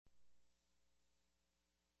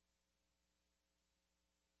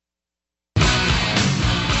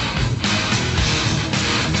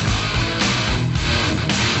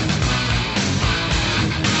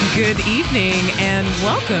evening, and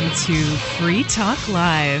welcome to Free Talk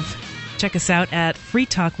Live. Check us out at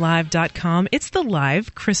freetalklive.com. It's the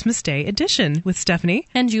live Christmas Day edition with Stephanie.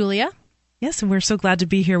 And Julia. Yes, and we're so glad to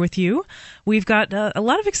be here with you. We've got a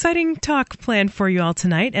lot of exciting talk planned for you all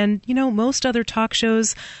tonight, and, you know, most other talk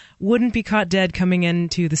shows wouldn't be caught dead coming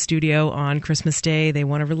into the studio on Christmas Day. They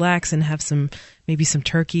want to relax and have maybe some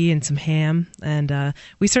turkey and some ham. And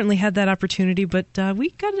we certainly had that opportunity, but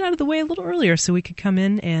we got it out of the way a little earlier so we could come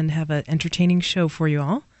in and have an entertaining show for you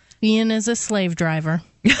all. Ian is a slave driver.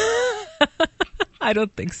 I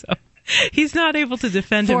don't think so. He's not able to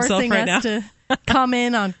defend himself right now. Forcing us to come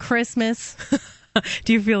in on Christmas.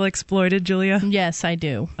 Do you feel exploited, Julia? Yes, I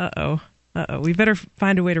do. Uh-oh. We better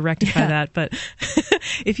find a way to rectify that. But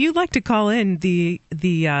if you'd like to call in, the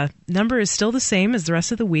number is still the same as the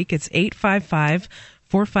rest of the week. It's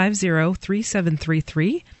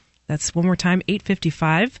 855-450-3733. That's one more time,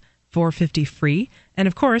 855-450-FREE. And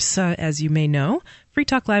of course, as you may know, Free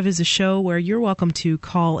Talk Live is a show where you're welcome to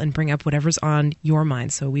call and bring up whatever's on your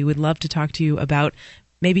mind. So we would love to talk to you about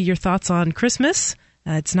maybe your thoughts on Christmas.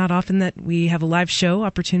 It's not often that we have a live show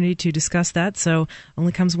opportunity to discuss that, so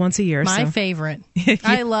only comes once a year. My favorite. Yeah.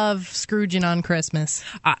 I love Scrooging on Christmas.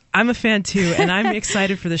 I'm a fan, too, and I'm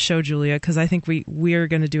excited for the show, Julia, because I think we're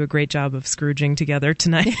going to do a great job of Scrooging together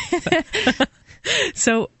tonight.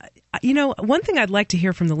 So, you know, one thing I'd like to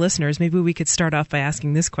hear from the listeners, maybe we could start off by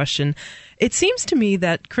asking this question. It seems to me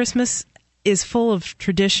that Christmas is full of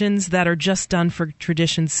traditions that are just done for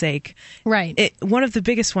tradition's sake. Right. One of the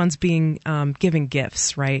biggest ones being giving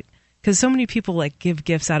gifts, right? Because so many people give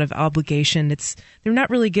gifts out of obligation. They're not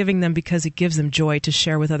really giving them because it gives them joy to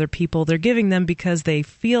share with other people. They're giving them because they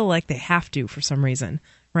feel like they have to for some reason,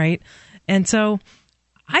 right? And so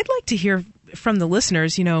I'd like to hear from the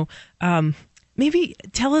listeners, you know, maybe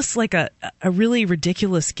tell us like a really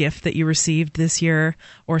ridiculous gift that you received this year,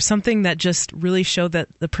 or something that just really showed that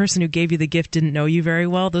the person who gave you the gift didn't know you very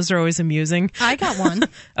well. Those are always amusing. I got one.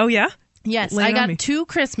 Oh, yeah? Yes, I got 2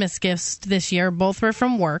 Christmas gifts this year. Both were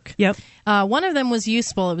from work. Yep. One of them was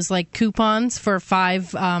useful. It was like coupons for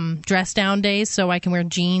 5 dress down days, so I can wear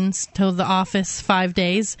jeans to the office 5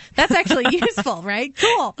 days. That's actually useful, right?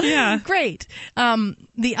 Cool. Yeah. Great.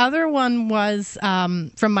 The other one was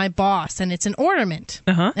from my boss, and it's an ornament.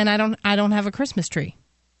 Uh-huh. And I don't have a Christmas tree.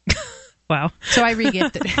 Wow. So I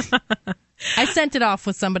re-gifted it. I sent it off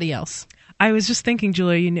with somebody else. I was just thinking,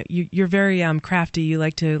 Julia, you know, you're very crafty. You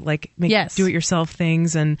like to make do-it-yourself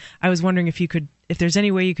things, and I was wondering if there's any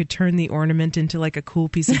way you could turn the ornament into like a cool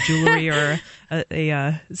piece of jewelry or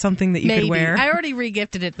a something that you could wear. I already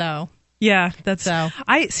re-gifted it though. Yeah, that's so.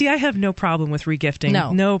 I have no problem with regifting.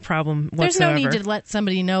 No problem whatsoever. There's no need to let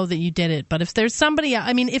somebody know that you did it. But if there's somebody,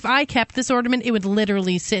 I mean, if I kept this ornament, it would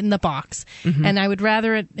literally sit in the box. Mm-hmm. And I would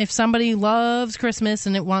rather it, if somebody loves Christmas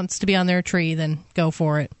and it wants to be on their tree, then go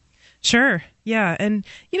for it. Sure. Yeah. And,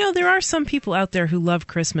 you know, there are some people out there who love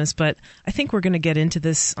Christmas, but I think we're going to get into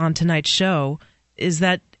this on tonight's show, is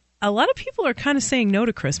that a lot of people are kind of saying no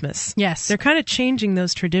to Christmas. Yes. They're kind of changing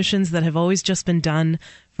those traditions that have always just been done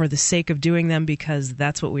for the sake of doing them because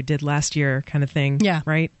that's what we did last year kind of thing. Yeah.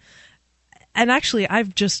 Right? And actually,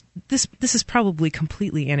 this is probably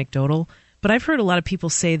completely anecdotal, but I've heard a lot of people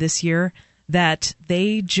say this year that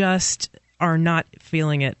they just are not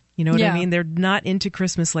feeling it. You know what I mean? They're not into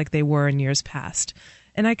Christmas like they were in years past.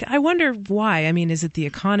 And I wonder why. I mean, is it the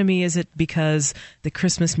economy? Is it because the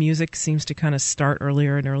Christmas music seems to kind of start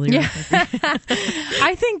earlier and earlier? Yeah.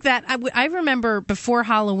 I think that I remember before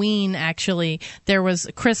Halloween, actually, there was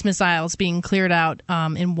Christmas aisles being cleared out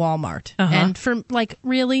in Walmart. Uh-huh. And for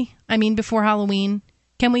really? I mean, before Halloween?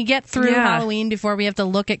 Can we get through Halloween before we have to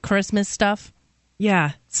look at Christmas stuff?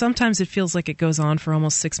 Yeah. Sometimes it feels like it goes on for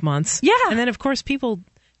almost 6 months. Yeah. And then, of course, people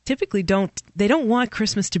typically don't want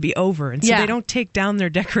Christmas to be over, and so they don't take down their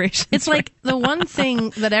decorations. It's like the one thing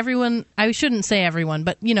that everyone, I shouldn't say everyone,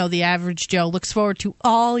 but you know, the average Joe looks forward to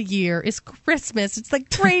all year is Christmas. It's the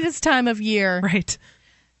greatest time of year. Right.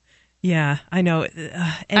 Yeah, I know. Anyway,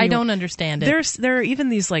 I don't understand it. There are even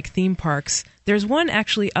these theme parks. There's one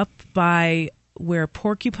actually up by where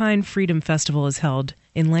Porcupine Freedom Festival is held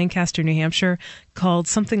in Lancaster, New Hampshire, called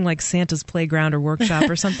something like Santa's Playground or Workshop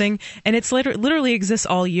or something. And it's literally exists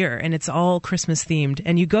all year, and it's all Christmas themed.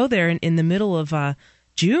 And you go there in the middle of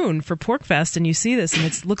June for Pork Fest, and you see this, and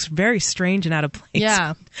it looks very strange and out of place.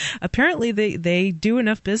 Yeah. Apparently, they do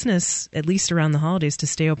enough business, at least around the holidays, to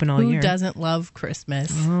stay open all year. Who doesn't love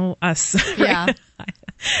Christmas? Oh, us. Yeah.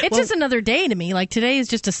 It's just another day to me. Like, today is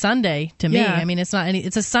just a Sunday to me. Yeah. I mean, it's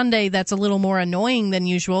a Sunday that's a little more annoying than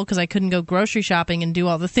usual because I couldn't go grocery shopping and do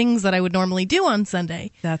all the things that I would normally do on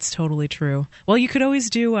Sunday. That's totally true. Well, you could always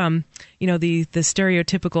do, the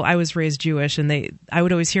stereotypical. I was raised Jewish, and I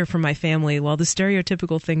would always hear from my family, well, the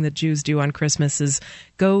stereotypical thing that Jews do on Christmas is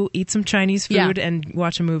go eat some Chinese food and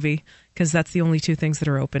watch a movie, because that's the only two things that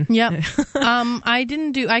are open. Yep.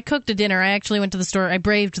 I cooked a dinner. I actually went to the store. I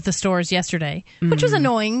braved the stores yesterday, which was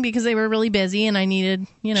annoying because they were really busy, and I needed,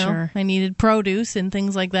 Sure. I needed produce and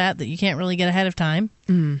things like that you can't really get ahead of time.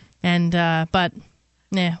 And but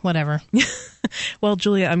whatever. Well,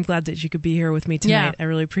 Julia, I'm glad that you could be here with me tonight. Yeah. I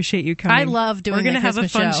really appreciate you coming. I love doing. We're going to have a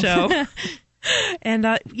fun show. And,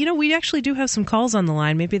 we actually do have some calls on the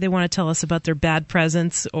line. Maybe they want to tell us about their bad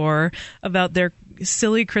presents or about their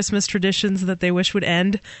silly Christmas traditions that they wish would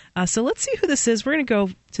end. So let's see who this is. We're going to go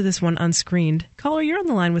to this one unscreened. Caller, you're on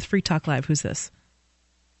the line with Free Talk Live. Who's this?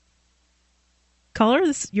 Caller,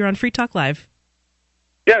 you're on Free Talk Live.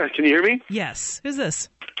 Yeah, can you hear me? Yes. Who's this?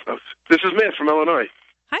 This is Matt from Illinois.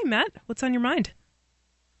 Hi, Matt. What's on your mind?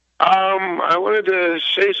 I wanted to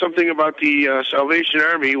say something about the Salvation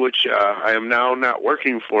Army, which I am now not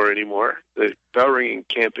working for anymore. The bell ringing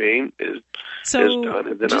campaign is done.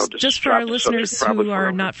 And then just for our listeners who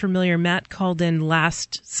are not familiar, Matt called in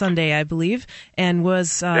last Sunday, I believe, and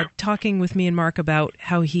was talking with me and Mark about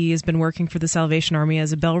how he has been working for the Salvation Army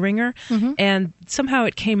as a bell ringer. Mm-hmm. And somehow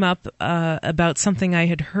it came up about something I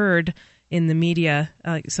had heard in the media,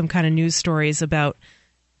 some kind of news stories about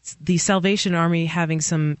the Salvation Army having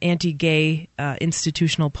some anti-gay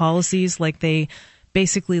institutional policies, like they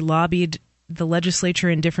basically lobbied the legislature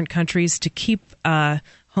in different countries to keep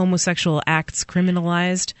homosexual acts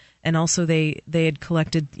criminalized, and also they had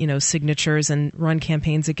collected signatures and run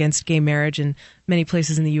campaigns against gay marriage in many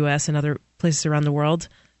places in the U.S. and other places around the world.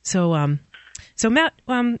 So Matt,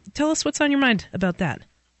 tell us what's on your mind about that.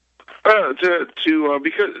 Because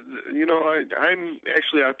I'm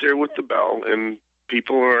actually out there with the bell, and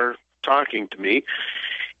people are talking to me,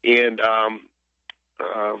 and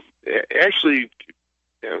actually,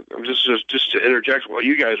 just to interject while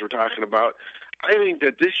you guys were talking about, I think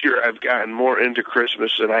that this year I've gotten more into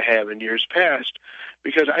Christmas than I have in years past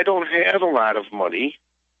because I don't have a lot of money,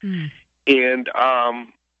 and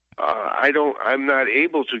I'm not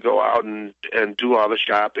able to go out and do all the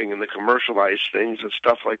shopping and the commercialized things and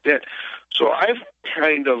stuff like that. So I've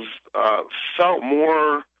kind of felt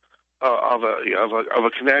more of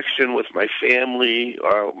a connection with my family,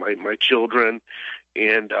 my children,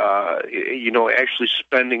 and actually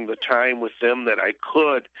spending the time with them that I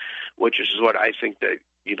could, which is what I think that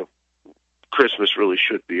Christmas really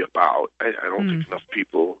should be about. I don't think enough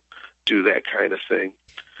people do that kind of thing.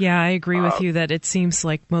 Yeah, I agree with you that it seems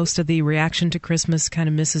like most of the reaction to Christmas kind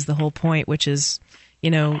of misses the whole point, which is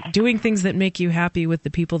doing things that make you happy with the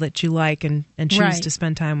people that you like and choose to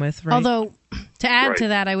spend time with. Right? Although, to add to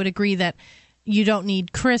that, I would agree that you don't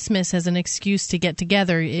need Christmas as an excuse to get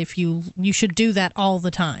together. If you should do that all the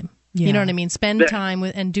time. Yeah. You know what I mean? Spend time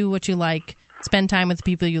with and do what you like. Spend time with the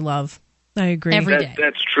people you love. I agree. Every day.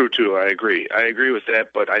 That's true, too. I agree with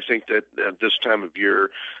that, but I think that at this time of year,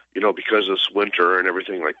 because it's winter and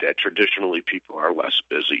everything like that, traditionally people are less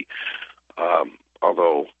busy.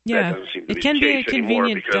 Although that doesn't seem to be the case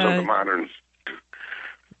anymore because of the modern...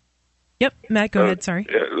 Yep, Matt, go ahead, sorry.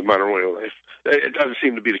 The modern way of life. It doesn't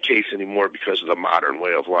seem to be the case anymore because of the modern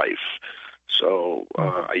way of life. So,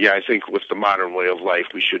 I think with the modern way of life,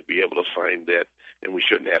 we should be able to find that, and we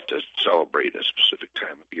shouldn't have to celebrate a specific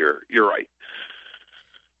time of year. You're right.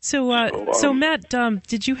 So Matt,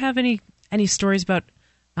 did you have any stories about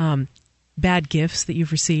bad gifts that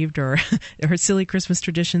you've received or silly Christmas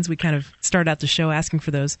traditions? We kind of start out the show asking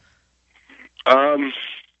for those.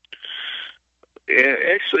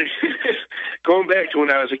 Actually, going back to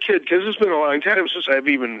when I was a kid, because it's been a long time since I've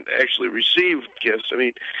even actually received gifts. I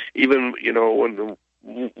mean, even,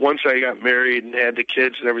 once I got married and had the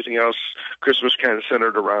kids and everything else, Christmas kind of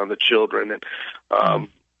centered around the children. And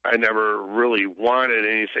I never really wanted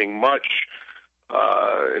anything much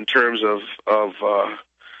in terms of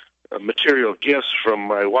material gifts from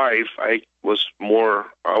my wife. I was more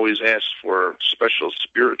always asked for special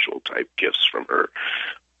spiritual type gifts from her.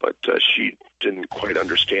 But she didn't quite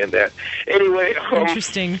understand that. Anyway.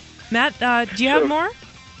 Interesting. Matt, do you have more?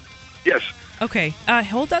 Yes. Okay.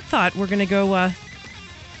 Hold that thought. We're going to go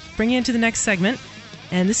bring you into the next segment.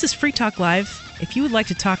 And this is Free Talk Live. If you would like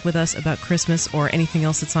to talk with us about Christmas or anything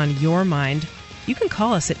else that's on your mind, you can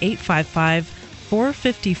call us at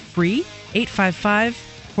 855-450-FREE,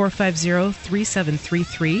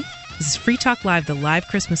 855-450-3733. This is Free Talk Live, the live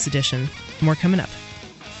Christmas edition. More coming up.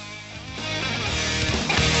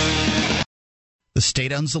 The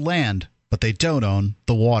state owns the land, but they don't own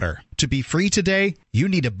the water. To be free today, you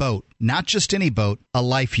need a boat, not just any boat, a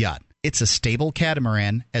life yacht. It's a stable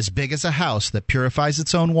catamaran as big as a house that purifies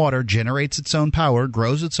its own water, generates its own power,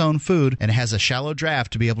 grows its own food, and has a shallow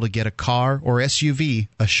draft to be able to get a car or SUV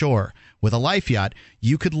ashore. With a life yacht,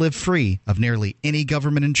 you could live free of nearly any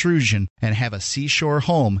government intrusion and have a seashore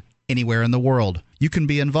home anywhere in the world. You can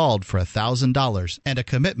be involved for $1,000 and a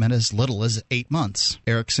commitment as little as 8 months.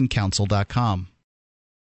 EricksonCouncil.com.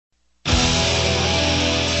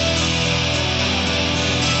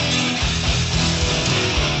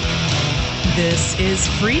 This is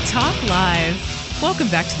Free Talk Live. Welcome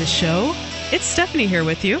back to the show. It's Stephanie here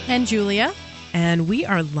with you. And Julia. And we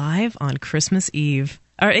are live on Christmas Eve.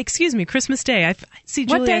 Or, excuse me, Christmas Day. I see,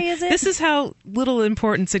 Julia. What day is it? This is how little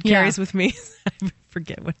importance it carries with me. I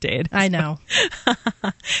forget what day it is. I know.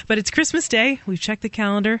 But it's Christmas Day. We've checked the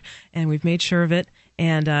calendar, and we've made sure of it.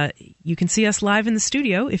 And you can see us live in the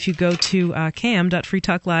studio if you go to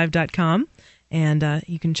cam.freetalklive.com. And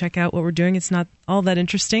you can check out what we're doing. It's not all that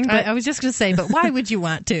interesting. But I was just going to say, but why would you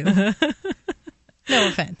want to? No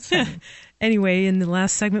offense. Anyway, in the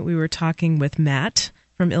last segment, we were talking with Matt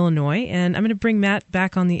from Illinois. And I'm going to bring Matt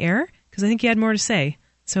back on the air because I think he had more to say.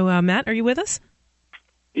 So, Matt, are you with us?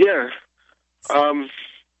 Yeah.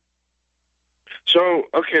 So,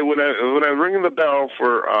 okay, when I'm ringing the bell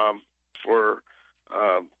for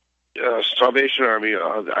Salvation Army,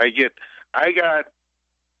 I got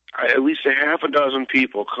at least a half a dozen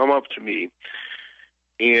people come up to me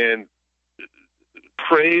and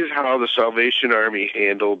praise how the Salvation Army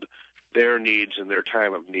handled their needs in their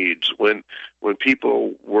time of needs. When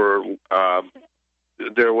people were,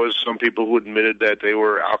 there was some people who admitted that they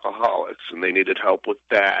were alcoholics and they needed help with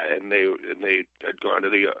that, and they had gone to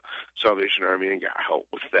the Salvation Army and got help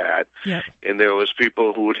with that. Yep. And there was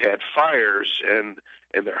people who had fires in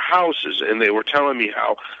their houses, and they were telling me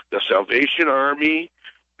how the Salvation Army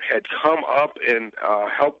had come up and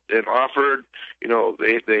helped and offered,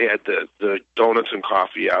 they had the donuts and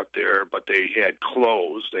coffee out there, but they had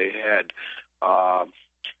clothes, they had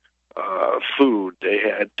food, they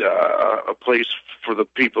had a place for the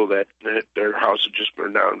people that their house had just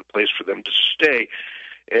burned down, a place for them to stay,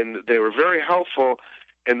 and they were very helpful.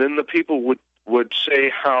 And then the people would say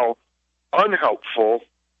how unhelpful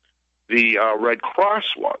the Red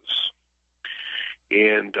Cross was,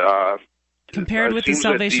 and compared with the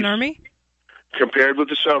Salvation Army? Compared with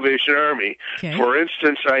the Salvation Army. Okay. For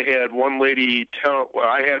instance, I had one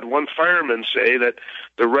fireman say that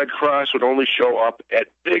the Red Cross would only show up at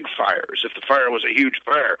big fires. If the fire was a huge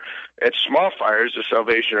fire, at small fires, the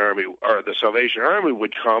Salvation Army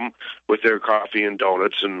would come with their coffee and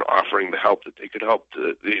donuts and offering the help that they could help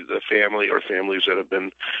the family or families that have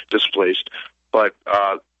been displaced. But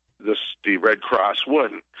the Red Cross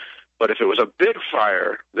wouldn't. But if it was a big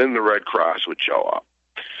fire, then the Red Cross would show up.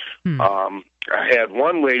 I had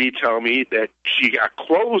one lady tell me that she got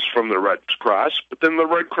clothes from the Red Cross, but then the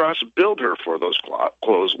Red Cross billed her for those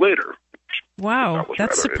clothes later. Wow,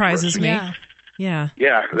 that surprises me. Yeah,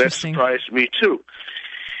 that surprised me too.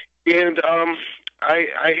 And I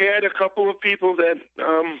had a couple of people that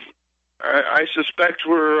I suspect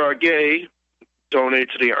were gay donate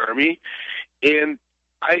to the Army, and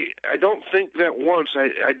I don't think that once,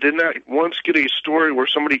 I did not once get a story where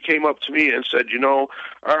somebody came up to me and said,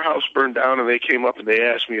 our house burned down, and they came up and they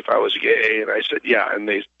asked me if I was gay, and I said, yeah, and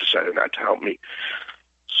they decided not to help me.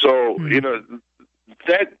 So,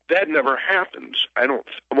 that never happens.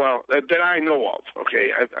 That I know of,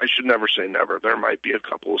 okay? I should never say never. There might be a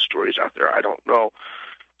couple of stories out there. I don't know.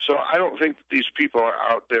 So I don't think that these people are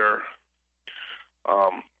out there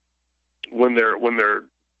when they're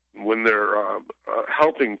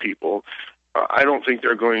helping people. I don't think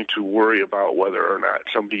they're going to worry about whether or not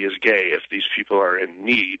somebody is gay if these people are in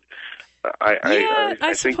need.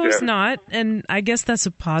 I suppose not, and I guess that's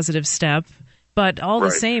a positive step. But all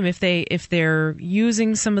the same, if they're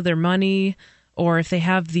using some of their money, or if they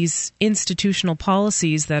have these institutional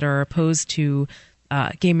policies that are opposed to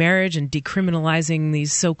gay marriage and decriminalizing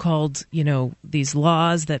these so-called, these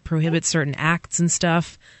laws that prohibit certain acts and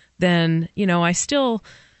stuff, then I still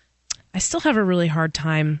have a really hard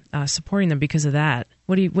time supporting them because of that.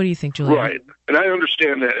 What do you think, Julia? Right, and I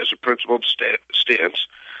understand that as a principled stance.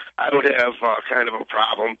 I would have kind of a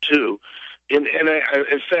problem too, and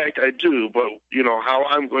in fact I do. But how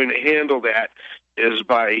I'm going to handle that is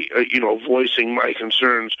by voicing my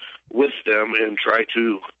concerns with them and try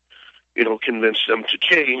to convince them to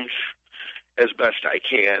change as best I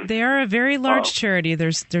can. They are a very large charity.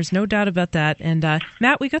 There's no doubt about that. And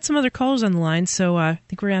Matt, we got some other callers on the line, so I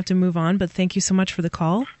think we're going to have to move on. But thank you so much for the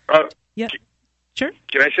call. Yeah. Sure.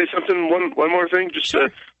 Can I say something? One more thing, just Sure.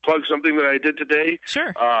 to plug something that I did today.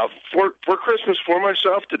 Sure. For Christmas for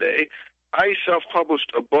myself today, I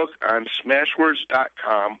self-published a book on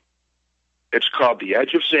Smashwords.com. It's called The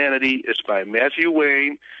Edge of Sanity. It's by Matthew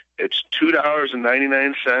Wayne. It's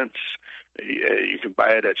 $2.99. You can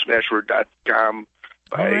buy it at Smashword.com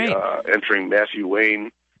by entering Matthew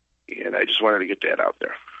Wayne. And I just wanted to get that out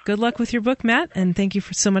there. Good luck with your book, Matt, and thank you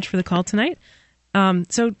so much for the call tonight.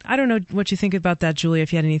 So I don't know what you think about that, Julia,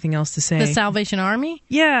 if you had anything else to say. The Salvation Army?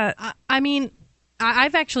 Yeah. I mean,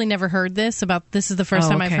 I've actually never heard this about. This is the first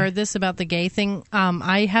time I've heard this about the gay thing.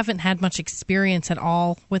 I haven't had much experience at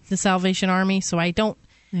all with the Salvation Army, so I don't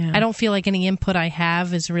feel like any input I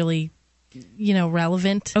have is really,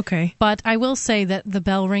 relevant. Okay. But I will say that the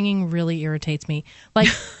bell ringing really irritates me. Like,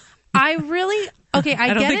 I really. Okay, I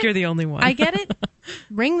don't get think it. You're the only one. I get it.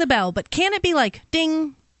 Ring the bell, but can it be like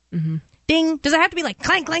ding? Mm-hmm. Ding. Does it have to be like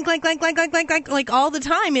clank, clank, clank, clank, clank, clank, clank, clank, like all the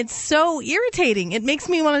time? It's so irritating. It makes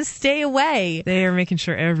me want to stay away. They are making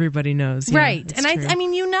sure everybody knows. Yeah, right. And I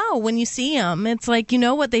mean, when you see them, it's like,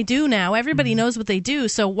 what they do now. Everybody knows what they do.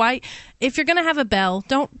 So why, if you're going to have a bell,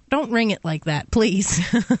 don't ring it like that, please.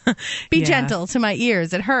 Be gentle to my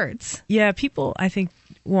ears. It hurts. Yeah. People, I think,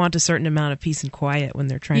 want a certain amount of peace and quiet when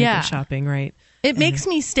they're trying to go shopping, right? It makes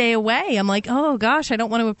me stay away. I'm like, oh gosh, I don't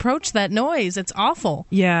want to approach that noise. It's awful.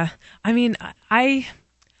 Yeah. I mean, I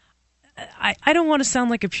don't want to sound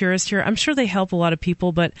like a purist here. I'm sure they help a lot of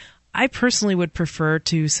people, but I personally would prefer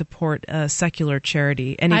to support a secular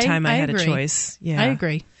charity anytime I had a choice. Yeah. I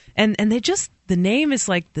agree. And the name is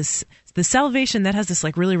like this, the Salvation, that has this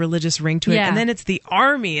like really religious ring to it. Yeah. And then it's the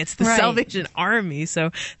Army. It's the Salvation Army.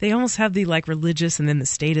 So they almost have the like religious and then the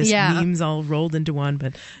statist memes all rolled into one.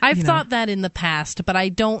 But I've thought that in the past, but I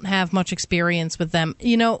don't have much experience with them.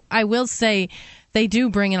 I will say they do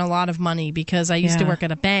bring in a lot of money, because I used to work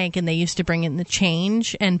at a bank and they used to bring in the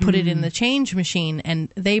change and put it in the change machine,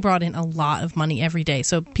 and they brought in a lot of money every day.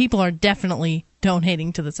 So people are definitely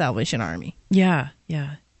donating to the Salvation Army. Yeah,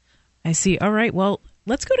 yeah. I see. All right. Well,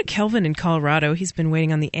 let's go to Kelvin in Colorado. He's been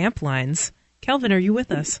waiting on the amp lines. Kelvin, are you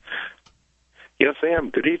with us? Yes, I am.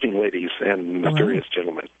 Good evening, ladies and mysterious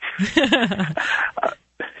gentlemen.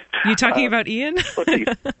 You talking about Ian?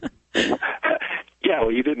 Yeah,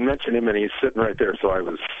 well, you didn't mention him, and he's sitting right there, so I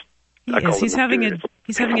was... He's having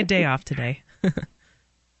a day off today.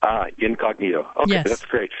 Incognito. Okay, yes. That's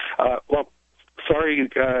great. Well, sorry,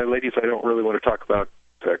 ladies, I don't really want to talk about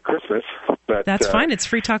Christmas, but... That's fine. It's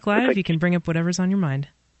Free Talk Live. You can bring up whatever's on your mind.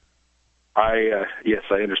 Yes,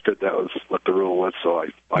 I understood that was what the rule was, so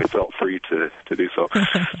I felt free to do so.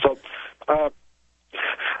 So,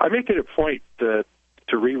 I make it a point to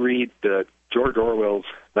reread George Orwell's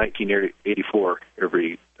 1984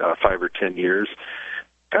 every 5 or 10 years.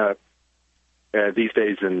 These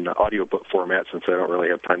days in audiobook format, since I don't really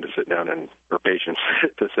have time to sit down or patience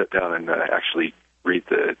to sit down and actually read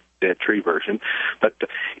the Dead Tree version. But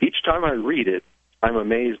each time I read it, I'm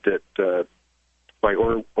amazed at by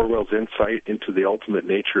Orwell's insight into the ultimate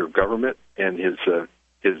nature of government and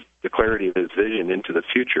the clarity of his vision into the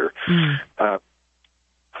future.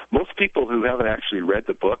 Most people who haven't actually read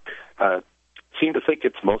the book seem to think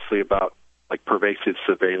it's mostly about like pervasive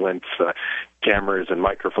surveillance, cameras and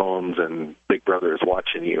microphones and Big Brother is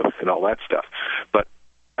watching you and all that stuff. But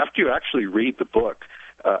after you actually read the book,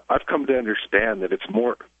 I've come to understand that it's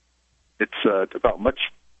about much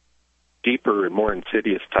deeper and more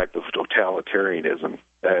insidious type of totalitarianism.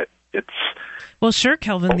 Well, sure,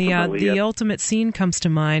 Kelvin. The ultimate scene comes to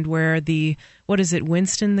mind where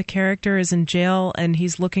Winston, the character, is in jail and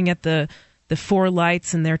he's looking at the 4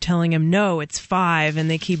 lights and they're telling him, no, it's 5, and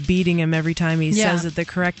they keep beating him every time he says it the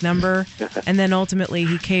correct number. And then ultimately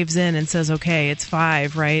he caves in and says, okay, it's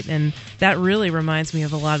 5, right? And that really reminds me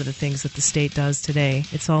of a lot of the things that the state does today.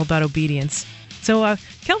 It's all about obedience. So,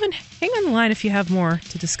 Kelvin, hang on the line if you have more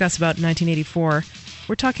to discuss about 1984.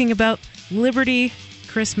 We're talking about liberty,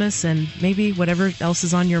 Christmas, and maybe whatever else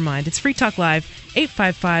is on your mind. It's Free Talk Live.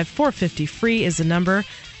 855-450-FREE is the number.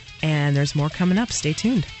 And there's more coming up. Stay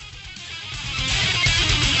tuned.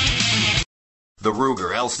 The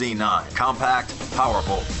Ruger LC9. Compact,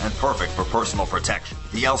 powerful, and perfect for personal protection.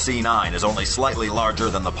 The LC9 is only slightly larger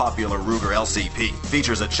than the popular Ruger LCP.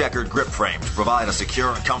 Features a checkered grip frame to provide a secure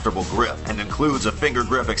and comfortable grip, and includes a finger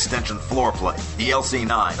grip extension floor plate. The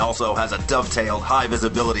LC9 also has a dovetailed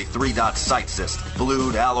high-visibility 3-dot sight system,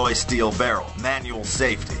 blued alloy steel barrel, manual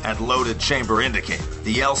safety, and loaded chamber indicator.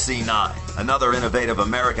 The LC9, another innovative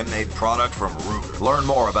American-made product from Ruger. Learn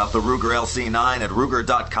more about the Ruger LC9 at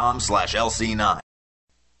Ruger.com/LC9.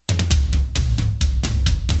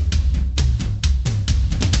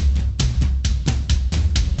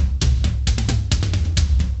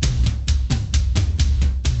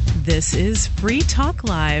 This is Free Talk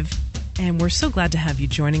Live, and we're so glad to have you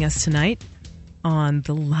joining us tonight on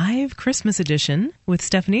the live Christmas edition with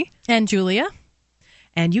Stephanie and Julia.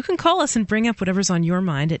 And you can call us and bring up whatever's on your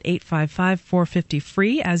mind at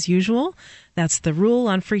 855-450-FREE, as usual. That's the rule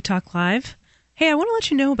on Free Talk Live. Hey, I want to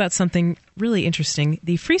let you know about something really interesting.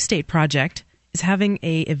 The Free State Project is having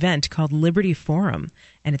an event called Liberty Forum,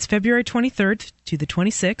 and it's February 23rd to the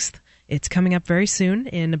 26th. It's coming up very soon,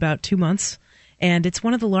 in about 2 months, and it's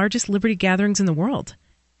one of the largest Liberty gatherings in the world,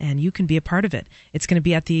 and you can be a part of it. It's going to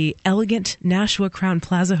be at the elegant Nashua Crown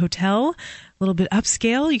Plaza Hotel, a little bit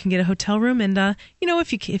upscale. You can get a hotel room, and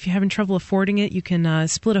if you're having trouble affording it, you can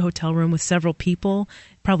split a hotel room with several people.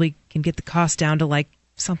 Probably can get the cost down to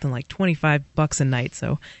something like $25 a night.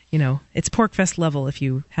 So it's PorcFest level if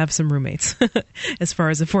you have some roommates, as far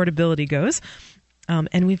as affordability goes.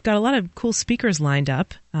 And we've got a lot of cool speakers lined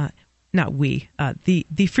up. Not we,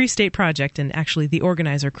 the Free State Project, and actually the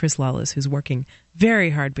organizer, Chris Lawless, who's working very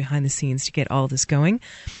hard behind the scenes to get all this going,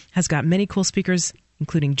 has got many cool speakers,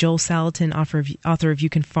 including Joel Salatin, author of You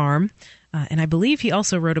Can Farm. And I believe he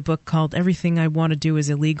also wrote a book called Everything I Want to Do is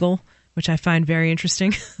Illegal, which I find very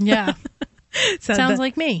interesting. Yeah. Sounds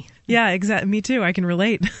like me. Yeah, exactly. Me too. I can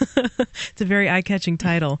relate. It's a very eye-catching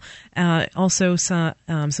title. Also, some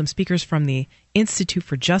speakers from the Institute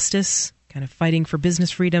for Justice, kind of fighting for business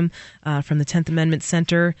freedom, from the 10th Amendment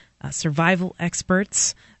Center, survival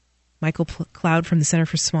experts, Michael Cloud from the Center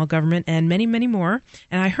for Small Government, and many, many more.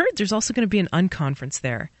 And I heard there's also going to be an unconference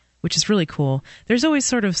there, which is really cool. There's always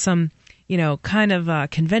sort of some, kind of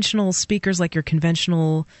conventional speakers, like your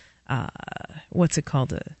conventional, what's it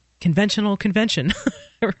called? A conventional convention,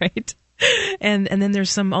 right? And then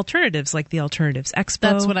there's some alternatives, like the Alternatives Expo.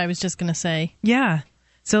 That's what I was just going to say. Yeah.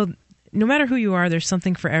 So no matter who you are, there's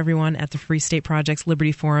something for everyone at the Free State Project's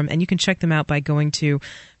Liberty Forum, and you can check them out by going to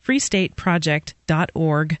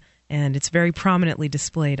freestateproject.org, and it's very prominently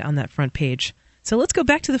displayed on that front page. So let's go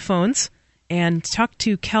back to the phones and talk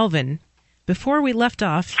to Kelvin. Before we left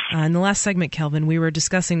off, in the last segment, Kelvin, we were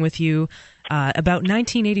discussing with you about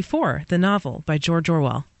 1984, the novel by George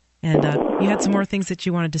Orwell, and you had some more things that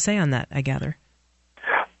you wanted to say on that, I gather.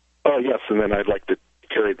 Oh, yes, and then I'd like to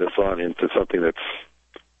carry this on into something that's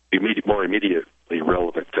more immediately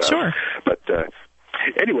relevant. Sure. But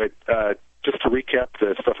anyway, just to recap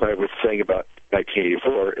the stuff I was saying about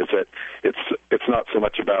 1984, is that it's not so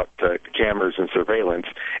much about cameras and surveillance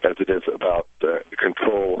as it is about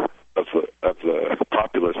control of the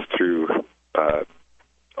populace through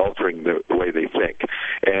altering the way they think,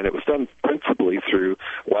 and it was done principally through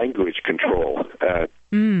language control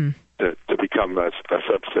to become a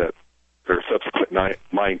subset or subsequent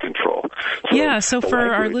mind control. So for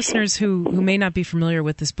our listeners who may not be familiar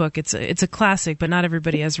with this book, it's a classic, but not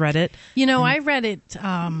everybody has read it. I read it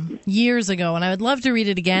years ago, and I would love to read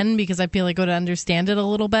it again because I feel like I would understand it a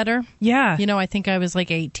little better. Yeah. I think I was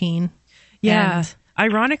 18. Yeah. And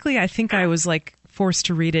ironically, I think I was forced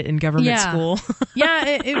to read it in government school.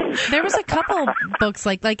 Yeah, there was a couple books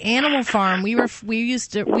like Animal Farm. We were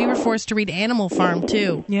forced to read Animal Farm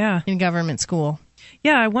too. Yeah. In government school.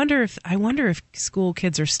 Yeah, I wonder if school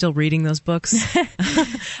kids are still reading those books.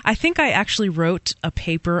 I think I actually wrote a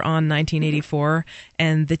paper on 1984,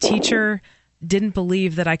 and the teacher didn't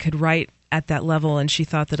believe that I could write at that level, and she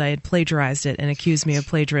thought that I had plagiarized it and accused me of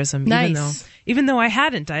plagiarism. Nice. Even though I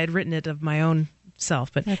hadn't. I had written it of my own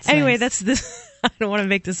self. But that's anyway, nice. That's this. I don't want to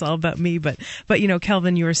make this all about me, but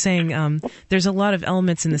Kelvin, you were saying there's a lot of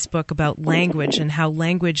elements in this book about language and how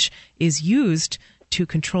language is used to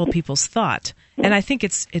control people's thought. And I think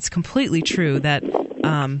it's completely true that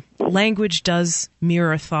language does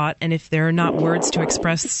mirror thought, and if there are not words to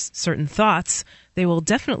express certain thoughts, they will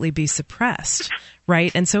definitely be suppressed,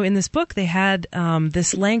 right? And so in this book, they had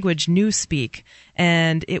this language, newspeak,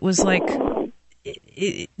 and it was like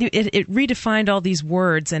it redefined all these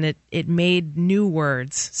words, and it made new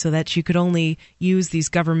words so that you could only use these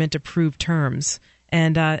government-approved terms.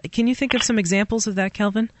 And can you think of some examples of that,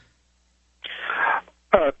 Kelvin?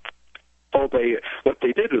 What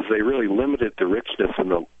they did is they really limited the richness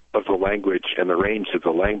of the language and the range of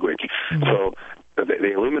the language. Mm-hmm. So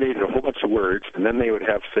they eliminated a whole bunch of words, and then they would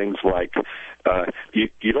have things like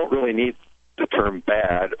you don't really need the term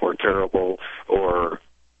bad or terrible or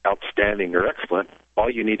outstanding or excellent. All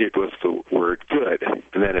you needed was the word good,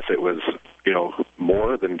 and then if it was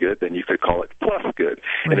more than good, then you could call it plus good.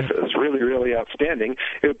 Right. And if it was really, really outstanding,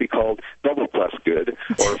 it would be called double plus good,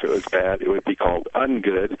 or if it was bad, it would be called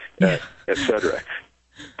ungood, etc.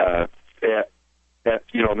 And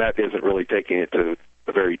that isn't really taking it to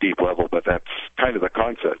a very deep level, but that's kind of the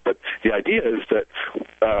concept. But the idea is that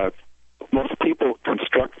most people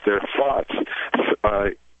construct their thoughts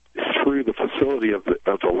through the facility of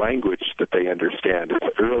the language that they understand.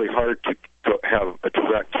 It's really hard to have a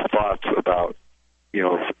direct thoughts about,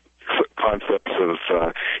 concepts of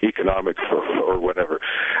economics or whatever.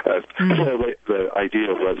 So the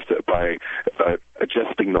idea was that by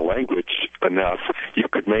adjusting the language enough, you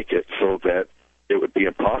could make it so that it would be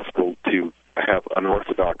impossible to have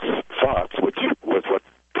unorthodox thoughts, which was what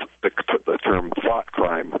the term thought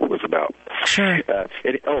crime was about. Sure.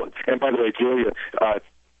 And by the way, Julia,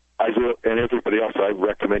 and everybody else, I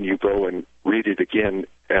recommend you go and read it again.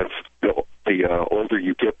 As the older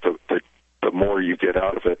you get, the more you get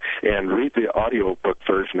out of it. And read the audiobook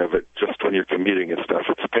version of it just when you're commuting and stuff.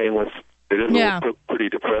 It's painless. It is pretty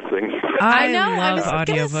depressing. I know. I was going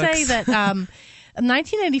to say that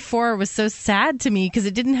 1984 was so sad to me because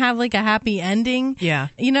it didn't have like a happy ending. Yeah.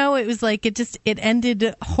 It was like it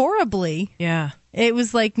ended horribly. Yeah. It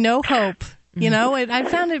was like no hope. I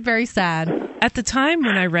found it very sad. At the time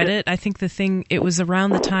when I read it, I think it was around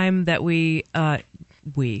the time that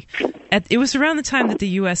it was around the time that the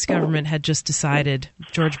U.S. government had just decided,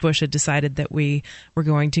 George Bush had decided that we were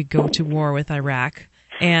going to go to war with Iraq.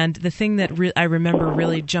 And the thing that I remember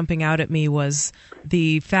really jumping out at me was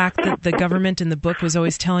the fact that the government in the book was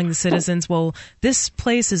always telling the citizens, well, this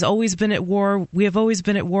place has always been at war. We have always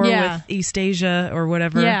been at war with East Asia or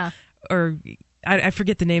whatever. Yeah. Or I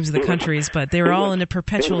forget the names of the countries, but they were all in a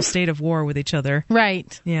perpetual state of war with each other.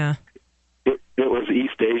 Right. Yeah. It was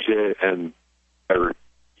East Asia or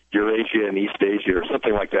Eurasia and East Asia or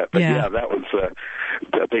something like that. But yeah that was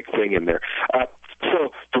a big thing in there.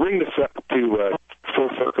 So to bring this up to full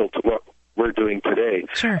circle to what we're doing today,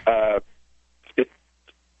 sure.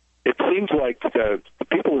 It seems like the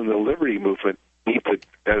people in the liberty movement need to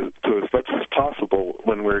as much as possible,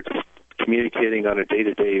 when we're communicating on a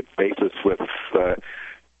day-to-day basis with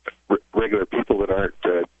regular people that aren't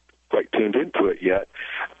quite tuned into it yet,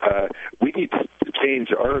 we need to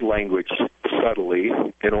change our language subtly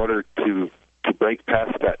in order to break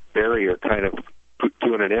past that barrier, kind of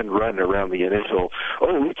doing an end run around the initial,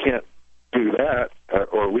 we can't do that,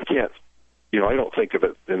 or we can't, I don't think of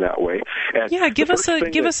it in that way. And give us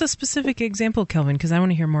a specific example, Kelvin, because I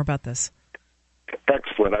want to hear more about this.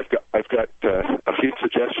 Excellent. I've got a few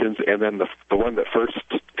suggestions, and then the one that first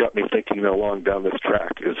got me thinking along down this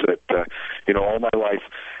track is that all my life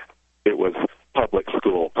it was public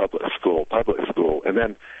school, and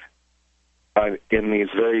then in these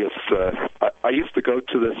various I used to go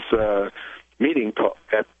to this meeting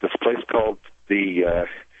at this place called the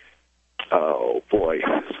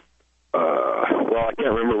I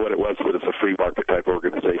can't remember what it was, but it's a free market type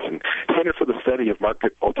organization, Center for the Study of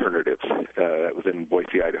Market Alternatives. That was in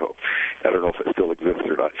Boise, Idaho. I don't know if it still exists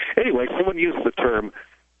or not. Anyway, someone used the term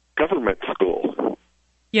government school.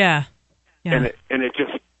 Yeah. And it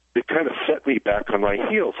kind of set me back on my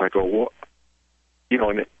heels. I go, well,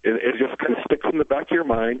 and it just kind of sticks in the back of your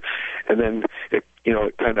mind, and then it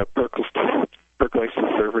kind of percolates the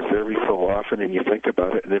surface every so often, and you think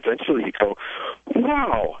about it, and eventually you go,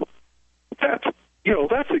 wow, that's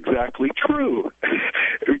exactly true.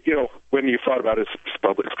 When you thought about it, it's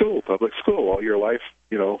public school all your life,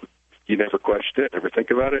 you never question it, never think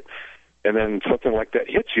about it, and then something like that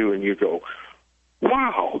hits you, and you go,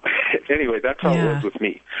 wow. Anyway, that's how it was with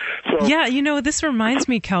me. So, this reminds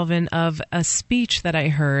me, Kelvin, of a speech that I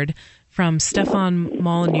heard from Stefan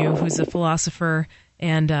Molyneux, who's a philosopher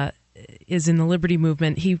and is in the Liberty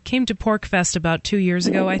Movement. He came to PorcFest about 2 years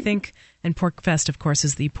ago, I think. And PorcFest, of course,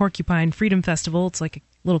 is the Porcupine Freedom Festival. It's like a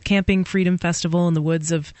little camping freedom festival in the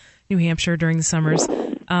woods of New Hampshire during the summers.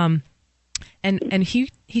 And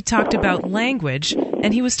he talked about language,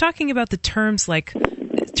 and he was talking about the terms like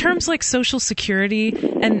Social Security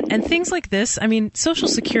and things like this. I mean, Social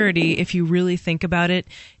Security, if you really think about it,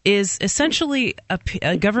 is essentially a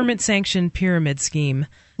government-sanctioned pyramid scheme.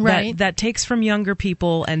 Right. That takes from younger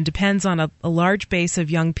people and depends on a large base of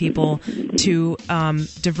young people to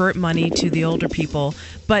divert money to the older people.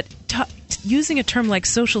 But using a term like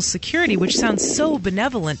Social Security, which sounds so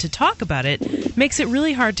benevolent to talk about it, makes it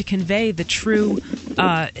really hard to convey the true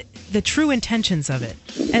intentions of it.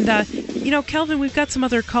 And, Kelvin, we've got some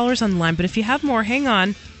other callers on the line, but if you have more, hang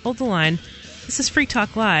on, hold the line. This is Free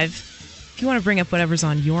Talk Live. If you want to bring up whatever's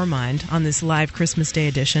on your mind on this live Christmas Day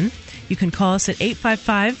edition, you can call us at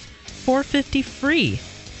 855-450-FREE.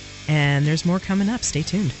 And there's more coming up. Stay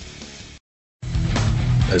tuned.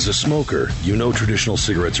 As a smoker, you know traditional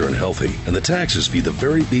cigarettes are unhealthy, and the taxes feed the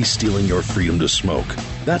very beast stealing your freedom to smoke.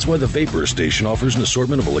 That's why the Vapor Station offers an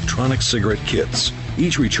assortment of electronic cigarette kits.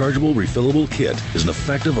 Each rechargeable, refillable kit is an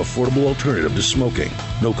effective, affordable alternative to smoking.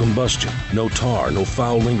 No combustion, no tar, no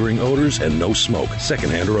foul lingering odors, and no smoke,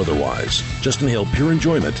 secondhand or otherwise. Just inhale pure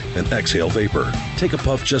enjoyment and exhale vapor. Take a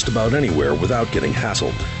puff just about anywhere without getting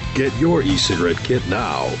hassled. Get your e-cigarette kit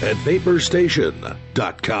now at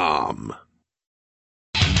VaporStation.com.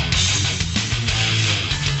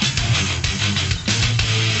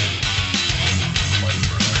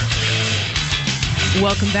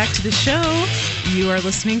 Welcome back to the show. You are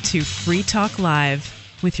listening to Free Talk Live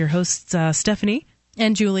with your hosts, Stephanie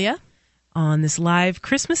and Julia, on this live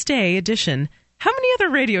Christmas Day edition. How many other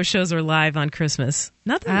radio shows are live on Christmas?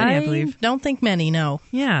 Not that many, I believe. Don't think many, no.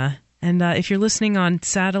 Yeah. And if you're listening on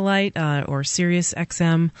satellite or Sirius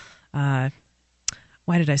XM, why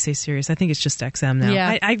did I say Sirius? I think it's just XM now.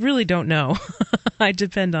 Yeah. I really don't know. I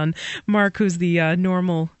depend on Mark, who's the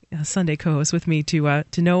normal Sunday co-host with me to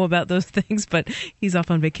know about those things, but he's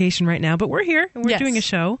off on vacation right now. But we're here, and we're doing a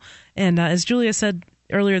show. And as Julia said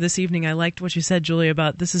earlier this evening, I liked what you said, Julia,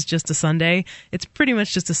 about this is just a Sunday. It's pretty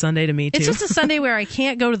much just a Sunday to me, too. It's just a Sunday where I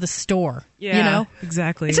can't go to the store. Yeah, you know?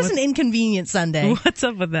 Exactly. It's just an inconvenient Sunday. What's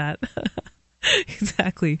up with that?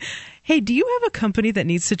 Exactly. Hey, do you have a company that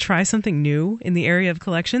needs to try something new in the area of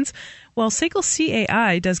collections? Well, SACL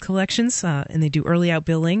CAI does collections, and they do early out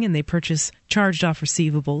billing, and they purchase charged-off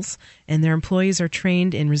receivables, and their employees are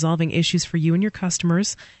trained in resolving issues for you and your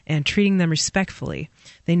customers and treating them respectfully.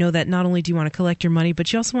 They know that not only do you want to collect your money,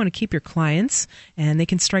 but you also want to keep your clients, and they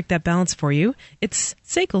can strike that balance for you. It's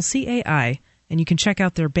SACL CAI, and you can check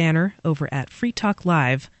out their banner over at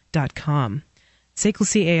freetalklive.com. SACL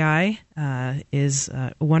CAI is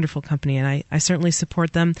a wonderful company, and I certainly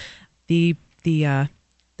support them. The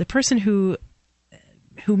person who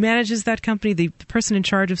manages that company, the person in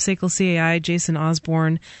charge of SACL CAI, Jason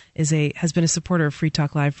Osborne, has been a supporter of Free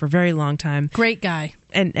Talk Live for a very long time. Great guy,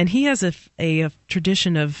 and he has a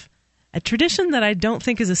tradition that I don't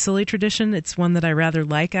think is a silly tradition. It's one that I rather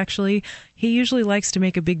like, actually. He usually likes to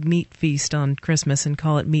make a big meat feast on Christmas and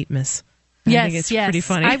call it Meatmas. I think it's pretty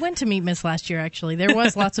funny. I went to Meatmas last year, actually. There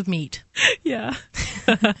was lots of meat. Yeah.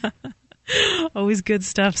 Always good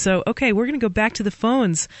stuff. So, okay, we're going to go back to the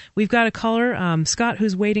phones. We've got a caller, Scott,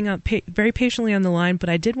 who's waiting very patiently on the line, but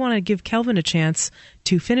I did want to give Kelvin a chance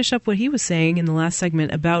to finish up what he was saying in the last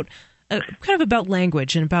segment about kind of about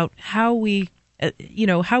language and about how we,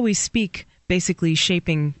 how we speak, basically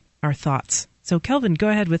shaping our thoughts. So, Kelvin, go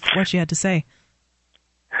ahead with what you had to say.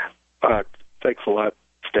 Thanks a lot,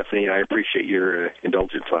 Stephanie. I appreciate your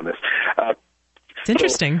indulgence on this. It's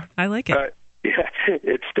interesting. I like it.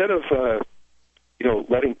 Instead of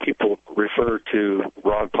letting people refer to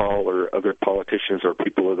Ron Paul or other politicians or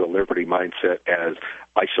people with a liberty mindset as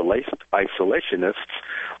isolationists,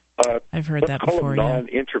 I've heard that call before. them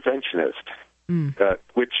non-interventionist,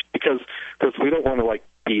 which because we don't want to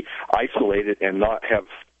be isolated and not have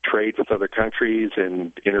trade with other countries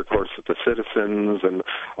and intercourse with the citizens and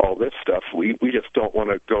all this stuff. We just don't want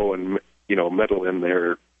to go and meddle in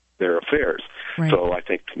their affairs. Right. So I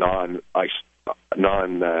think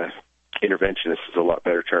non-interventionist is a lot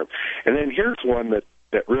better term. And then here's one that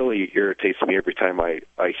really irritates me every time I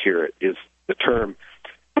hear it, is the term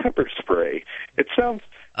pepper spray. It sounds...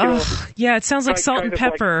 it sounds like salt and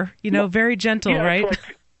pepper, very gentle, right?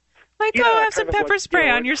 Have some pepper spray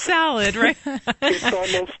on your salad, right? It's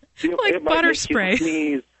almost... like butter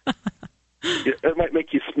spray. It might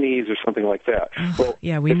make you sneeze or something like that. Well,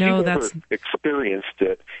 yeah, we know that's... If you've ever experienced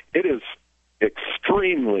it, it is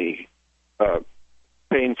extremely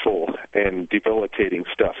painful and debilitating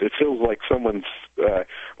stuff. It feels like someone's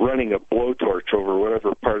running a blowtorch over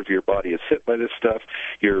whatever part of your body is hit by this stuff.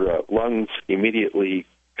 Your lungs immediately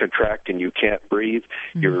contract and you can't breathe.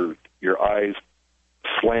 Mm-hmm. Your eyes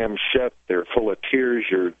slam shut. They're full of tears.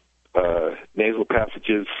 Your nasal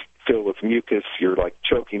passages fill with mucus. You're like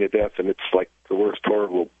choking to death, and it's like the worst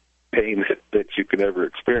horrible pain that you can ever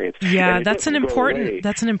experience. Yeah, that's an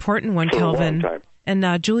important one, Kelvin.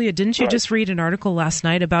 And Julia, didn't you just read an article last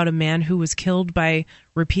night about a man who was killed by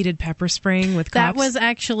repeated pepper spraying with cops? That was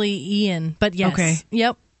actually Ian, but yes. Okay.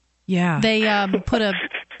 Yep. Yeah. They put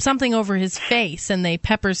something over his face and they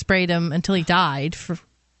pepper sprayed him until he died.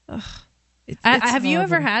 Have you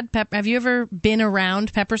ever been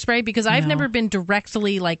around pepper spray? Because I've never been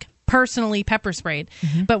directly personally pepper sprayed.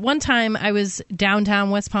 But one time I was downtown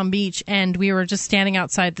West Palm Beach, and we were just standing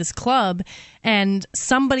outside this club, and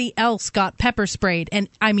somebody else got pepper sprayed. And,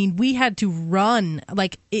 I mean, we had to run.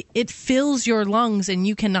 Like, it fills your lungs, and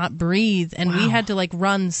you cannot breathe. And we had to, like,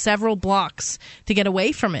 run several blocks to get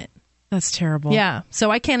away from it. That's terrible. Yeah. So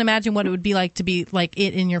I can't imagine what it would be like to be, like,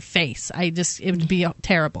 it in your face. It would be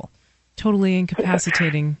terrible. Totally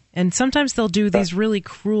incapacitating. And sometimes they'll do these really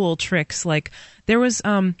cruel tricks. Like there was,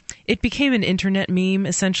 it became an internet meme,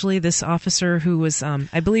 essentially, this officer who was,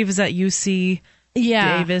 I believe is at UC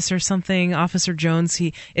Davis or something, Officer Jones.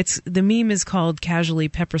 The meme is called casually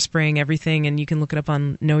pepper spraying everything, and you can look it up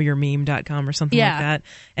on knowyourmeme.com or something like that.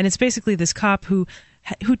 And it's basically this cop who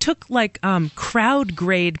took like crowd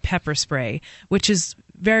grade pepper spray, which is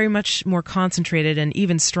very much more concentrated and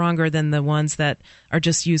even stronger than the ones that are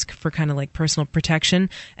just used for kind of like personal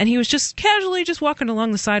protection. And he was just casually just walking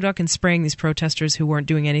along the sidewalk and spraying these protesters who weren't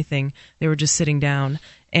doing anything. They were just sitting down.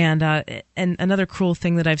 And another cruel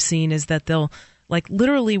thing that I've seen is that they'll like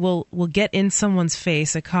literally will get in someone's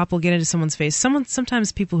face. A cop will get into someone's face.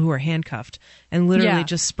 Sometimes people who are handcuffed, and literally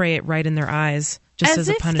just spray it right in their eyes just as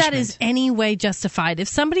a punishment. As if that is any way justified. If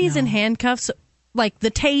somebody is in handcuffs, like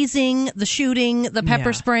the tasing, the shooting, the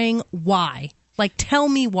pepper spraying, why? Like, tell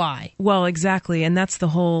me why. Well, exactly, and that's the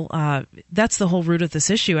whole root of this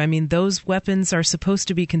issue. I mean, those weapons are supposed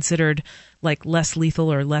to be considered like less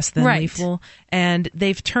lethal or less than lethal, and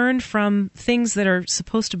they've turned from things that are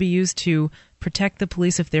supposed to be used to protect the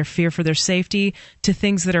police if they're fear for their safety to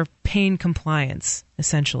things that are pain compliance,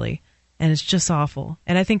 essentially, and it's just awful.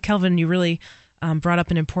 And I think, Kelvin, you really brought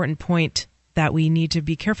up an important point that we need to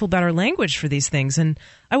be careful about our language for these things. And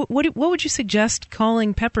what would you suggest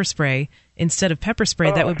calling pepper spray instead of pepper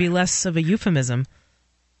spray that would be less of a euphemism?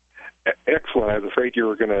 Excellent. I was afraid you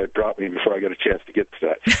were going to drop me before I got a chance to get to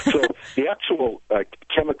that. So the actual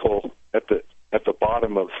chemical at the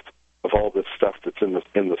bottom of all this stuff that's in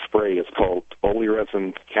the spray is called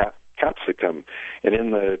oleoresin capsicum, and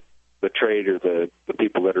in the trade or the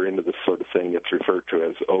people that are into this sort of thing, it's referred to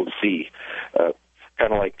as OC,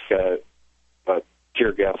 kind of like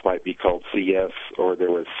tear gas might be called CS, or there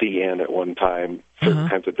was CN at one time, certain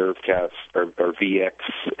kinds of nerve gas or VX.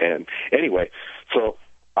 And anyway, so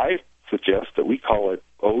I suggest that we call it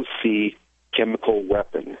OC chemical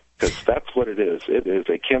weapon, because that's what it is. It is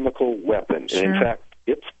a chemical weapon. Sure. And in fact,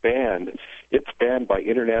 it's banned by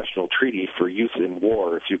international treaty for use in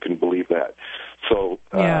war, if you can believe that. So,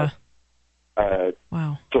 wow.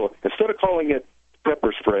 So instead of calling it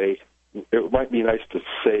pepper spray, it might be nice to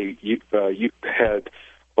say you had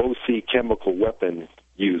OC chemical weapon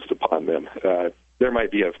used upon them. There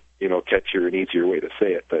might be a catchier and easier way to say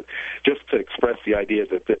it, but just to express the idea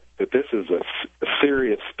that this is a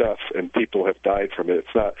serious stuff and people have died from it.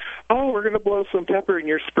 It's not, we're going to blow some pepper in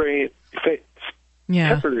your face,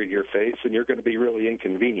 pepper in your face, and you're going to be really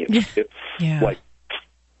inconvenient. It's like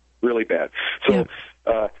really bad. So.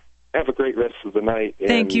 Have a great rest of the night.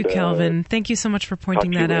 Thank you, Kelvin. Thank you so much for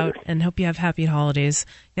pointing that out, and hope you have happy holidays.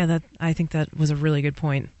 Yeah, I think that was a really good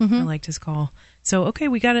point. I liked his call. So, okay,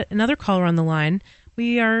 we got another caller on the line.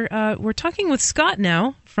 We're talking with Scott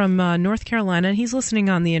now from North Carolina, and he's listening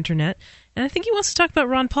on the internet. And I think he wants to talk about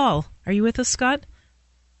Ron Paul. Are you with us, Scott?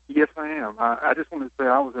 Yes, I am. I just wanted to say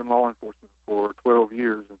I was in law enforcement for 12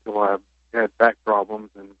 years until I had back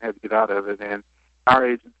problems and had to get out of it. And our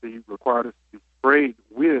agency required us to be sprayed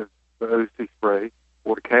with the OC spray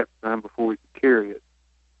or the capsicum before we could carry it.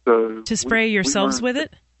 So to spray yourselves with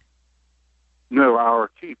it? No, our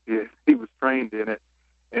chief did. He was trained in it,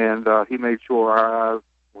 and he made sure our eyes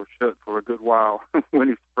were shut for a good while when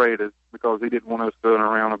he sprayed us, because he didn't want us going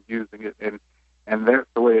around abusing it. And that's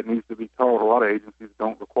the way it needs to be taught. A lot of agencies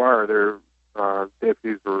don't require their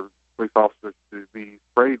deputies or police officers to be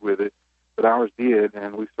sprayed with it, but ours did,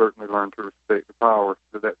 and we certainly learned to respect the power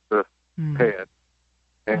that that stuff had.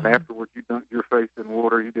 And afterwards, you dunked your face in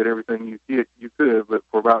water. You did everything you could, but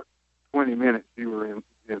for about 20 minutes, you were in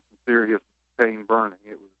some serious pain, burning.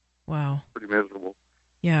 It was pretty miserable.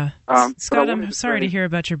 Yeah. Scott, I'm sorry to hear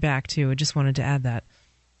about your back, too. I just wanted to add that.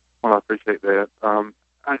 Well, I appreciate that.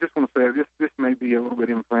 I just want to say this may be a little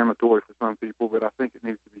bit inflammatory for some people, but I think it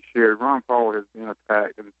needs to be shared. Ron Paul has been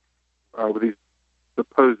attacked with these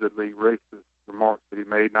supposedly racist remarks that he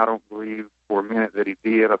made, and I don't believe for a minute that he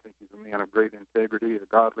did. I think he's a man of great integrity, a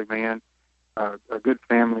godly man, a good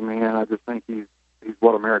family man. I just think he's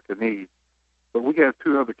what America needs. But we have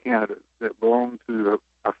two other candidates that belong to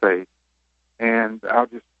a faith, and I'll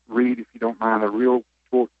just read, if you don't mind, a real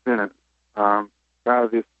short sentence by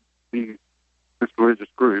this religious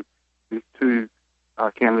group these two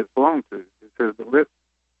candidates belong to. It says, "But let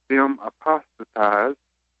them apostatize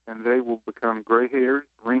and they will become gray-haired,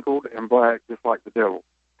 wrinkled, and black, just like the devil.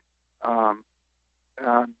 I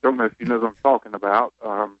don't know if you know what I'm talking about,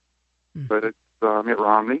 but it's Mitt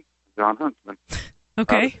Romney, John Huntsman.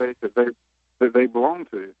 Okay. The faith that they belong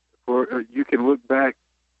to. You can look back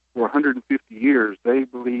for 150 years. They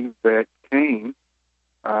believed that Cain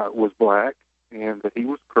was black and that he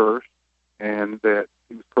was cursed, and that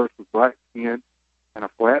he was cursed with black skin and a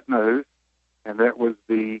flat nose, and that was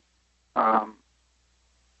the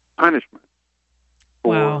punishment.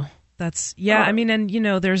 Wow, that's I mean, and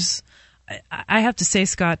there's. I have to say,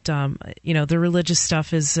 Scott, the religious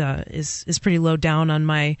stuff is pretty low down on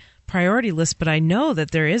my priority list, but I know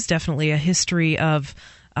that there is definitely a history of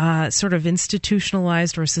sort of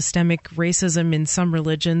institutionalized or systemic racism in some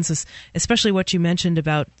religions, especially what you mentioned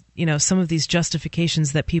about some of these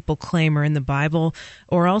justifications that people claim are in the Bible,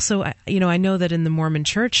 or also I know that in the Mormon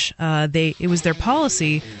Church it was their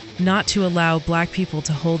policy not to allow black people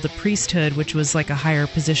to hold the priesthood, which was like a higher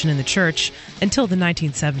position in the church, until the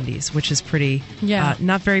 1970s, which is pretty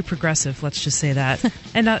not very progressive, let's just say that.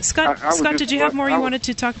 And Scott, did you have more you wanted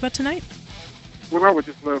to talk about tonight? Well, I would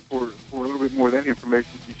just love for a little bit more of that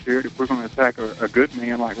information to be shared. If we're going to attack a good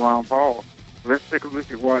man like Ron Paul, let's take a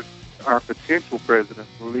look at what our potential president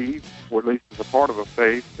believes, or at least is a part of a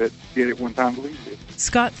faith that did at one time believe it.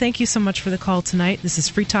 Scott, thank you so much for the call tonight. This is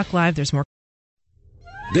Free Talk Live. There's more.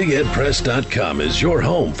 BigHeadPress.com is your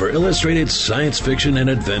home for illustrated science fiction and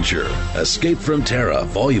adventure. Escape from Terra,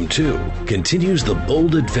 Volume 2, continues the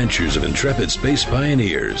bold adventures of intrepid space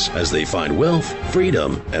pioneers as they find wealth,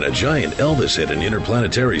 freedom, and a giant Elvis hit in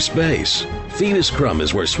interplanetary space. Phoebus Crumb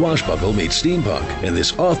is where swashbuckle meets steampunk in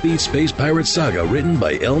this offbeat space pirate saga written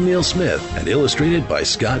by L. Neil Smith and illustrated by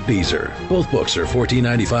Scott Beezer. Both books are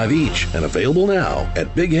 $14.95 each and available now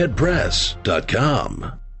at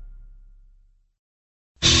BigHeadPress.com.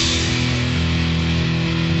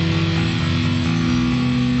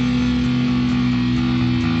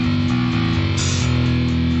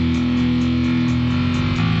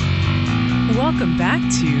 Welcome back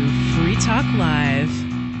to Free Talk Live.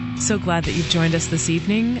 So glad that you've joined us this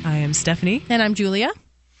evening. I am Stephanie. And I'm Julia.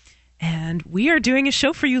 And we are doing a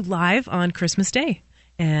show for you live on Christmas Day.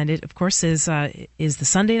 And it, of course, is the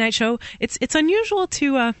Sunday night show. It's unusual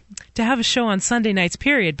to have a show on Sunday nights,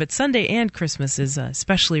 period, but Sunday and Christmas is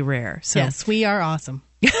especially rare. So. Yes, we are awesome.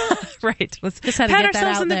 Right. Let's just had to pat get that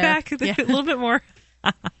ourselves out in the there. back a little bit more.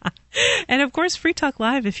 And of course, Free Talk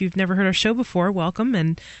Live, if you've never heard our show before, welcome.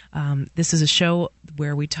 And this is a show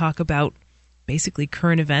where we talk about basically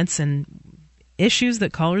current events and issues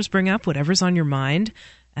that callers bring up, whatever's on your mind.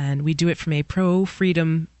 And we do it from a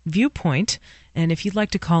pro-freedom viewpoint. And if you'd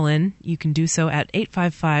like to call in, you can do so at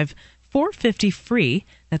 855-450-FREE.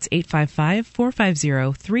 That's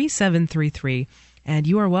 855-450-3733. And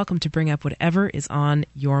you are welcome to bring up whatever is on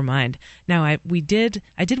your mind. Now, I did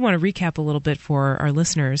want to recap a little bit for our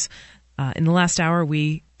listeners. In the last hour,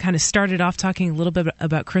 we kind of started off talking a little bit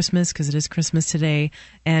about Christmas because it is Christmas today,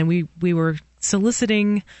 and we were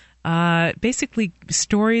soliciting basically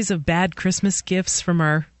stories of bad Christmas gifts from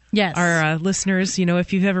our listeners.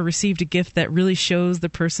 If you've ever received a gift that really shows the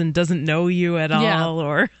person doesn't know you at all,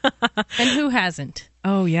 or and who hasn't?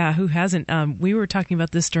 Oh, yeah, who hasn't? We were talking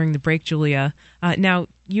about this during the break, Julia. Now,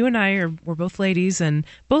 you and I we're both ladies, and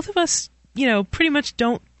both of us, pretty much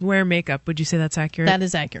don't wear makeup. Would you say that's accurate? That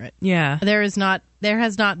is accurate. Yeah. There has not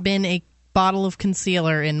been a bottle of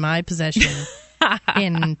concealer in my possession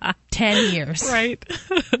in 10 years. Right.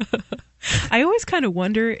 I always kind of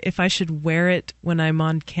wonder if I should wear it when I'm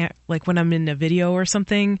on when I'm in a video or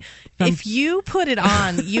something. If you put it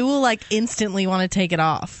on, you will instantly want to take it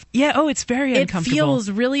off. Yeah. Oh, it's very uncomfortable. It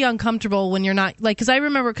feels really uncomfortable when you're not because I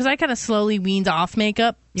kind of slowly weaned off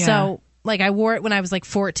makeup. Yeah. So I wore it when I was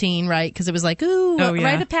 14, right? Because it was rite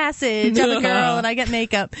of passage, I'm a girl, and I get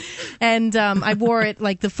makeup. And I wore it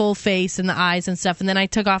the full face and the eyes and stuff. And then I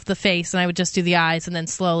took off the face and I would just do the eyes. And then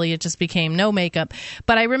slowly it just became no makeup.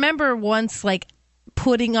 But I remember once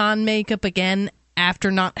putting on makeup again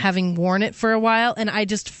after not having worn it for a while. And I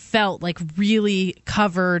just felt really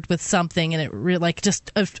covered with something. And it really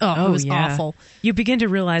it was awful. You begin to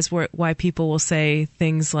realize why people will say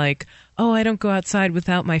things like, oh, I don't go outside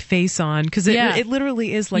without my face on, because it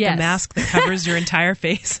literally is a mask that covers your entire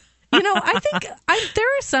face. I think there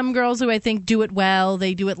are some girls who I think do it well.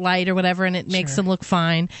 They do it light or whatever, and it makes them look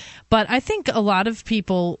fine. But I think a lot of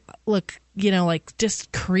people look,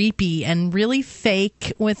 just creepy and really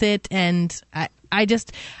fake with it. And I guess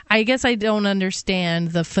I don't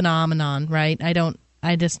understand the phenomenon, right?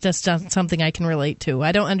 That's not something I can relate to.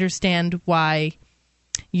 I don't understand why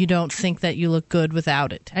you don't think that you look good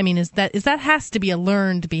without it. I mean, is that has to be a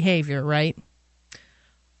learned behavior, right?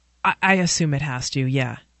 I assume it has to,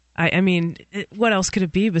 yeah. I mean, what else could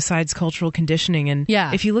it be besides cultural conditioning? And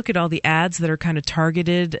if you look at all the ads that are kind of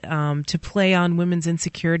targeted to play on women's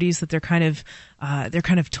insecurities that they're kind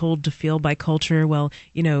of told to feel by culture, well,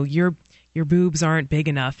 you know, your boobs aren't big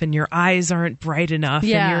enough and your eyes aren't bright enough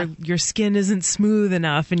and your skin isn't smooth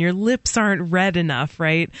enough and your lips aren't red enough,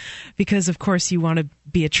 right? Because, of course, you want to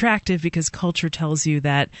be attractive because culture tells you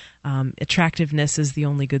that attractiveness is the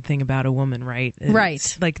only good thing about a woman, right?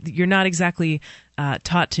 Right. Like you're not exactly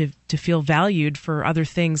taught to feel valued for other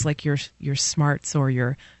things like your smarts or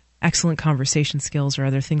your excellent conversation skills or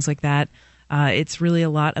other things like that. It's really a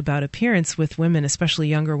lot about appearance with women, especially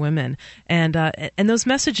younger women. And those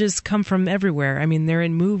messages come from everywhere. I mean, they're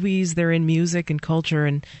in movies, they're in music and culture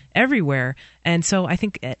and everywhere. And so I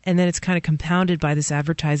think, and then it's kind of compounded by this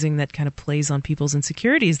advertising that kind of plays on people's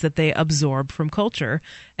insecurities that they absorb from culture.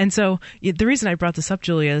 And so the reason I brought this up,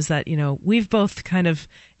 Julia, is that, you know, we've both kind of,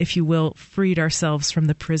 if you will, freed ourselves from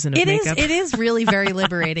the prison of makeup. It is really very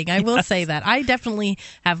liberating. I will say that. I definitely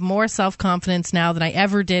have more self-confidence now than I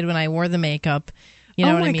ever did when I wore the makeup. You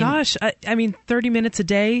know what I mean? Oh my gosh. I mean, 30 minutes a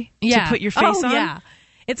day to put your face on? Yeah.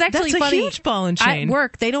 It's actually That's funny. a huge ball and chain. At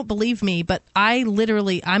work, they don't believe me, but I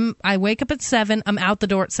literally, I wake up at 7, I'm out the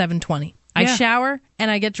door at 7:20. I shower and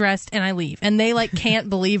I get dressed and I leave. And they like can't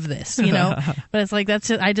believe this, you know? But it's like, that's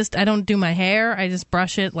just, I don't do my hair. I just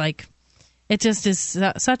brush it. Like, it just is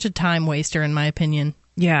such a time waster, in my opinion.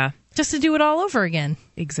 Yeah. Just to do it all over again.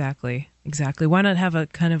 Exactly. Why not have a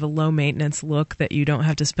kind of a low maintenance look that you don't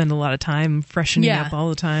have to spend a lot of time freshening up all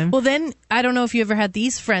the time? Well, then, I don't know if you ever had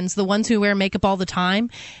these friends, the ones who wear makeup all the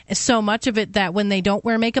time, so much of it that when they don't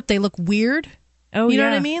wear makeup, they look weird. Oh, you know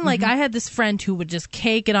what I mean? Like, I had this friend who would just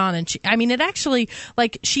cake it on, and it actually,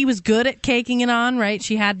 like, she was good at caking it on, right?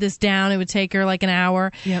 She had this down. It would take her like an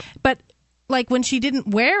hour. Yep. But like when she didn't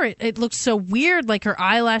wear it, it looked so weird. Like her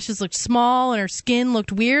eyelashes looked small and her skin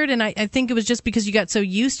looked weird. And I think it was just because you got so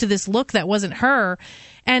used to this look that wasn't her.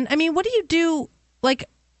 And I mean, what do you do? Like,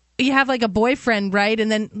 you have like a boyfriend, right?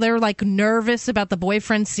 And then they're like nervous about the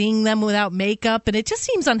boyfriend seeing them without makeup. And it just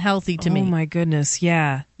seems unhealthy to me. Oh my goodness.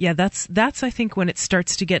 Yeah. Yeah. That's, I think, when it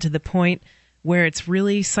starts to get to the point where it's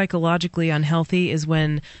really psychologically unhealthy is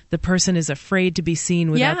when the person is afraid to be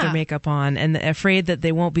seen without their makeup on and afraid that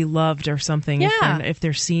they won't be loved or something if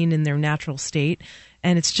they're seen in their natural state.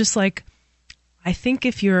 And it's just like, I think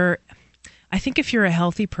if you're a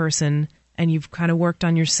healthy person and you've kind of worked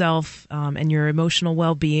on yourself and your emotional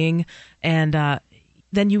well-being, and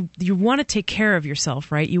then you want to take care of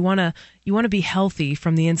yourself, right? You want to be healthy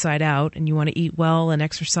from the inside out, and you want to eat well and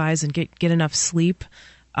exercise and get enough sleep.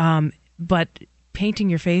 But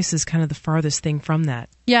painting your face is kind of the farthest thing from that.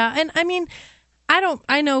 Yeah, and I mean,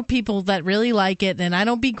 I know people that really like it, and I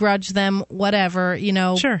don't begrudge them, whatever, you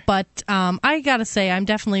know. Sure. But I got to say, I'm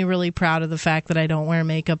definitely really proud of the fact that I don't wear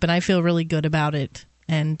makeup, and I feel really good about it.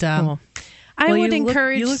 And cool. I would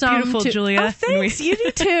encourage you look some beautiful, to... Julia. Oh, thanks. You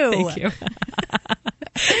do too. Thank you.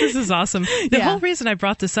 This is awesome. The whole reason I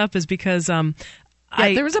brought this up is because...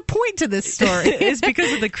 there was a point to this story. It's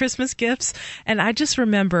because of the Christmas gifts. And I just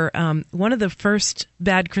remember one of the first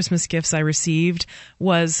bad Christmas gifts I received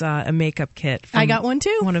was a makeup kit. I got one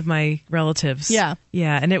too. One of my relatives. Yeah.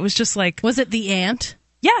 Yeah. And it was just like... Was it the aunt?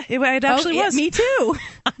 Yeah, it actually was. Me too.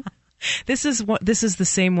 This is the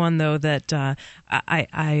same one though that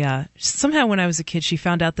I somehow when I was a kid she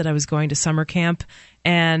found out that I was going to summer camp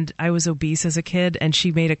and I was obese as a kid and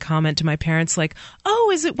she made a comment to my parents like, "Oh,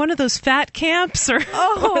 is it one of those fat camps or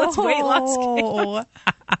one of those weight loss camps?"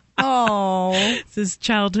 Oh, this is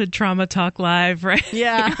Childhood Trauma Talk Live, right?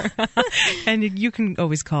 Yeah. And you can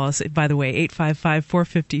always call us, by the way,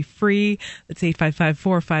 855-450-FREE. That's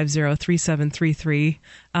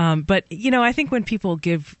 855-450-3733. But, you know, I think when people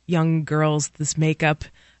give young girls this makeup,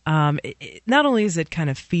 not only is it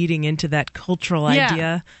kind of feeding into that cultural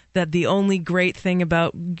idea that the only great thing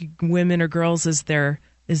about women or girls is their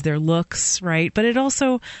looks, right? But it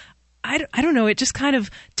also... I don't know. It just kind of,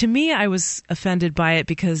 to me, I was offended by it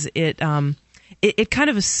because it kind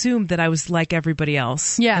of assumed that I was like everybody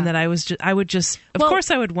else. Yeah. And that I would just, of course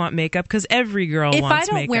I would want makeup because every girl wants makeup. If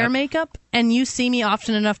I don't wear makeup and you see me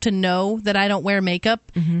often enough to know that I don't wear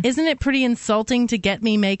makeup, isn't it pretty insulting to get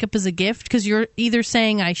me makeup as a gift? Because you're either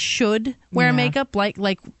saying I should wear makeup,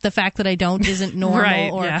 like the fact that I don't isn't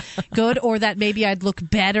normal or good, or that maybe I'd look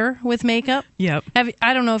better with makeup. Yep.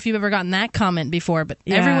 I don't know if you've ever gotten that comment before, but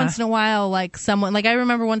every once in a while, like someone, like I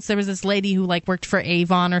remember once there was this lady who like worked for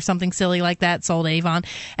Avon or something silly like that, sold Avon,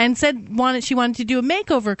 and said she wanted to do a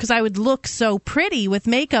makeover because I would look so pretty with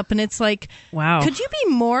makeup, and it's like, wow, could you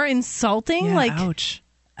be more insulting? Yeah, like, ouch.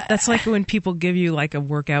 That's like when people give you like a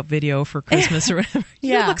workout video for Christmas or whatever.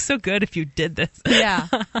 You look so good if you did this. Yeah.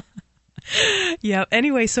 Yeah.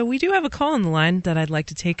 Anyway, so we do have a call on the line that I'd like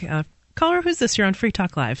to take. Caller, who's this? You're on Free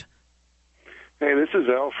Talk Live. Hey, this is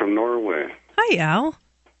Al from Norway. Hi, Al.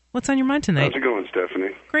 What's on your mind tonight? How's it going,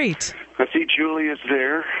 Stephanie? Great. I see Julia's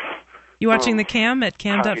there. You watching the cam at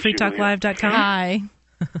cam.freetalklive.com? Hi.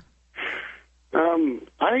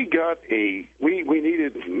 I got me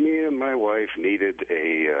and my wife needed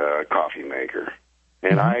a coffee maker.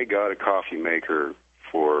 And I got a coffee maker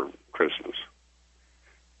for Christmas.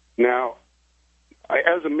 Now,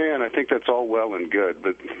 as a man, I think that's all well and good,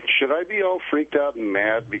 but should I be all freaked out and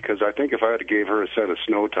mad? Because I think if I had gave her a set of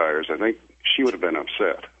snow tires, I think she would have been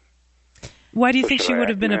upset. Why do you think she would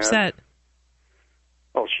have been upset?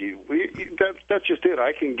 Oh, that's just it.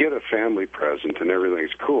 I can get a family present and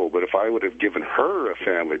everything's cool, but if I would have given her a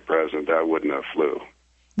family present, I wouldn't have flew.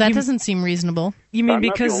 That doesn't seem reasonable. You mean I'm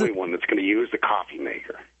because not the only one that's going to use the coffee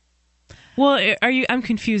maker. Well, I'm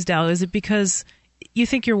confused, Al. Is it because you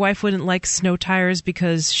think your wife wouldn't like snow tires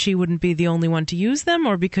because she wouldn't be the only one to use them,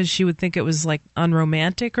 or because she would think it was like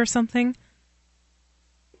unromantic or something?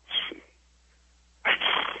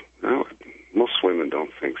 No, most women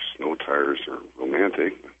don't think snow tires are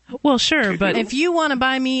romantic. Well, sure, but if you want to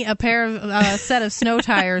buy me a set of snow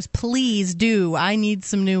tires, please do. I need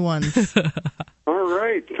some new ones. All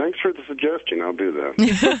right. Thanks for the suggestion. I'll do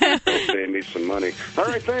that. It'll save me some money. All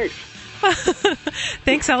right, thanks.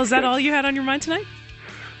 Thanks, Al. Is that all you had on your mind tonight?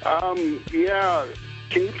 Yeah.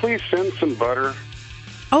 Can you please send some butter?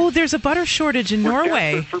 Oh, there's a butter shortage in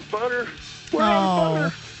Norway. Desperate for butter? We're out of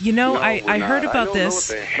butter. You know, No, I heard about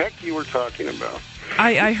this. I don't know what the heck you were talking about.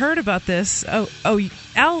 I heard about this. Oh,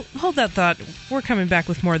 Al, hold that thought. We're coming back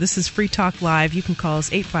with more. This is Free Talk Live. You can call us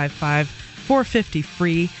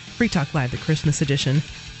 855-450-FREE. Free Talk Live, the Christmas edition.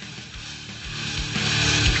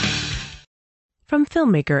 From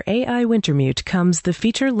filmmaker A.I. Wintermute comes the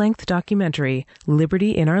feature-length documentary,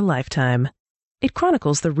 Liberty in Our Lifetime. It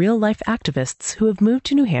chronicles the real-life activists who have moved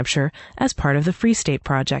to New Hampshire as part of the Free State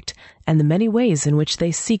Project and the many ways in which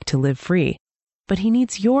they seek to live free. But he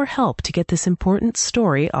needs your help to get this important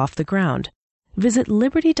story off the ground. Visit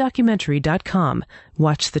libertydocumentary.com,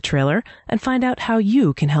 watch the trailer, and find out how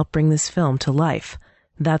you can help bring this film to life.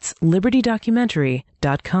 That's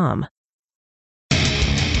libertydocumentary.com.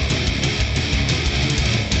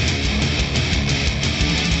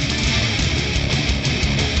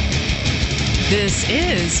 This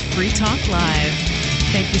is Free Talk Live.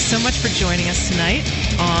 Thank you so much for joining us tonight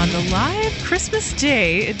on the live Christmas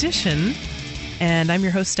Day edition. And I'm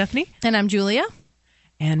your host, Stephanie. And I'm Julia.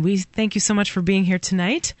 And we thank you so much for being here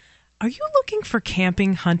tonight. Are you looking for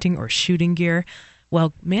camping, hunting, or shooting gear?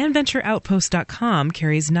 Well, manventureoutpost.com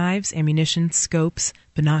carries knives, ammunition, scopes,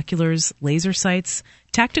 binoculars, laser sights,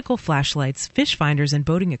 tactical flashlights, fish finders, and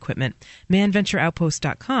boating equipment.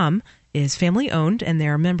 manventureoutpost.com is family-owned, and they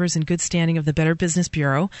are members in good standing of the Better Business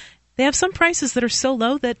Bureau. They have some prices that are so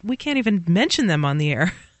low that we can't even mention them on the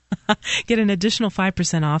air. Get an additional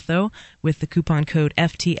 5% off, though, with the coupon code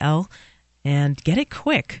FTL, and get it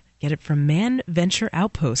quick. Get it from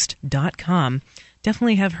manventureoutpost.com.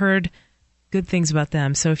 Definitely have heard good things about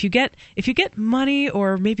them. So if you get money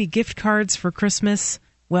or maybe gift cards for Christmas,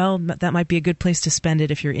 well, that might be a good place to spend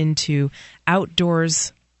it if you're into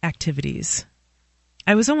outdoors activities.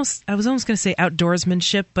 I was almost going to say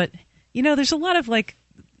outdoorsmanship, but there's a lot of like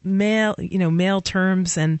male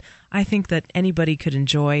terms, and I think that anybody could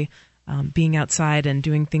enjoy being outside and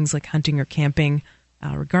doing things like hunting or camping,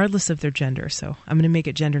 regardless of their gender. So I'm going to make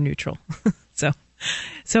it gender neutral. So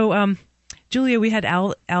Julia, we had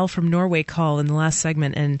Al from Norway call in the last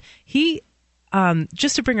segment, and he,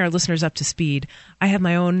 just to bring our listeners up to speed, I have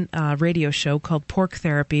my own radio show called Pork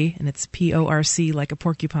Therapy, and it's PORC, like a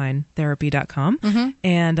porcupine, therapy.com. Mm-hmm.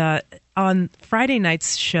 And on Friday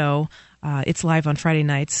night's show, it's live on Friday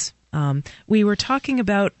nights, we were talking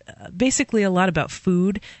about basically a lot about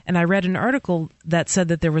food, and I read an article that said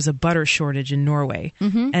that there was a butter shortage in Norway.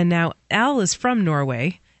 Mm-hmm. And now Al is from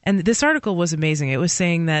Norway, and this article was amazing. It was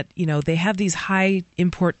saying that, they have these high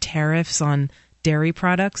import tariffs on dairy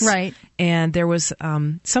products. Right. And there was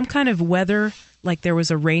some kind of weather, like there was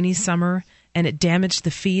a rainy summer, and it damaged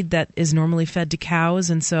the feed that is normally fed to cows.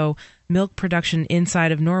 And so milk production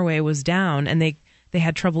inside of Norway was down, and they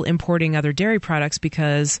had trouble importing other dairy products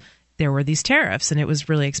because there were these tariffs, and it was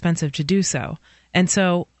really expensive to do so. And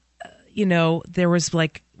so, there was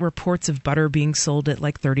like reports of butter being sold at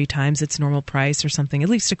like 30 times its normal price or something, at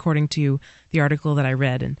least according to the article that I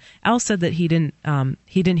read. And Al said that he didn't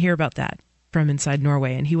hear about that from inside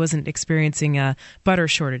Norway, and he wasn't experiencing a butter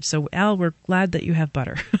shortage. So, Al, we're glad that you have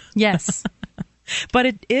butter. Yes. But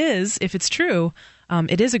it is, if it's true,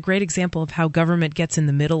 it is a great example of how government gets in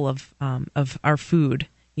the middle of our food,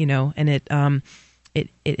 and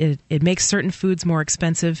it makes certain foods more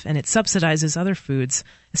expensive, and it subsidizes other foods,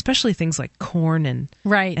 especially things like corn and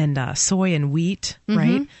soy and wheat,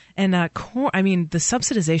 right? And corn. I mean, the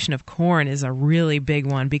subsidization of corn is a really big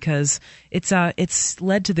one because it's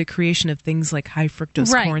led to the creation of things like high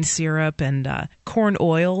fructose corn syrup and corn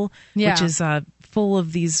oil, which is full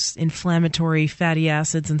of these inflammatory fatty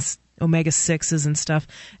acids and omega-6s and stuff.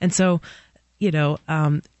 And so,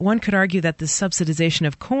 one could argue that the subsidization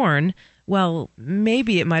of corn, well,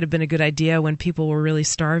 maybe it might have been a good idea when people were really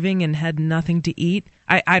starving and had nothing to eat.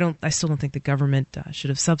 I still don't think the government should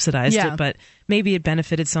have subsidized it, but maybe it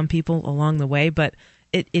benefited some people along the way. But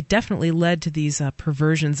it definitely led to these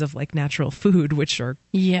perversions of like natural food, which are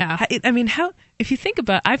I mean, how if you think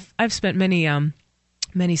about, I've spent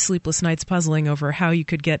many sleepless nights puzzling over how you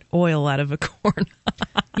could get oil out of a corn.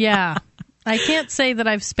 I can't say that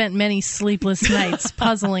I've spent many sleepless nights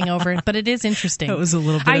puzzling over it, but it is interesting. That was a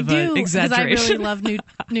little bit of an exaggeration. I really love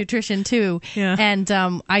nutrition too. Yeah. And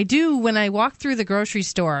I do, when I walk through the grocery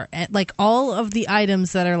store, like all of the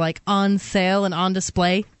items that are like on sale and on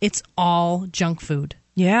display, it's all junk food.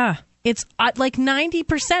 Yeah. It's like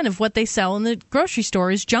 90% of what they sell in the grocery store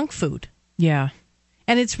is junk food. Yeah.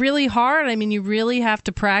 And it's really hard. I mean, you really have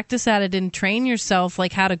to practice at it and train yourself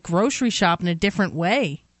like how to grocery shop in a different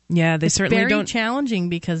way. Yeah, it's certainly very challenging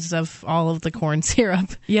because of all of the corn syrup.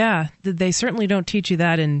 Yeah, they certainly don't teach you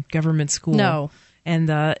that in government school. No, and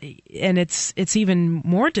it's even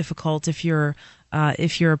more difficult if you're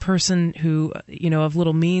a person who of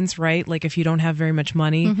little means, right? Like if you don't have very much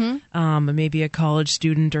money, maybe a college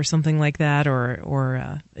student or something like that,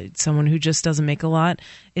 or someone who just doesn't make a lot.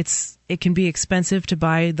 It can be expensive to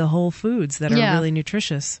buy the whole foods that are really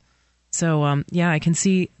nutritious. So, I can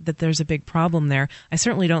see that there's a big problem there. I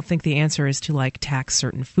certainly don't think the answer is to, like, tax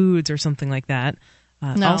certain foods or something like that.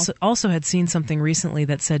 No. Also had seen something recently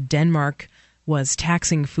that said Denmark was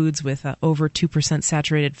taxing foods with over 2%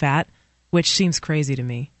 saturated fat, which seems crazy to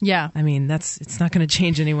me. Yeah. I mean, it's not going to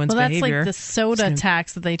change anyone's behavior. Well, that's like the soda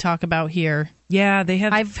tax that they talk about here. Yeah, they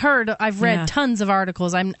have. I've read tons of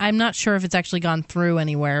articles. I'm not sure if it's actually gone through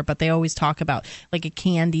anywhere, but they always talk about, like, a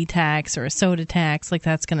candy tax or a soda tax, like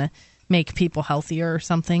that's going to make people healthier or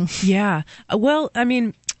something. Yeah. Well, I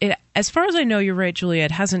mean, as far as I know, you're right, Julia,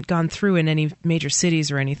 it hasn't gone through in any major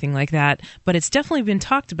cities or anything like that, but it's definitely been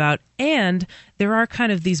talked about, and there are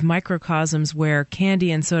kind of these microcosms where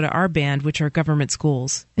candy and soda are banned, which are government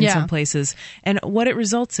schools in some places. And what it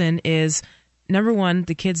results in is, number one,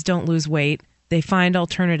 the kids don't lose weight. They find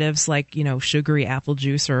alternatives like, sugary apple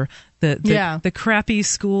juice or the crappy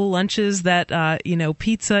school lunches that,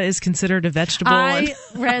 pizza is considered a vegetable. I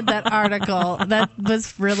read that article. That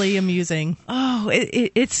was really amusing. Oh,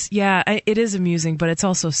 it is amusing, but it's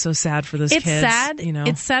also so sad for those kids. It's sad.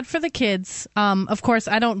 It's sad for the kids. Of course,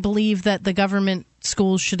 I don't believe that the government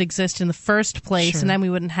schools should exist in the first place, and then we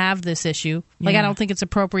wouldn't have this issue. Like, I don't think it's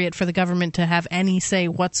appropriate for the government to have any say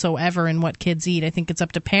whatsoever in what kids eat. I think it's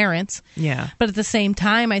up to parents. Yeah. But at the same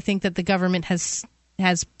time, I think that the government has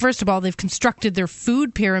first of all, they've constructed their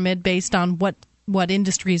food pyramid based on what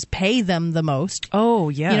industries pay them the most. Oh,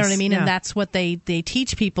 yes. You know what I mean? Yeah. And that's what they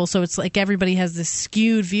teach people. So it's like everybody has this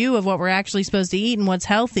skewed view of what we're actually supposed to eat and what's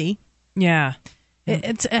healthy. Yeah.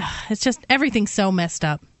 It's just, everything's so messed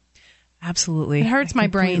up. Absolutely. It hurts my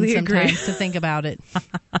brain sometimes to think about it.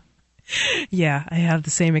 Yeah, I have the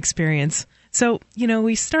same experience. So,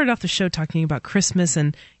 we started off the show talking about Christmas,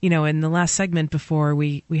 and, in the last segment before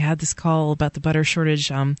we had this call about the butter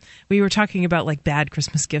shortage, we were talking about like bad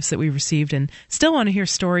Christmas gifts that we received, and still want to hear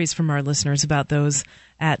stories from our listeners about those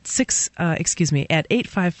at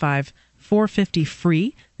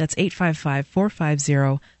 855-450-FREE. That's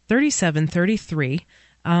 855-450-3733.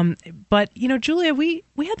 But, Julia, we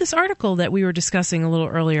had this article that we were discussing a little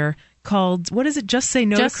earlier called, what is it, Just Say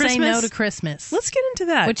No to Christmas? Just Say No to Christmas. Let's get into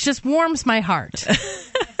that. Which just warms my heart.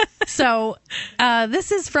 So,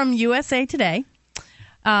 this is from USA Today.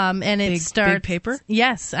 And it starts... Big paper?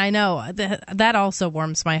 Yes, I know. That also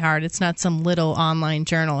warms my heart. It's not some little online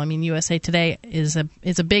journal. I mean, USA Today is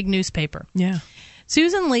a big newspaper. Yeah.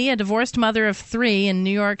 Susan Lee, a divorced mother of 3 in New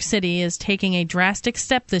York City, is taking a drastic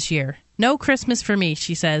step this year. No Christmas for me,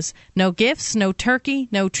 she says. No gifts, no turkey,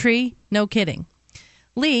 no tree, no kidding.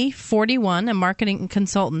 Lee, 41, a marketing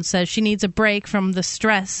consultant, says she needs a break from the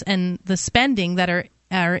stress and the spending that are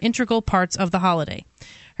integral parts of the holiday.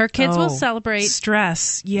 Her kids will celebrate...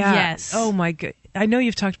 Stress, yeah. Yes. Oh, my God. I know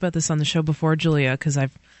you've talked about this on the show before, Julia, because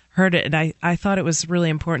I've heard it, and I thought it was really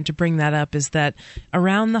important to bring that up, is that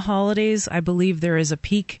around the holidays, I believe there is a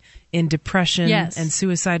peak in depression and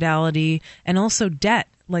suicidality and also debt,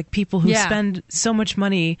 like people who spend so much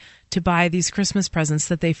money to buy these Christmas presents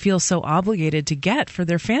that they feel so obligated to get for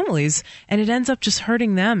their families, and it ends up just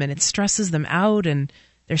hurting them, and it stresses them out, and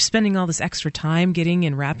they're spending all this extra time getting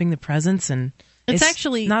and wrapping the presents, and it's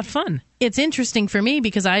actually not fun. It's interesting for me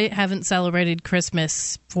because I haven't celebrated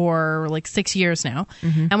Christmas for like 6 years now.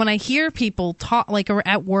 Mm-hmm. And when I hear people talk, like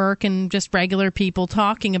at work and just regular people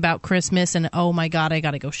talking about Christmas and, oh my God, I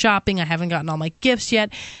got to go shopping. I haven't gotten all my gifts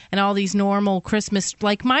yet. And all these normal Christmas,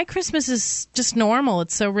 like my Christmas is just normal.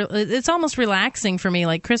 It's it's almost relaxing for me.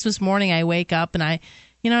 Like Christmas morning, I wake up and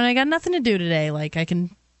and I got nothing to do today. Like I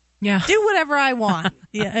can do whatever I want.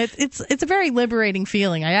 It's a very liberating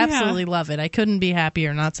feeling. I absolutely love it. I couldn't be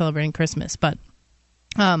happier not celebrating Christmas. But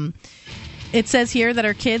it says here that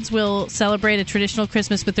our kids will celebrate a traditional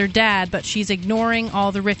Christmas with their dad, but she's ignoring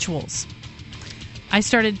all the rituals. I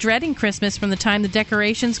started dreading Christmas from the time the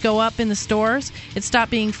decorations go up in the stores. It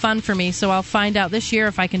stopped being fun for me, so I'll find out this year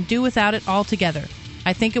if I can do without it altogether.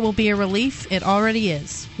 I think it will be a relief. It already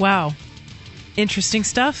is. Wow. Interesting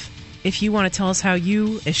stuff. If you want to tell us how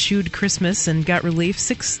you eschewed Christmas and got relief,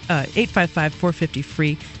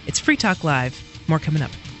 855-450-FREE. It's Free Talk Live. More coming up.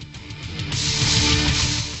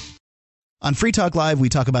 On Free Talk Live, we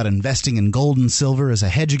talk about investing in gold and silver as a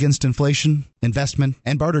hedge against inflation, investment,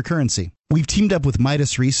 and barter currency. We've teamed up with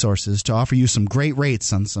Midas Resources to offer you some great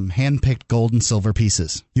rates on some hand-picked gold and silver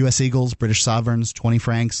pieces. U.S. Eagles, British Sovereigns, 20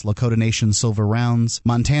 francs, Lakota Nation silver rounds,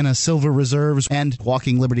 Montana silver reserves, and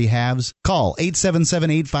Walking Liberty halves. Call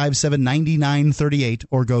 877-857-9938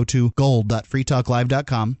 or go to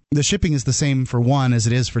gold.freetalklive.com. The shipping is the same for 1 as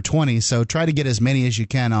it is for 20, so try to get as many as you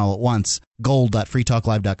can all at once.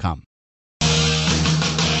 Gold.freetalklive.com.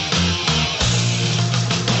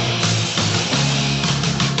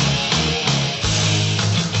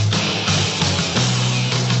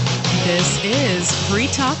 This is Free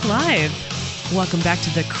Talk Live. Welcome back to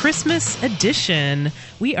the Christmas edition.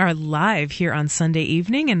 We are live here on Sunday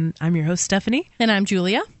evening, and I'm your host, Stephanie. And I'm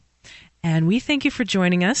Julia. And we thank you for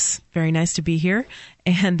joining us. Very nice to be here.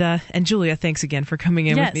 And Julia, thanks again for coming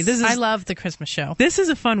in with me. I love the Christmas show. This is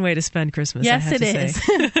a fun way to spend Christmas, yes, I have to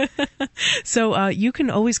say. So you can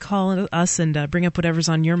always call us and bring up whatever's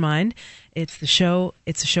on your mind. It's a show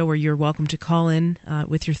where you're welcome to call in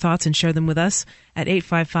with your thoughts and share them with us at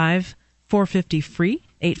 855-450-FREE,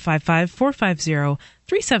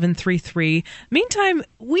 855-450-3733. Meantime,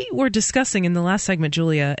 we were discussing in the last segment,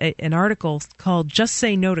 Julia, an article called Just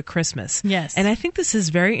Say No to Christmas. Yes. And I think this is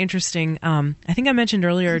very interesting. I think I mentioned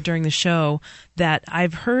earlier during the show that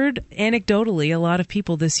I've heard anecdotally a lot of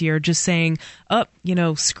people this year just saying,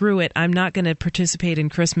 screw it, I'm not going to participate in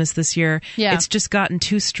Christmas this year. Yeah. It's just gotten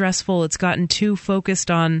too stressful. It's gotten too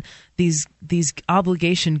focused on these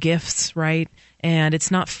obligation gifts, right? And it's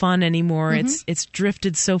not fun anymore. Mm-hmm. It's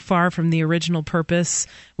drifted so far from the original purpose,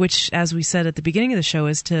 which, as we said at the beginning of the show,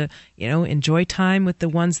 is to, enjoy time with the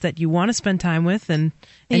ones that you want to spend time with and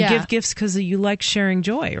give gifts because you like sharing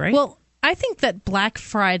joy, right? Well, I think that Black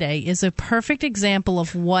Friday is a perfect example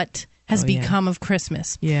of what has become of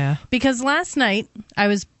Christmas. Yeah. Because last night I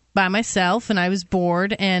was by myself and I was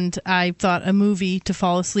bored and I thought a movie to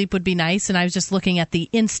fall asleep would be nice, and I was just looking at the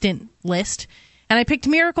instant list and I picked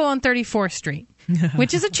Miracle on 34th Street.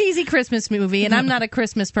 Which is a cheesy Christmas movie, and I'm not a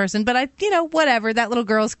Christmas person, but whatever. That little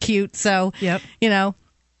girl's cute, so, yep.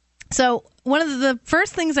 So one of the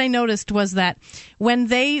first things I noticed was that when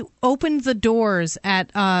they opened the doors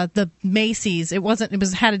at the Macy's, it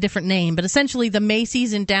had a different name, but essentially the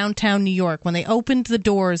Macy's in downtown New York, when they opened the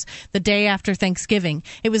doors the day after Thanksgiving,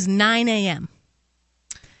 it was 9 a.m.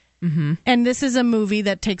 Mm-hmm. And this is a movie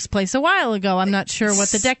that takes place a while ago. I'm not sure what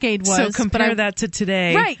the decade was. So compare that to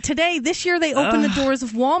today. Right. This year they opened the doors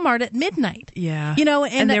of Walmart at midnight. Yeah.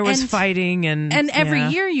 And there was fighting and every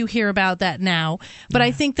year you hear about that now. But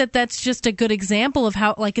I think that that's just a good example of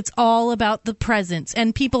how it's all about the presents,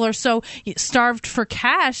 and people are so starved for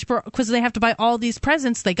cash because they have to buy all these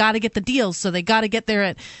presents. They got to get the deals, so they got to get there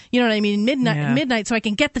at midnight so I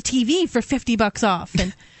can get the TV for $50 off.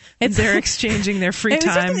 And they're exchanging their free time. It's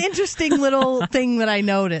just an interesting little thing that I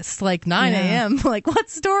noticed, like 9 a.m. Like, what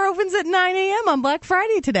store opens at 9 a.m. on Black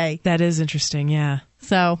Friday today? That is interesting, yeah.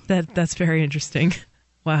 So that's very interesting.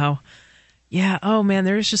 Wow. Yeah. Oh man,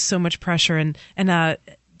 there is just so much pressure, and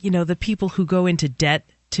the people who go into debt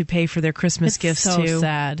to pay for their Christmas gifts so too. So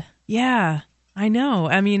sad. Yeah, I know.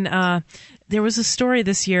 I mean, there was a story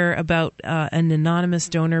this year about an anonymous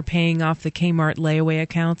donor paying off the Kmart layaway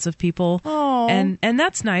accounts of people. Oh. And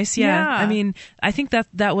that's nice, yeah. I mean, I think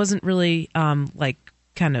that wasn't really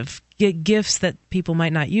kind of gifts that people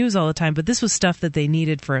might not use all the time, but this was stuff that they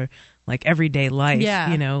needed for like everyday life.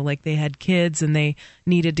 Yeah. You know, like they had kids and they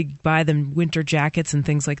needed to buy them winter jackets and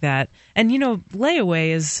things like that. And, you know,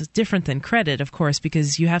 layaway is different than credit, of course,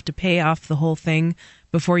 because you have to pay off the whole thing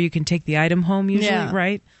before you can take the item home usually,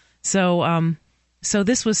 right? So so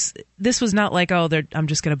this was not like, oh, I'm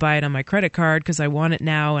just going to buy it on my credit card because I want it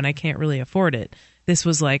now and I can't really afford it. This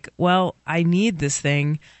was like, well, I need this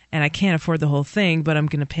thing and I can't afford the whole thing, but I'm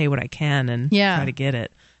going to pay what I can and try to get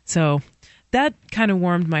it. So that kind of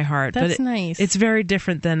warmed my heart. That's nice. It's very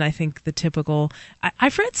different than, I think, the typical...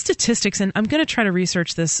 I've read statistics, and I'm going to try to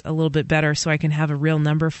research this a little bit better so I can have a real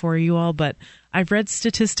number for you all, but I've read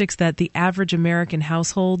statistics that the average American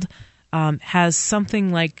household has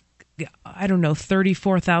something like, I don't know,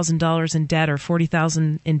 $34,000 in debt or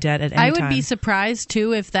 $40,000 in debt at any time. I would be surprised,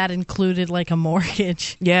 too, if that included, like, a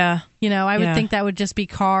mortgage. Yeah. You know, I would think that would just be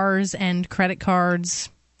cars and credit cards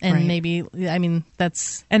and maybe, I mean,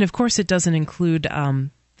 that's... And, of course, it doesn't include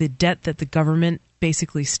the debt that the government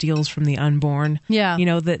basically steals from the unborn. Yeah. You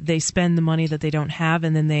know, that they spend the money that they don't have,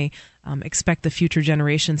 and then they expect the future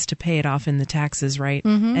generations to pay it off in the taxes, right?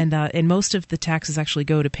 Mm-hmm. And most of the taxes actually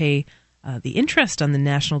go to pay the interest on the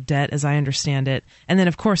national debt, as I understand it. And then,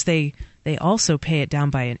 of course, they also pay it down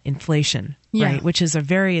by inflation, right? Which is a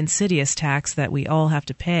very insidious tax that we all have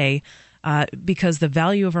to pay because the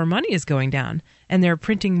value of our money is going down. And they're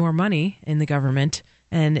printing more money in the government.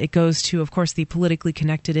 And it goes to, of course, the politically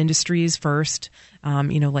connected industries first,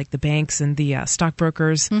 you know, like the banks and the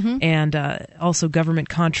stockbrokers, and also government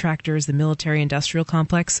contractors, the military-industrial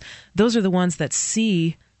complex. Those are the ones that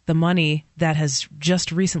see the money that has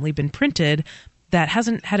just recently been printed that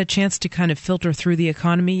hasn't had a chance to kind of filter through the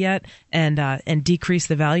economy yet and decrease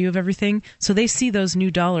the value of everything. So they see those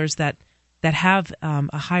new dollars that have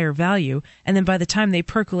a higher value, and then by the time they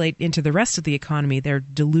percolate into the rest of the economy, they're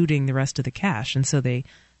diluting the rest of the cash, and so they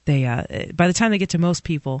by the time they get to most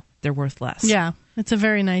people, they're worth less. Yeah, it's a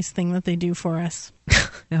very nice thing that they do for us.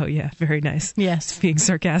 Oh yeah, very nice. Yes, being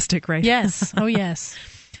sarcastic, right? Yes. Oh yes.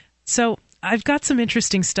 So I've got some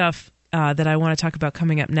interesting stuff that I want to talk about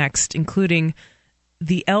coming up next, including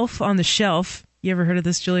the elf on the shelf. You ever heard of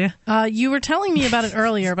this, Julia? You were telling me about it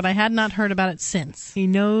earlier, but I had not heard about it since. He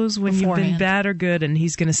knows when you've been bad or good, and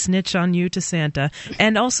he's going to snitch on you to Santa.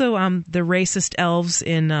 And also the racist elves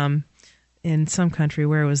in some country.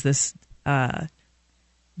 Where was this?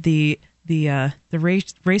 The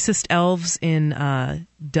racist elves in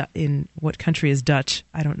what country is Dutch?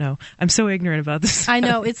 I don't know. I'm so ignorant about this. I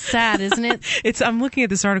know, it's sad, isn't it? I'm looking at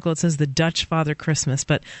this article. It says the Dutch Father Christmas,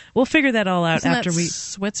 but we'll figure that all out Isn't after that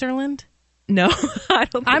Switzerland? No, I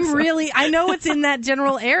don't think so. I know it's in that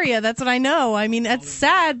general area. That's what I know. I mean, it's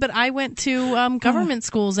sad, but I went to government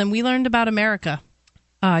schools and we learned about America.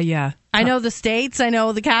 Yeah. I know the states. I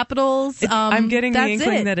know the capitals. I'm getting the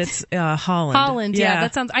inkling that it's Holland. Holland, yeah.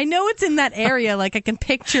 That sounds. I know it's in that area. Like I can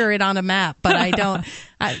picture it on a map, but I don't.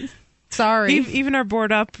 Sorry. Even our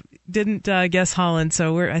board up didn't guess Holland,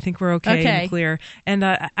 so I think we're okay and clear. And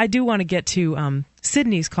I do want to get to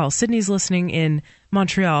Sydney's call. Sydney's listening in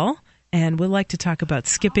Montreal and would like to talk about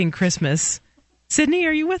skipping Christmas. Sydney,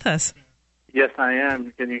 are you with us? Yes, I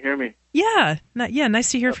am. Can you hear me? Yeah.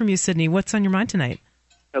 Nice to hear from you, Sydney. What's on your mind tonight?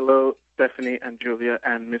 Hello, Stephanie and Julia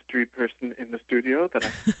and mystery person in the studio that I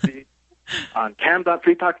can see on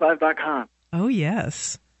cam.freetalklive.com. Oh,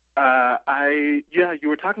 yes. You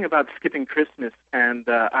were talking about skipping Christmas, and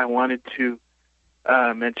I wanted to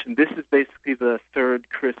mention this is basically the third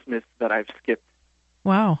Christmas that I've skipped.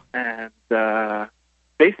 Wow. And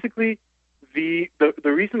basically, the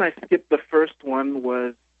reason I skipped the first one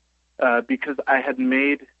was because I had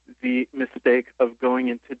made the mistake of going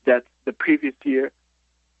into debt the previous year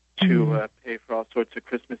to pay for all sorts of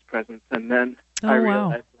Christmas presents. And then I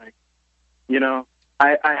realized,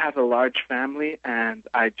 I have a large family, and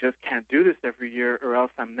I just can't do this every year, or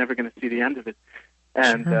else I'm never going to see the end of it.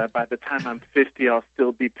 And by the time I'm 50, I'll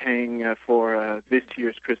still be paying for this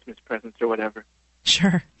year's Christmas presents or whatever.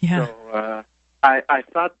 Sure, yeah. So I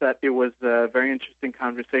thought that it was a very interesting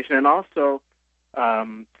conversation. And also,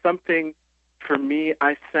 something for me,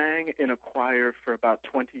 I sang in a choir for about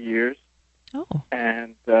 20 years. Oh.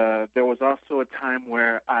 And there was also a time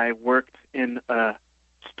where I worked in a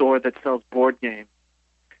store that sells board games.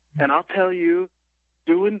 And I'll tell you,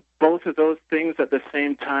 doing both of those things at the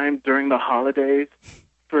same time during the holidays,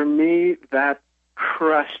 for me, that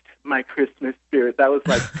crushed my Christmas spirit. That was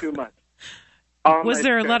like too much. Was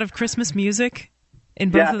there a lot of Christmas music in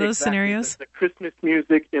both of those scenarios? The Christmas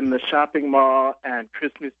music in the shopping mall and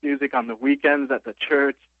Christmas music on the weekends at the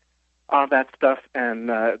church, all that stuff. And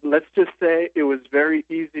let's just say it was very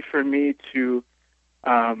easy for me to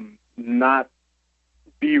not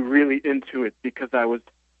be really into it because I was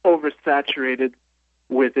oversaturated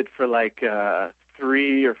with it for like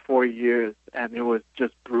 3 or 4 years, and it was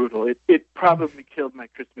just brutal. It probably killed my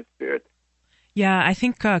Christmas spirit. Yeah, I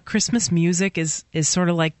think Christmas music is sort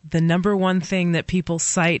of like the number one thing that people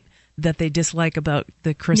cite that they dislike about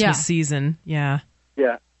the Christmas season. Yeah.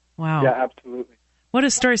 Yeah. Wow. Yeah, absolutely. What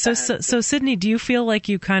a story. So, Sydney, do you feel like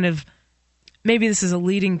you kind of, maybe this is a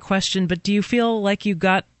leading question, but do you feel like you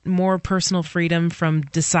got more personal freedom from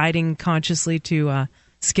deciding consciously to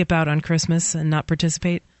skip out on Christmas and not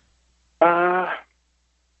participate? I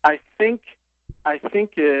think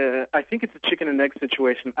it's a chicken and egg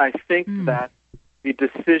situation. I think that the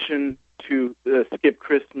decision to skip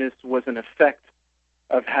Christmas was an effect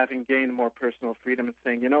of having gained more personal freedom and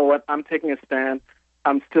saying, you know what, I'm taking a stand.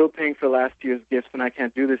 I'm still paying for last year's gifts, and I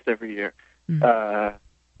can't do this every year.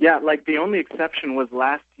 Yeah, like the only exception was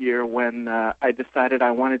last year when I decided I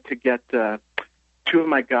wanted to get 2 of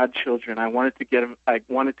my godchildren. I wanted to give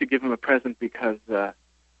them a present because I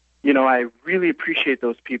really appreciate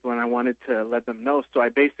those people, and I wanted to let them know. So I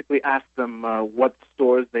basically asked them what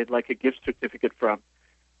stores they'd like a gift certificate from.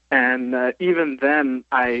 And even then,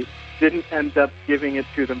 I didn't end up giving it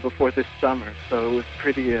to them before this summer. So it was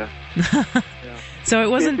pretty... So it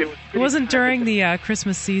wasn't during the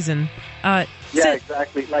Christmas season. Yeah,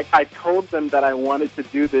 exactly. Like, I told them that I wanted to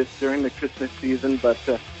do this during the Christmas season, but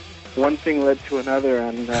one thing led to another,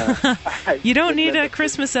 and you don't need a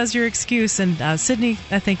Christmas as your excuse. And Sydney,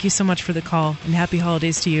 thank you so much for the call, and happy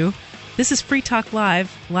holidays to you. This is Free Talk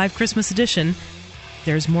Live Christmas edition.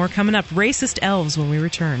 There's more coming up. Racist elves when we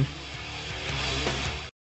return.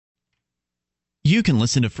 You can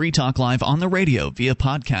listen to Free Talk Live on the radio via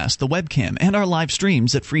podcast, the webcam, and our live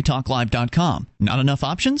streams at freetalklive.com. Not enough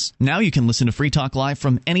options? Now you can listen to Free Talk Live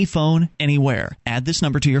from any phone, anywhere. Add this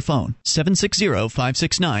number to your phone,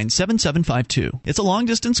 760-569-7752. It's a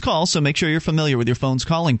long-distance call, so make sure you're familiar with your phone's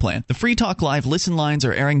calling plan. The Free Talk Live listen lines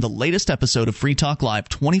are airing the latest episode of Free Talk Live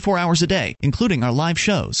 24 hours a day, including our live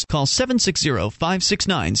shows. Call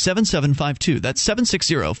 760-569-7752. That's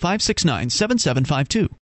 760-569-7752.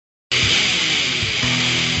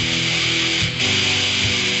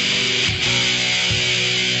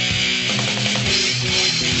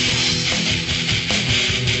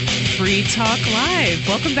 Free Talk Live.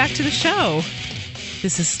 Welcome back to the show.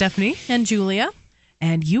 This is Stephanie. And Julia.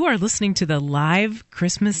 And you are listening to the live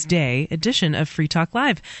Christmas Day edition of Free Talk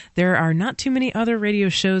Live. There are not too many other radio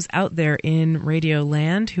shows out there in Radio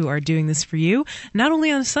Land who are doing this for you, not only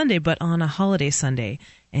on a Sunday, but on a holiday Sunday.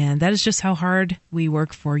 And that is just how hard we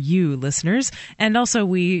work for you, listeners. And also,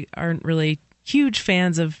 we aren't really huge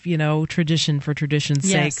fans of, tradition for tradition's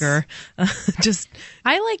sake, or just...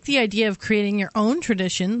 I like the idea of creating your own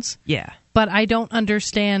traditions. Yeah. But I don't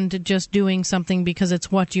understand just doing something because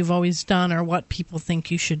it's what you've always done or what people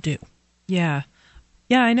think you should do. Yeah.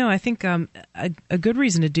 Yeah, I know. I think a good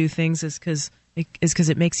reason to do things is because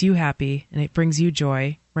it makes you happy and it brings you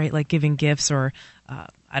joy, right? Like giving gifts or,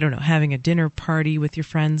 having a dinner party with your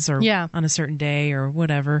friends or on a certain day or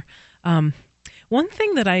whatever. One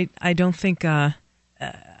thing that I don't think I'm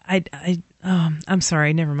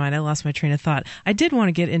sorry, never mind. I lost my train of thought. I did want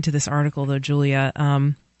to get into this article though,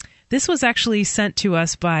 Julia. This was actually sent to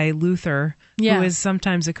us by Luther, who is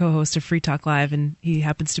sometimes a co-host of Free Talk Live, and he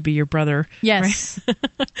happens to be your brother. Yes. Right?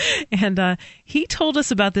 And he told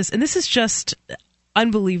us about this, and this is just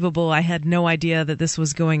unbelievable. I had no idea that this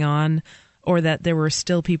was going on or that there were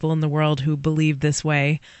still people in the world who believed this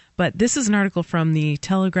way. But this is an article from the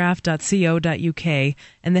telegraph.co.uk,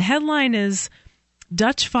 and the headline is,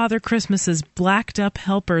 Dutch Father Christmas's blacked up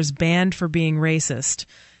helpers banned for being racist.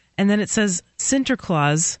 And then it says,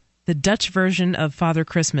 Sinterklaas, the Dutch version of Father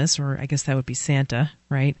Christmas, or I guess that would be Santa,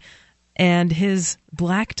 right? And his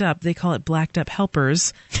blacked up, they call it blacked up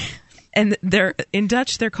helpers. And in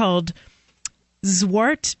Dutch, they're called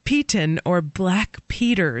Zwart Pieten, or Black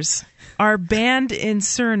Peters, are banned in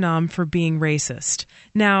Suriname for being racist.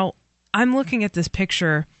 Now, I'm looking at this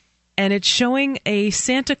picture, and it's showing a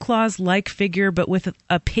Santa Claus-like figure, but with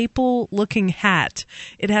a papal-looking hat.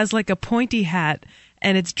 It has like a pointy hat,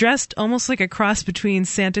 and it's dressed almost like a cross between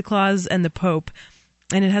Santa Claus and the Pope,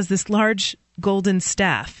 and it has this large golden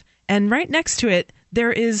staff. And right next to it,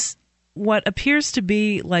 there is what appears to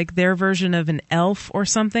be like their version of an elf or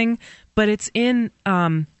something, but it's in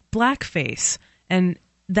blackface. And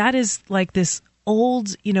that is like this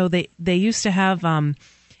old, they used to have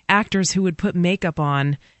actors who would put makeup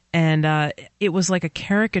on, and it was like a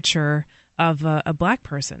caricature of a black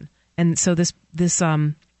person. And so this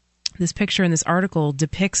picture in this article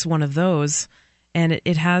depicts one of those, and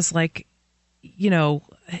it has like,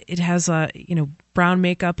 it has brown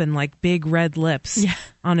makeup and like big red lips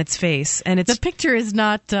on its face, and the picture is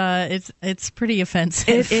not. It's pretty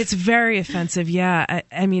offensive. It's very offensive. Yeah,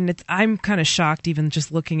 I mean, I'm kind of shocked even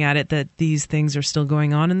just looking at it that these things are still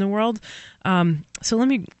going on in the world. So let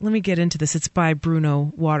me get into this. It's by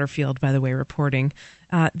Bruno Waterfield, by the way, reporting.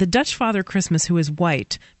 The Dutch Father Christmas, who is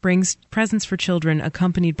white, brings presents for children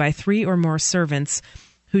accompanied by 3 or more servants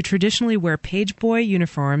who traditionally wear page boy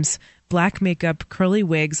uniforms, black makeup, curly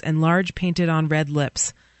wigs, and large painted-on red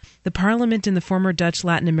lips. The parliament in the former Dutch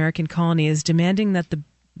Latin American colony is demanding that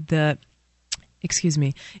the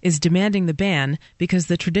ban because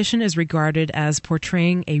the tradition is regarded as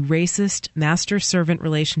portraying a racist master-servant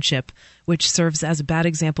relationship, which serves as a bad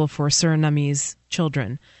example for Surinamese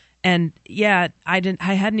children. And yeah, I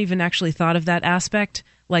hadn't even actually thought of that aspect,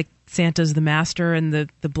 like Santa's the master and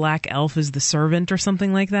the black elf is the servant or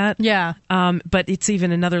something like that. Yeah. But it's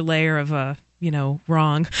even another layer of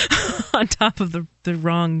wrong on top of the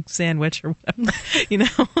wrong sandwich or whatever.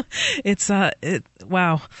 It's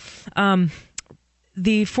wow.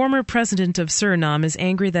 The former president of Suriname is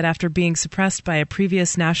angry that after being suppressed by a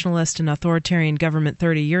previous nationalist and authoritarian government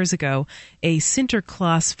 30 years ago, a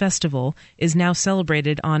Sinterklaas festival is now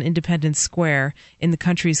celebrated on Independence Square in the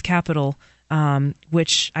country's capital,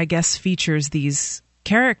 which I guess features these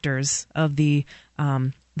characters of the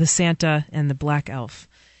Santa and the Black Elf.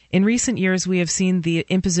 In recent years, we have seen the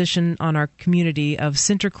imposition on our community of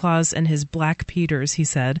Sinterklaas and his Black Peters, he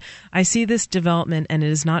said. I see this development, and it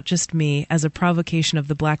is not just me, as a provocation of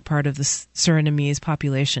the black part of the Surinamese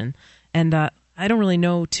population. And I don't really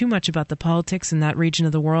know too much about the politics in that region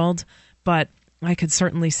of the world, but I could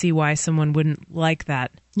certainly see why someone wouldn't like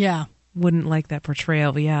that. Yeah. Wouldn't like that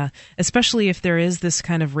portrayal, yeah. Especially if there is this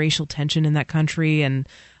kind of racial tension in that country, and,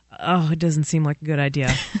 it doesn't seem like a good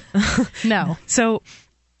idea. No.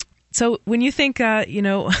 So when you think,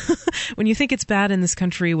 when you think it's bad in this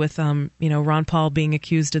country with, Ron Paul being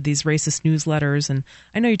accused of these racist newsletters, and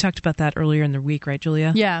I know you talked about that earlier in the week, right,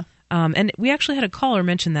 Julia? Yeah. And we actually had a caller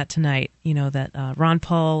mention that tonight, that Ron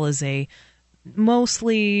Paul is a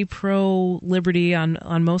mostly pro-liberty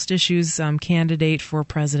on most issues candidate for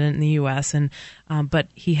president in the U.S., and but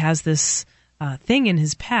he has this thing in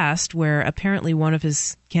his past where apparently one of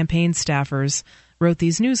his campaign staffers wrote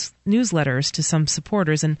these newsletters to some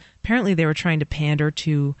supporters, and apparently they were trying to pander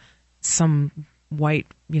to some white,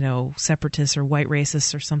 separatists or white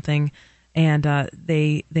racists or something, and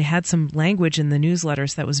they had some language in the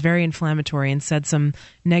newsletters that was very inflammatory and said some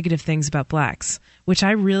negative things about blacks, which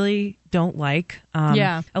I really don't like.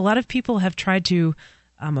 A lot of people have tried to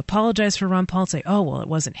apologize for Ron Paul and say, oh, well, it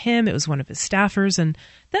wasn't him, it was one of his staffers, and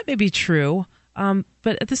that may be true,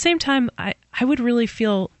 but at the same time, I would really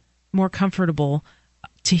feel more comfortable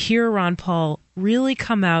to hear Ron Paul really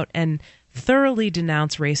come out and thoroughly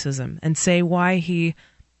denounce racism and say why he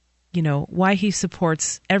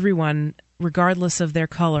supports everyone regardless of their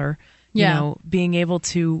color, being able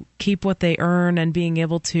to keep what they earn and being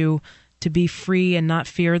able to be free and not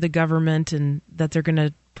fear the government and that they're going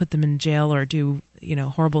to put them in jail or do,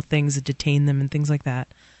 horrible things and detain them and things like that.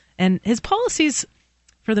 And his policies,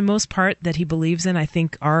 for the most part, that he believes in, I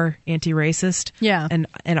think, are anti-racist, and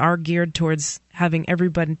are geared towards having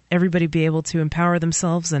everybody be able to empower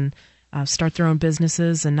themselves and start their own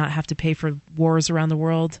businesses and not have to pay for wars around the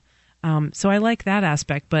world. So I like that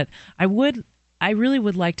aspect, but I really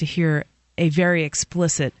would like to hear a very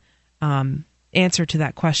explicit answer to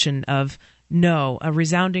that question of no, a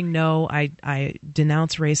resounding no. I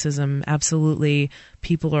denounce racism. Absolutely,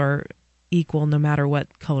 people are equal no matter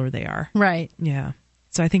what color they are. Right. Yeah.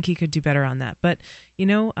 So I think he could do better on that. But,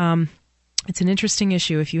 it's an interesting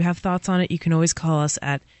issue. If you have thoughts on it, you can always call us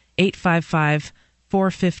at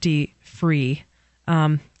 855-450-FREE.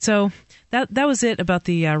 So that was it about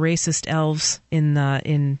the racist elves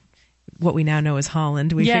in what we now know as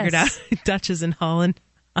Holland. We figured out Dutch is in Holland.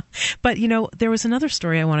 But, there was another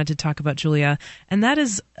story I wanted to talk about, Julia, and that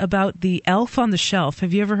is about the elf on the shelf.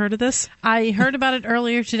 Have you ever heard of this? I heard about it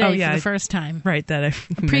earlier today for the first time. Right.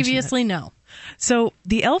 Previously, no. So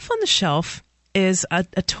the elf on the shelf is a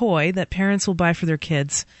toy that parents will buy for their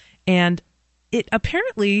kids, and it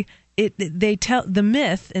apparently they tell the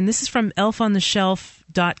myth, and this is from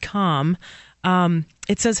elfontheshelf.com.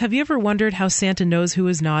 It says, have you ever wondered how Santa knows who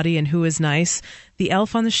is naughty and who is nice? The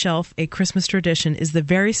elf on the shelf, a Christmas tradition, is the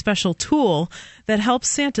very special tool that helps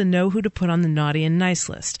Santa know who to put on the naughty and nice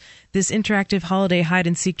list. This interactive holiday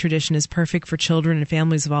hide-and-seek tradition is perfect for children and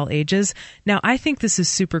families of all ages. Now, I think this is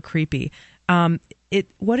super creepy.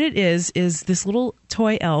 What it is this little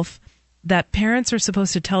toy elf that parents are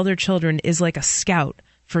supposed to tell their children is like a scout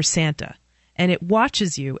for Santa. and it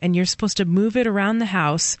watches you, and you're supposed to move it around the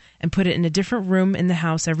house and put it in a different room in the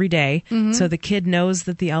house every day, so the kid knows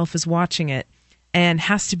that the elf is watching it, and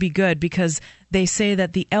has to be good, because they say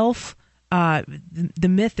that the elf, the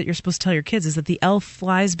myth that you're supposed to tell your kids is that the elf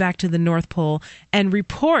flies back to the North Pole and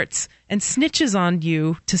reports and snitches on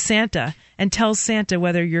you to Santa and tells Santa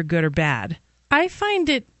whether you're good or bad. I find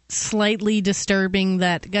it slightly disturbing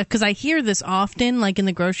that, because I hear this often, like in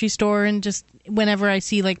the grocery store, and just whenever I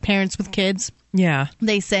see like parents with kids,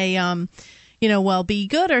 they say, well, be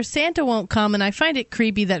good or Santa won't come. And I find it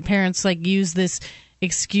creepy that parents like use this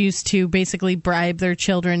excuse to basically bribe their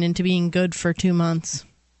children into being good for 2 months.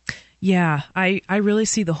 Yeah, I really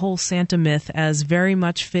see the whole Santa myth as very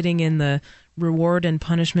much fitting in the reward and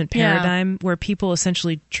punishment paradigm, where people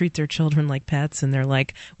essentially treat their children like pets, and they're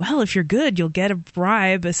like, well, if you're good, you'll get a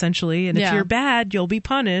bribe, essentially, and if you're bad, you'll be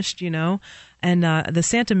punished, And the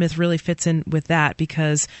Santa myth really fits in with that,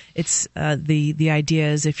 because it's the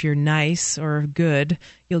idea is if you're nice or good,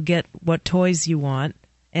 you'll get what toys you want,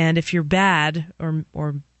 and if you're bad or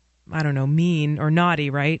I don't know, mean or naughty,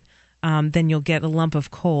 right, then you'll get a lump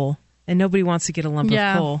of coal, and nobody wants to get a lump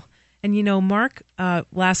of coal. And, Mark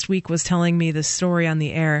last week was telling me this story on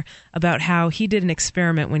the air about how he did an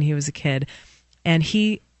experiment when he was a kid. And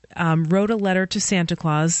he wrote a letter to Santa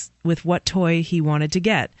Claus with what toy he wanted to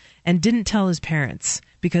get, and didn't tell his parents,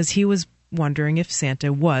 because he was wondering if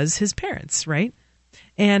Santa was his parents, right?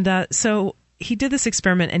 And so he did this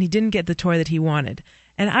experiment, and he didn't get the toy that he wanted.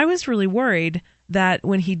 And I was really worried that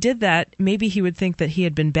when he did that, maybe he would think that he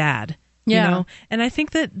had been bad. And I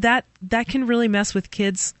think that can really mess with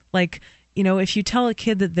kids. Like, if you tell a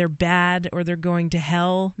kid that they're bad or they're going to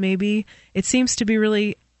hell, maybe, it seems to be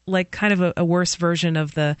really like kind of a worse version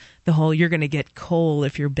of the whole you're going to get coal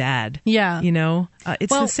if you're bad. Yeah.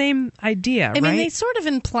 It's the same idea, right? I mean, they sort of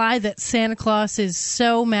imply that Santa Claus is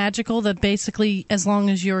so magical that basically as long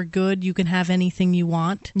as you're good, you can have anything you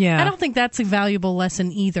want. Yeah. I don't think that's a valuable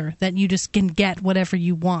lesson either, that you just can get whatever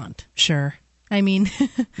you want. Sure. I mean,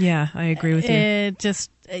 yeah, I agree with you. It just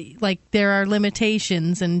like there are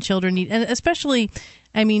limitations, and children need, and especially,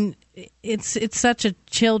 I mean, it's such a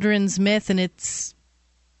children's myth, and it's.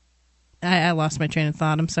 I lost my train of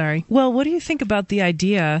thought. I'm sorry. Well, what do you think about the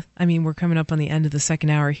idea? I mean, we're coming up on the end of the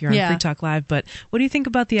second hour here on Free Talk Live, but what do you think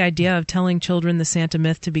about the idea of telling children the Santa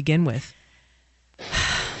myth to begin with?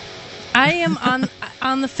 I am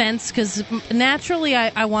on the fence, because naturally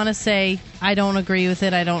I want to say I don't agree with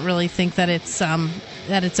it. I don't really think that it's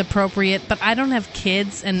appropriate, but I don't have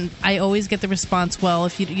kids, and I always get the response, well,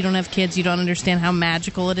 if you don't have kids, you don't understand how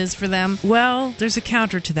magical it is for them. Well, there's a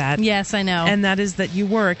counter to that. Yes, I know. And that is that you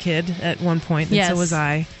were a kid at one point, and so was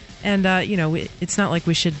I. And, it's not like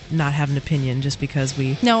we should not have an opinion just because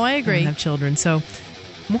we No, I agree. don't have children. So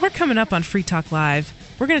more coming up on Free Talk Live.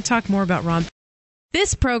 We're going to talk more about Ron.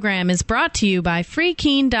 This program is brought to you by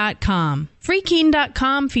FreeKeen.com.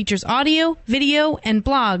 FreeKeen.com features audio, video, and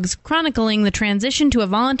blogs chronicling the transition to a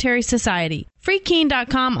voluntary society.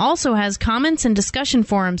 FreeKeen.com also has comments and discussion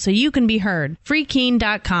forums so you can be heard.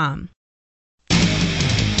 FreeKeen.com.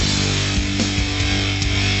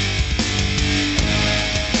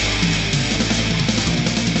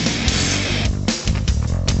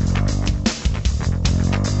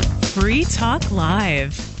 Free Talk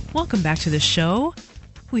Live. Welcome back to the show.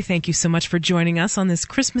 We thank you so much for joining us on this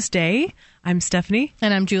Christmas Day. I'm Stephanie.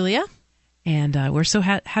 And I'm Julia. And we're so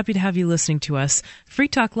happy to have you listening to us. Free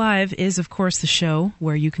Talk Live is, of course, the show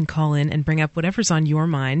where you can call in and bring up whatever's on your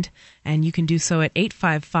mind. And you can do so at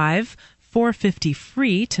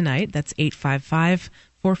 855-450-FREE tonight. That's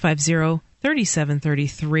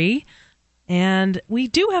 855-450-3733. And we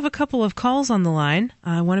do have a couple of calls on the line.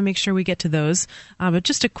 I want to make sure we get to those. But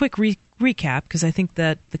just a quick recap, because I think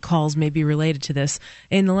that the calls may be related to this.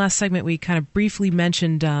 In the last segment, we kind of briefly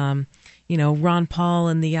mentioned, Ron Paul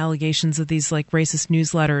and the allegations of these like racist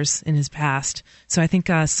newsletters in his past. So I think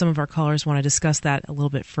some of our callers want to discuss that a little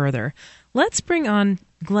bit further. Let's bring on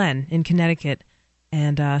Glenn in Connecticut.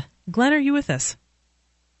 And Glenn, are you with us?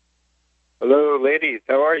 Hello, ladies.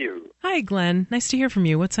 How are you? Hi, Glenn. Nice to hear from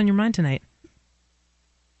you. What's on your mind tonight?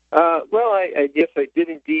 Well, I guess I did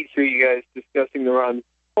indeed hear you guys discussing the Ron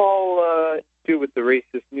Paul too with the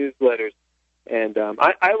racist newsletters, and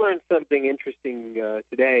I learned something interesting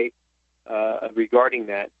today regarding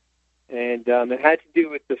that, and it had to do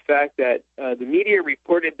with the fact that the media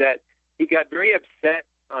reported that he got very upset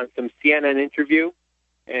on some CNN interview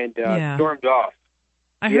and stormed off.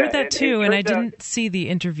 I heard that too, and I didn't see the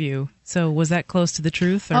interview. So was that close to the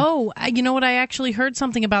truth? Or? Oh, you know what? I actually heard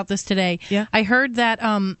something about this today. Yeah. I heard that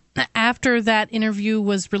after that interview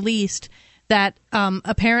was released, that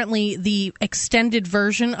apparently the extended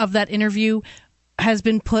version of that interview has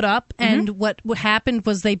been put up, and what happened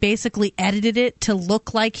was they basically edited it to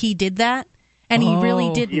look like he did that. And he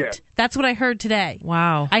really didn't. Yeah. That's what I heard today.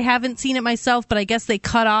 Wow. I haven't seen it myself, but I guess they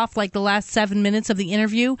cut off like the last 7 minutes of the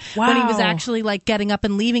interview when he was actually like getting up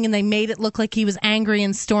and leaving, and they made it look like he was angry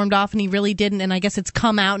and stormed off, and he really didn't. And I guess it's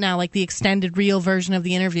come out now, like the extended real version of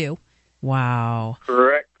the interview. Wow.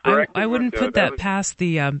 Correct. I wouldn't put that past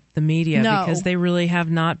the media because they really have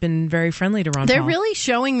not been very friendly to Ron Paul. They're really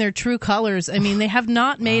showing their true colors. I mean, they have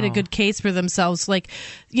not made a good case for themselves. Like,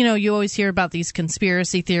 you know, you always hear about these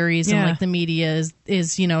conspiracy theories and like the media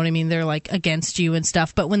is, you know what I mean? They're like against you and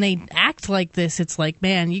stuff. But when they act like this, it's like,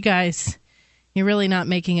 man, you guys, you're really not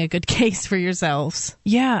making a good case for yourselves.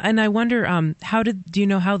 Yeah, and I wonder, do you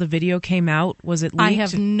know how the video came out? Was it leaked? I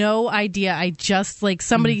have no idea. I just, like,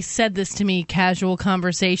 somebody said this to me, casual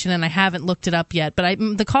conversation, and I haven't looked it up yet. But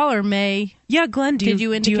the caller may. Yeah, Glenn, do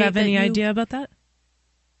you have any idea about that?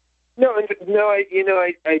 No. I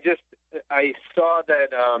saw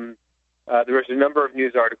that there was a number of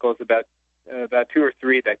news articles about 2 or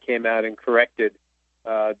 3 that came out and corrected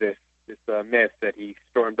this myth that he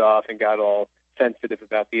stormed off and got all sensitive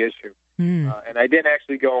about the issue. And I didn't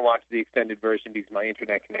actually go and watch the extended version because my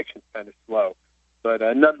internet connection's kind of slow. But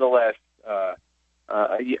nonetheless,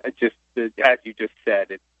 just as you just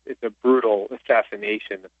said, it's a brutal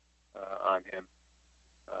assassination on him.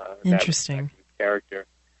 Interesting. His character.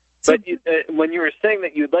 So, but when you were saying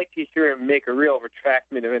that you'd like to hear him make a real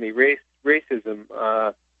retractment of any racism,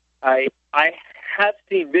 I have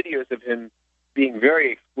seen videos of him being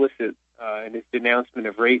very explicit in his denouncement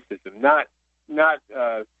of racism, not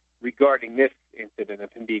regarding this incident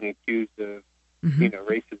of him being accused of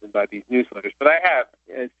racism by these newsletters, but I have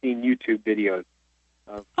seen YouTube videos.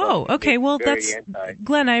 Okay. Well, that's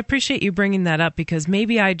Glenn. I appreciate you bringing that up because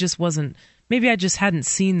maybe I just hadn't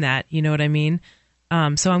seen that. You know what I mean?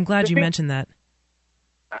 So I'm glad you mentioned that.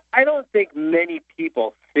 I don't think many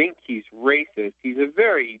people think he's racist. He's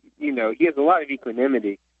he has a lot of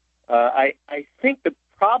equanimity. I think the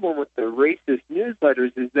problem with the racist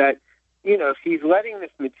newsletters is that, if he's letting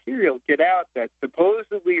this material get out that's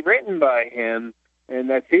supposedly written by him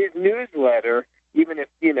and that's his newsletter, even if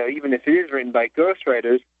it is written by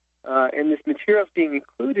ghostwriters, and this material's being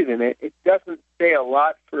included in it, it doesn't say a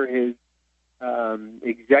lot for his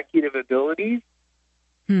executive abilities.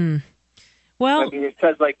 Well, I mean, it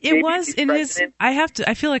says like it was in his.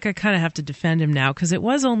 I feel like I kind of have to defend him now because it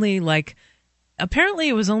was only like. Apparently,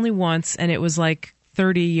 it was only once, and it was like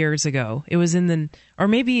 30 years ago. It was or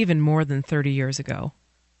maybe even more than 30 years ago.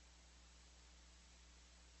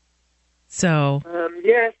 So.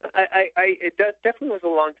 Yes, it definitely was a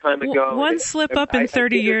long time ago. One slip up in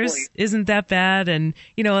 30 years isn't that bad, and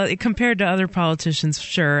compared to other politicians,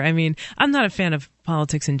 sure. I mean, I'm not a fan of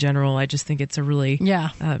politics in general. I just think it's a really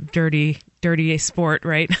dirty sport,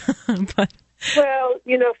 right? But well,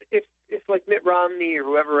 if like Mitt Romney or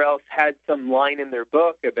whoever else had some line in their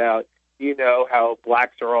book about how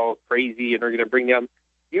blacks are all crazy and are going to bring them,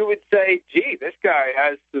 you would say, "Gee, this guy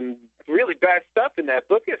has some really bad stuff in that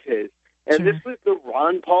book of his." And This was the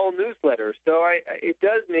Ron Paul newsletter, so it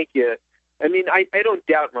does make you. I mean, I don't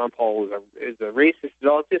doubt Ron Paul is a racist at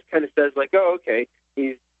all. It just kind of says like, oh, okay,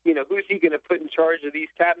 he's who's he going to put in charge of these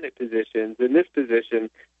cabinet positions and this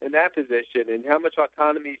position and that position, and how much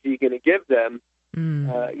autonomy is he going to give them?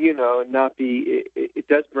 And not be. It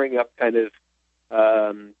does bring up kind of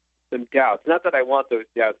some doubts. Not that I want those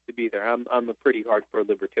doubts to be there. I'm a pretty hardcore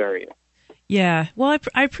libertarian. Yeah, well,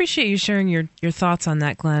 I appreciate you sharing your thoughts on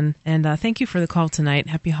that, Glenn, and thank you for the call tonight.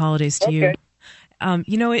 Happy holidays to you.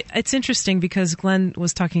 It's interesting because Glenn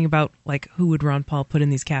was talking about like who would Ron Paul put in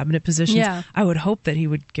these cabinet positions. Yeah. I would hope that he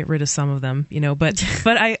would get rid of some of them, but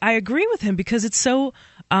I agree with him because it's so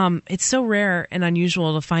rare and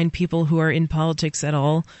unusual to find people who are in politics at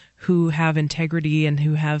all who have integrity and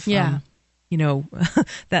who have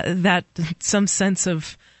that some sense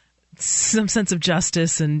of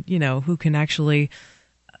justice and who can actually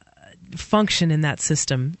function in that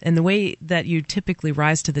system. And the way that you typically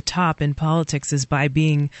rise to the top in politics is by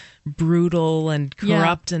being brutal and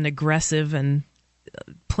corrupt and aggressive and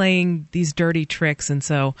playing these dirty tricks. And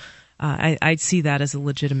so I see that as a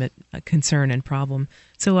legitimate concern and problem.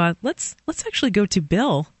 So let's actually go to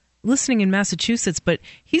Bill, listening in Massachusetts, but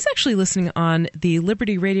he's actually listening on the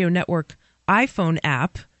Liberty Radio Network iPhone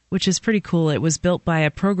app, which is pretty cool. It was built by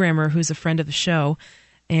a programmer who's a friend of the show,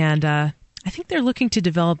 and I think they're looking to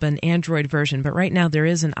develop an Android version, but right now there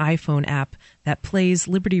is an iPhone app that plays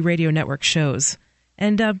Liberty Radio Network shows.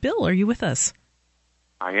 And Bill, are you with us?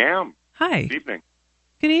 I am. Hi. Good evening.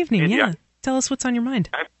 Good evening, yeah. Tell us what's on your mind.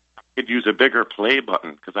 could use a bigger play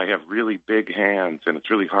button because I have really big hands and it's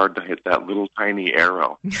really hard to hit that little tiny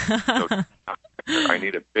arrow. So I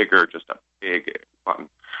need a big button.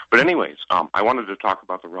 But anyways, I wanted to talk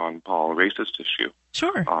about the Ron Paul racist issue.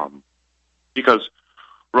 Sure. Because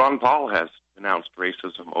Ron Paul has denounced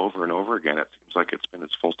racism over and over again. It seems like it's been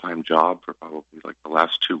his full-time job for probably like the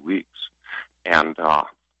last 2 weeks. And the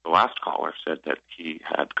last caller said that he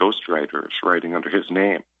had ghostwriters writing under his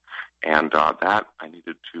name. And that I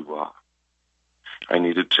needed to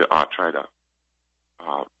try to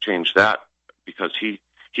change that because he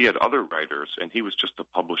had other writers and he was just the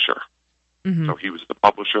publisher. Mm-hmm. So he was the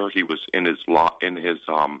publisher. He was in his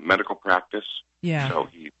medical practice. Yeah. So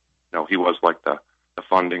he was like the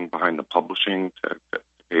funding behind the publishing to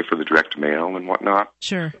pay for the direct mail and whatnot.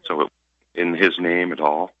 Sure. So it in his name at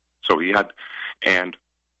all. So he had, and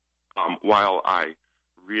while I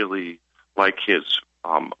really like his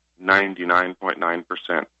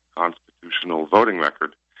 99.9% constitutional voting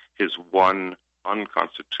record, his one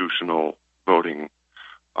unconstitutional voting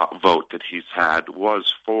vote that he's had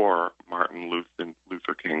was for Martin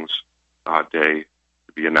Luther King's Day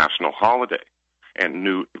to be a national holiday, and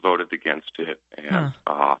Newt voted against it, and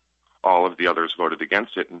all of the others voted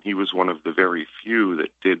against it, and he was one of the very few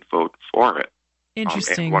that did vote for it.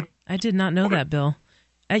 Interesting. I did not know that, Bill.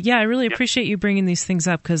 Yeah, I really appreciate you bringing these things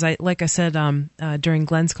up because, like I said during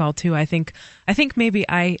Glenn's call too, I think maybe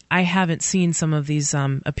I haven't seen some of these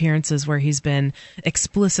appearances where he's been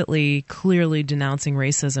explicitly, clearly denouncing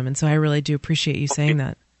racism, and so I really do appreciate you saying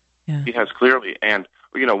that. Yeah, he has clearly, and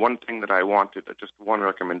one thing that I wanted, just one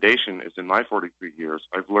recommendation, is in my 43 years,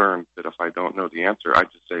 I've learned that if I don't know the answer, I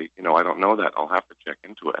just say, I don't know that. I'll have to check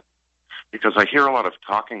into it because I hear a lot of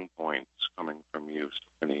talking points coming from you,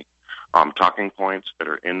 Stephanie. Talking points that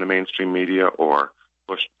are in the mainstream media or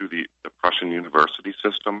pushed through the Prussian university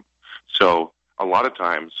system. So a lot of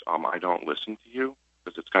times I don't listen to you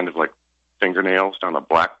because it's kind of like fingernails down a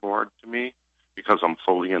blackboard to me because I'm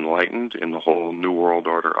fully enlightened in the whole New World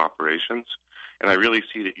Order operations. And I really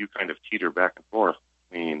see that you kind of teeter back and forth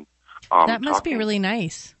between that must be really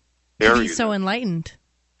nice to be so enlightened.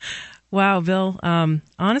 Wow, Bill.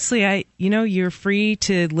 Honestly, you're free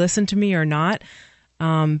to listen to me or not.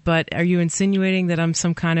 But are you insinuating that I'm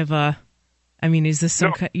some kind of is this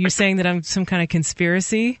you're saying that I'm some kind of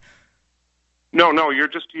conspiracy? No, you're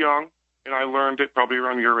just young. And I learned it probably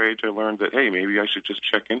around your age. I learned that, hey, maybe I should just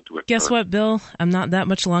check into it. Guess what, Bill? I'm not that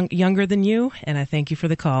much younger than you, and I thank you for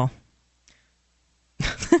the call.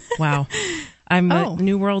 Wow. I'm a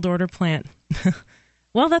New World Order plant.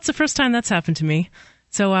 Well, that's the first time that's happened to me.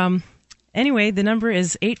 So, anyway, the number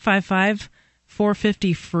is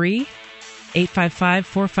 855-450-FREE.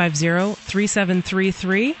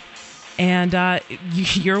 855-450-3733. And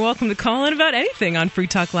you're welcome to call in about anything on Free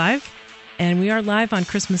Talk Live. And we are live on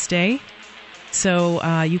Christmas Day,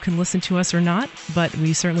 so you can listen to us or not, but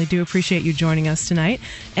we certainly do appreciate you joining us tonight.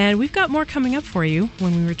 And we've got more coming up for you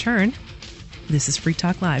when we return. This is Free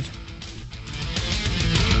Talk Live.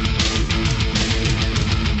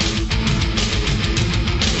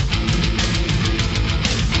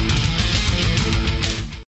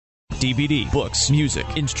 DVD, books, music,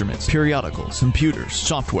 instruments, periodicals, computers,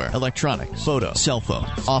 software, electronics, photo, cell phone,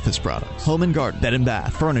 office products, home and garden, bed and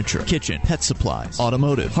bath, furniture, kitchen, pet supplies,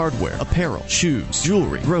 automotive, hardware, apparel, shoes,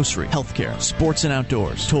 jewelry, grocery, healthcare, sports and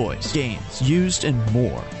outdoors, toys, games, used, and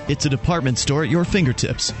more. It's a department store at your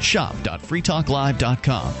fingertips.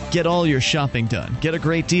 Shop.freetalklive.com. Get all your shopping done, get a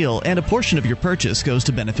great deal, and a portion of your purchase goes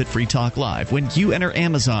to benefit Free Talk Live when you enter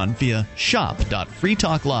Amazon via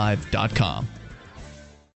shop.freetalklive.com.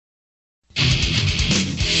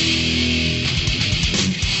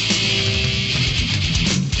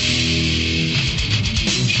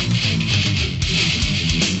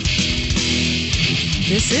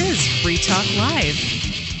 This is Free Talk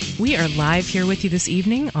Live. We are live here with you this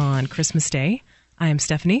evening on Christmas Day. I am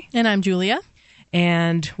Stephanie. And I'm Julia.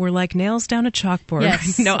 And we're like nails down a chalkboard.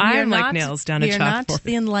 Yes. No, I'm like nails down a chalkboard. We are not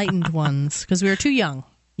the enlightened ones because we are too young.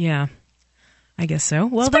 Yeah, I guess so.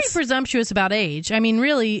 Well, it's pretty presumptuous about age. I mean,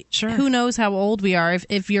 really, who knows how old we are?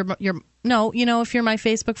 If you're if you're my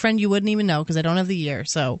Facebook friend, you wouldn't even know because I don't have the year.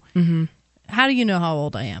 So how do you know how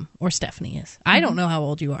old I am or Stephanie is? I don't know how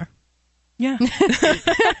old you are. Yeah.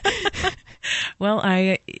 Well,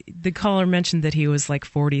 the caller mentioned that he was like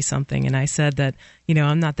 40-something, and I said that,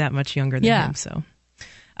 I'm not that much younger than him. So,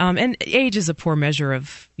 and age is a poor measure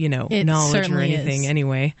of, knowledge or anything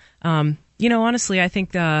anyway. Honestly, I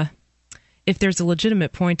think if there's a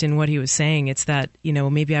legitimate point in what he was saying, it's that,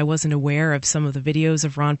 maybe I wasn't aware of some of the videos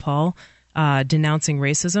of Ron Paul denouncing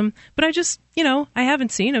racism, but I just, I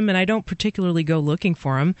haven't seen him, and I don't particularly go looking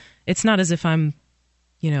for him. It's not as if I'm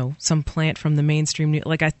some plant from the mainstream news.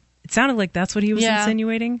 It sounded like that's what he was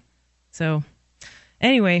insinuating. So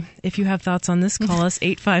anyway, if you have thoughts on this, call us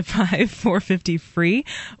 855-450-FREE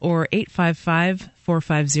or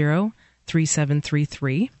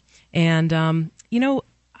 855-450-3733. And,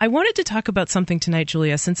 I wanted to talk about something tonight,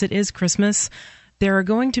 Julia. Since it is Christmas, there are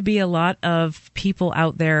going to be a lot of people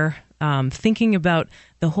out there thinking about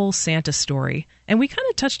the whole Santa story. And we kind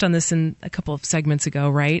of touched on this in a couple of segments ago,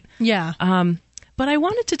 right? Yeah. But I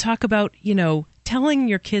wanted to talk about, telling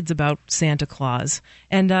your kids about Santa Claus.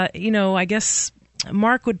 And, I guess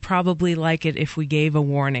Mark would probably like it if we gave a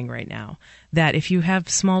warning right now that if you have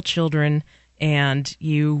small children and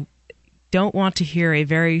you don't want to hear a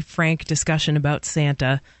very frank discussion about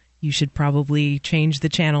Santa, you should probably change the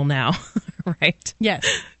channel now, right? Yes.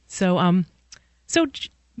 So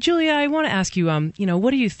Julia, I want to ask you,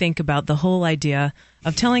 what do you think about the whole idea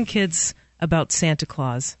of telling kids about Santa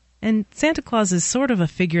Claus? And Santa Claus is sort of a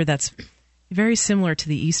figure that's very similar to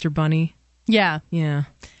the Easter Bunny. Yeah. Yeah.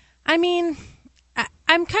 I mean,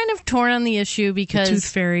 I'm kind of torn on the issue because... The Tooth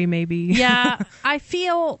Fairy, maybe. Yeah.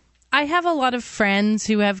 I have a lot of friends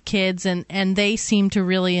who have kids, and they seem to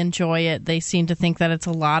really enjoy it. They seem to think that it's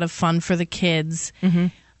a lot of fun for the kids.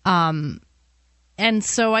 Mm-hmm. And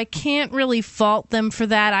so I can't really fault them for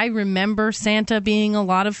that. I remember Santa being a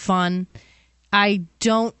lot of fun. I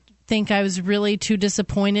don't think I was really too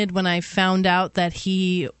disappointed when I found out that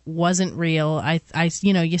he wasn't real.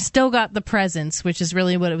 You still got the presents, which is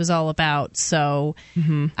really what it was all about. So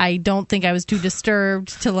I don't think I was too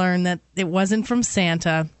disturbed to learn that it wasn't from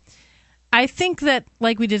Santa. I think that,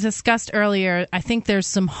 like we discussed earlier, I think there's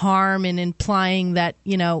some harm in implying that,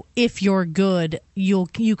 if you're good, you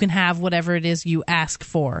can have whatever it is you ask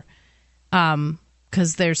for.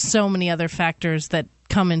 Because there's so many other factors that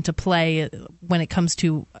come into play when it comes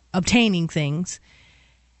to obtaining things.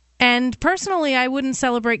 And personally, I wouldn't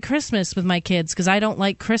celebrate Christmas with my kids because I don't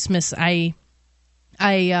like Christmas. So I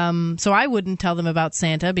wouldn't tell them about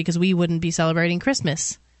Santa because we wouldn't be celebrating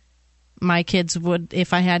Christmas. My kids would,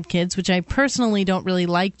 if I had kids, which I personally don't really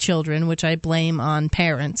like children, which I blame on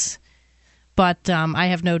parents. But I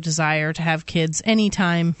have no desire to have kids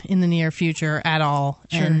anytime in the near future at all.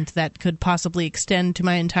 Sure. And that could possibly extend to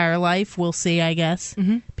my entire life. We'll see, I guess.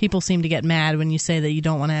 Mm-hmm. People seem to get mad when you say that you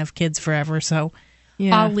don't want to have kids forever, so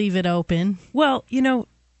I'll leave it open. Well,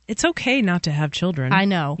 it's okay not to have children. I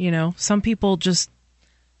know. Some people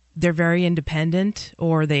they're very independent,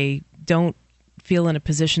 or they don't feel in a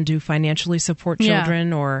position to financially support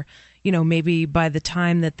children, or maybe by the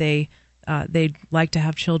time that they'd like to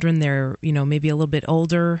have children, they're maybe a little bit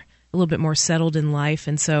older, a little bit more settled in life,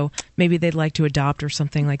 and so maybe they'd like to adopt or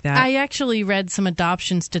something like that. I actually read some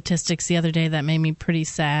adoption statistics the other day that made me pretty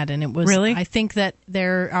sad, and it was really. I think that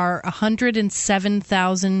there are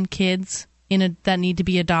 107,000 kids that need to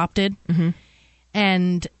be adopted,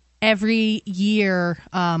 and every year,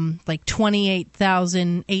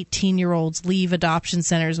 28,000 18-year-olds leave adoption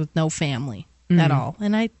centers with no family at all.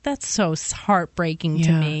 And that's so heartbreaking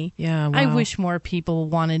to me. Yeah, wow. I wish more people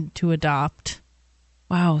wanted to adopt.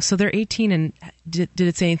 Wow. So they're 18, and did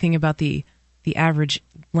it say anything about the average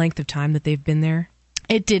length of time that they've been there?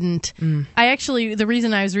 It didn't. The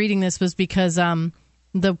reason I was reading this was because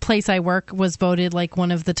the place I work was voted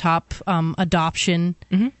one of the top adoption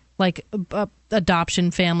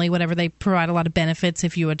adoption family, whatever. They provide a lot of benefits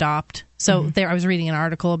if you adopt. So I was reading an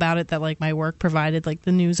article about it that my work provided,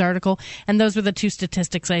 the news article, and those were the two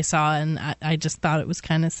statistics I saw, and I just thought it was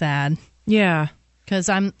kind of sad. Yeah, because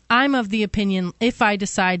I'm of the opinion if I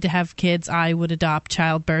decide to have kids, I would adopt.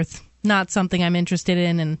 Childbirth, not something I'm interested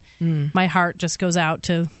in, and my heart just goes out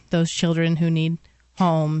to those children who need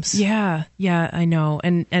homes. Yeah, I know.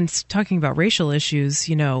 And talking about racial issues,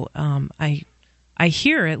 I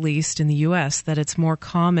hear, at least in the U.S., that it's more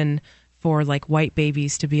common for white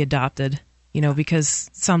babies to be adopted,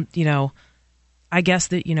 because I guess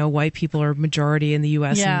that, white people are majority in the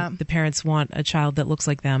U.S. and the parents want a child that looks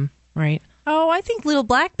like them, right? Oh, I think little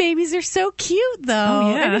black babies are so cute, though.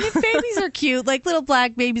 Oh, yeah. I mean, if babies are cute, little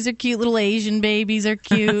black babies are cute, little Asian babies are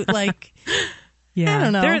cute, Yeah, I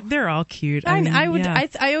don't know. They're all cute.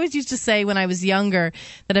 I always used to say when I was younger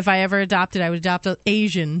that if I ever adopted, I would adopt an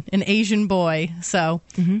Asian boy. So,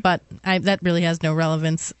 but that really has no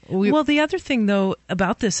relevance. Well, the other thing though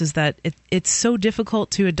about this is that it's so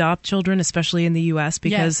difficult to adopt children, especially in the U.S.,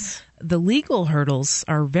 because the legal hurdles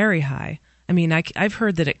are very high. I mean, I've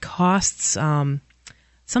heard that it costs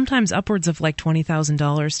sometimes upwards of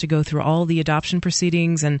 $20,000 to go through all the adoption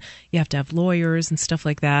proceedings, and you have to have lawyers and stuff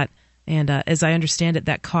like that. And as I understand it,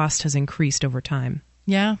 that cost has increased over time.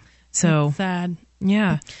 Yeah. So that's sad.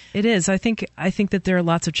 Yeah, it is. I think that there are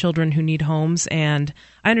lots of children who need homes, and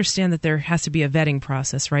I understand that there has to be a vetting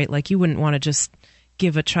process, right? Like you wouldn't want to just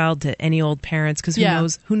give a child to any old parents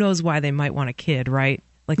because who knows why they might want a kid, right?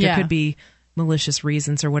 Like there could be malicious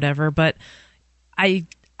reasons or whatever. But I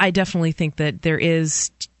definitely think that there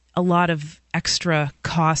is a lot of extra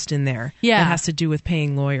cost in there that has to do with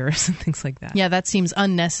paying lawyers and things like that. Yeah, that seems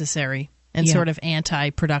unnecessary and sort of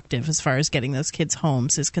anti-productive as far as getting those kids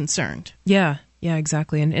homes is concerned. Yeah,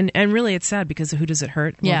 exactly. And really it's sad because who does it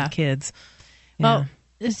hurt? Well, the kids. Yeah. Well,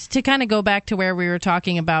 to kind of go back to where we were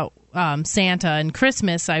talking about Santa and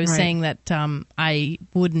Christmas, I was saying that I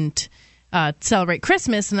wouldn't celebrate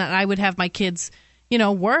Christmas and that I would have my kids,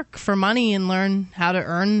 work for money and learn how to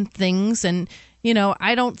earn things. And,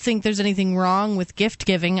 I don't think there's anything wrong with gift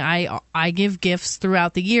giving. I give gifts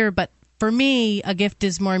throughout the year, but for me, a gift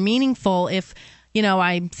is more meaningful if,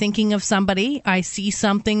 I'm thinking of somebody, I see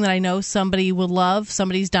something that I know somebody will love,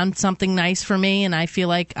 somebody's done something nice for me, and I feel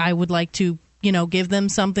like I would like to, give them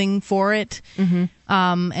something for it. Mm-hmm.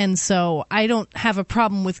 And so I don't have a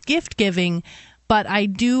problem with gift giving, but I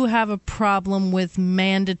do have a problem with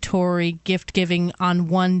mandatory gift giving on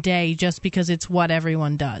one day just because it's what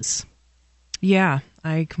everyone does. Yeah,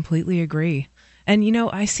 I completely agree. And,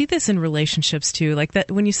 I see this in relationships, too. Like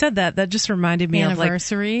that when you said that just reminded me of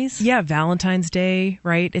anniversaries. Valentine's Day,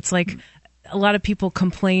 right? It's like a lot of people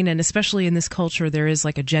complain, and especially in this culture, there is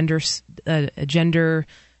like a gender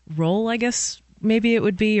role, I guess, maybe it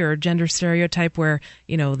would be, or a gender stereotype where,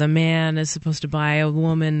 the man is supposed to buy a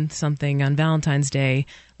woman something on Valentine's Day,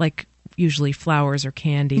 like usually flowers or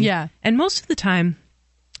candy. Yeah. And most of the time,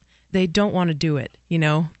 they don't want to do it,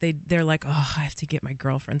 They're like, oh, I have to get my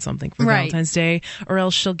girlfriend something for Valentine's Day, or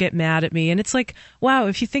else she'll get mad at me. And it's like, wow,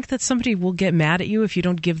 if you think that somebody will get mad at you if you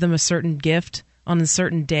don't give them a certain gift on a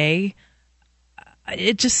certain day,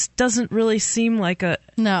 it just doesn't really seem like an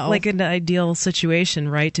ideal situation,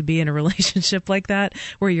 right? To be in a relationship like that,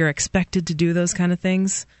 where you're expected to do those kind of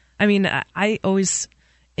things. I mean, I always,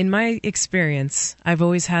 in my experience, I've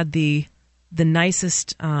always had the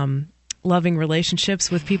nicest, loving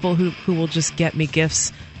relationships with people who will just get me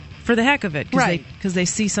gifts for the heck of it, because they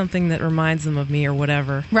see something that reminds them of me or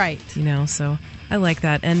whatever, right? So I like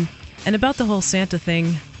that. And about the whole Santa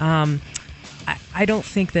thing, I don't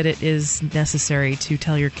think that it is necessary to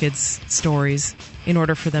tell your kids stories in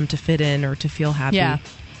order for them to fit in or to feel happy. Yeah.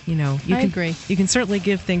 I agree. You can certainly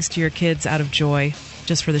give things to your kids out of joy,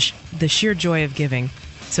 just for the sheer joy of giving.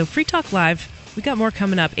 So Free Talk Live, we got more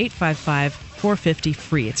coming up.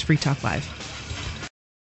 855-450-FREE. It's Free Talk Live.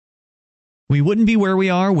 We wouldn't be where we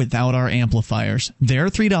are without our amplifiers. Their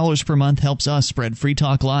 $3 per month helps us spread Free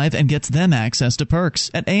Talk Live and gets them access to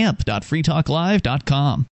perks at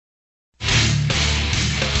amp.freetalklive.com.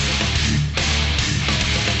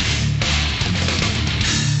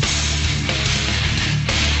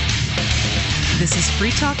 This is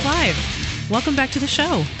Free Talk Live. Welcome back to the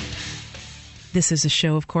show. This is a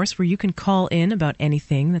show, of course, where you can call in about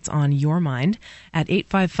anything that's on your mind at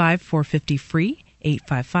 855-450-FREE,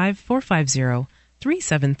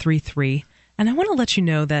 855-450-3733. And I want to let you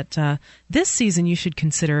know that this season you should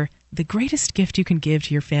consider the greatest gift you can give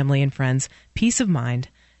to your family and friends, peace of mind.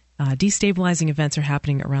 Destabilizing events are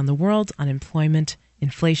happening around the world: unemployment,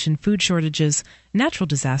 inflation, food shortages, natural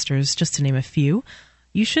disasters, just to name a few.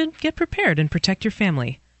 You should get prepared and protect your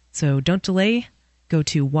family. So don't delay. Go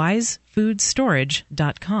to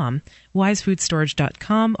wisefoodstorage.com.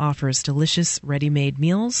 Wisefoodstorage.com offers delicious ready-made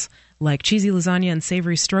meals like cheesy lasagna and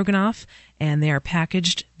savory stroganoff, and they are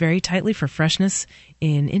packaged very tightly for freshness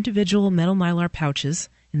in individual metal mylar pouches,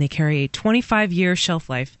 and they carry a 25-year shelf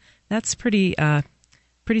life. That's pretty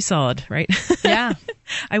solid, right? Yeah.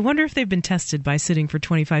 I wonder if they've been tested by sitting for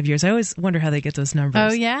 25 years. I always wonder how they get those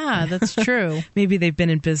numbers. Oh, yeah, that's true. Maybe they've been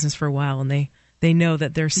in business for a while and they know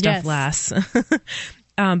that their stuff lasts.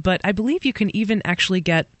 But I believe you can even actually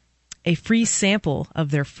get a free sample of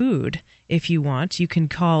their food if you want. You can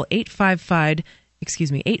call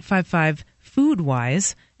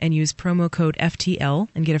 855-FOODWISE and use promo code FTL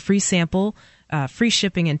and get a free sample, free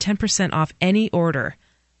shipping, and 10% off any order.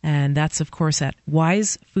 And that's, of course, at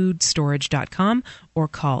wisefoodstorage.com or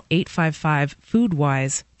call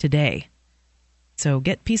 855-FOODWISE today. So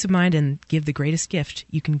get peace of mind and give the greatest gift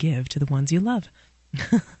you can give to the ones you love.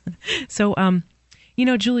 So,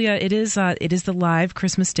 Julia, it is the live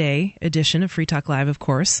Christmas Day edition of Free Talk Live, of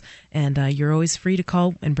course, and you're always free to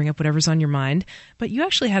call and bring up whatever's on your mind. But you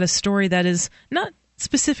actually had a story that is not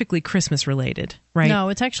specifically Christmas related, right? No,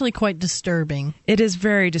 it's actually quite disturbing. It is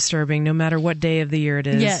very disturbing, no matter what day of the year it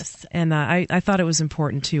is. Yes. And I thought it was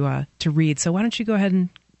important to read. So why don't you go ahead and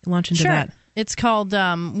launch into that? It's called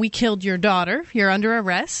We Killed Your Daughter. You're under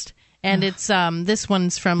arrest. And it's this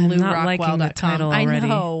one's from LouRockwell.com.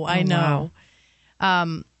 I know.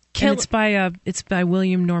 Wow. And it's by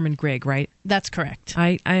William Norman Grigg, right? That's correct.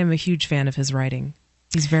 I am a huge fan of his writing.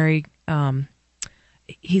 He's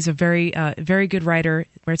he's a very good writer.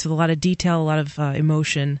 Writes with a lot of detail, a lot of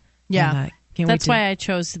emotion. Yeah, and, that's why I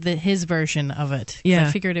chose his version of it. Yeah,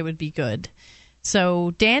 I figured it would be good.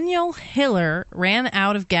 So Daniel Hiller ran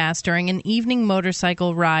out of gas during an evening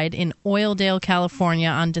motorcycle ride in Oildale, California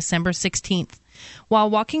on December 16th. While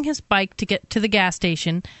walking his bike to get to the gas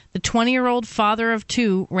station, the 20-year-old father of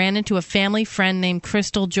two ran into a family friend named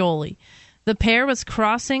Crystal Jolie. The pair was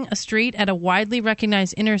crossing a street at a widely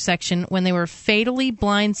recognized intersection when they were fatally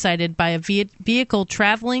blindsided by a vehicle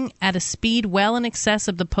traveling at a speed well in excess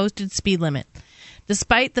of the posted speed limit.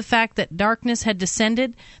 Despite the fact that darkness had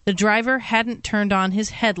descended, the driver hadn't turned on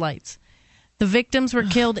his headlights. The victims were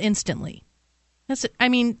killed instantly. You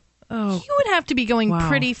would have to be going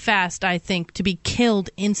pretty fast, I think, to be killed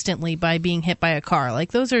instantly by being hit by a car.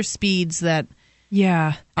 Like, those are speeds that...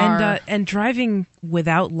 Yeah, and driving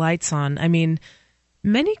without lights on. I mean,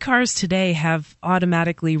 many cars today have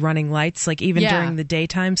automatically running lights, like even during the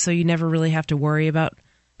daytime, so you never really have to worry about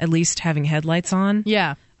at least having headlights on.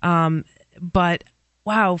 Yeah. But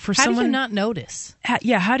wow, for someone... How do you not notice?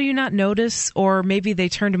 How do you not notice? Or maybe they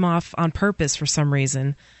turned him off on purpose for some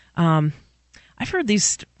reason. I've heard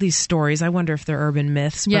these stories. I wonder if they're urban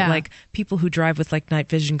myths, but like people who drive with like night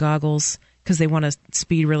vision goggles because they want to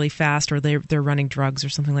speed really fast, or they're running drugs or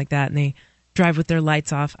something like that, and they drive with their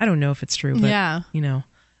lights off. I don't know if it's true, but I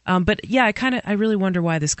really wonder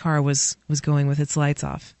why this car was going with its lights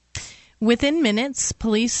off. Within minutes,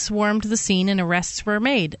 police swarmed the scene and arrests were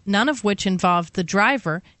made, none of which involved the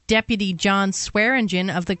driver, Deputy John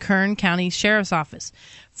Swearingen of the Kern County Sheriff's Office.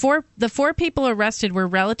 The four people arrested were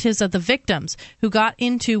relatives of the victims who got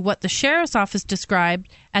into what the Sheriff's Office described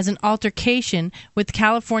as an altercation with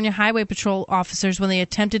California Highway Patrol officers when they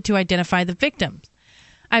attempted to identify the victims.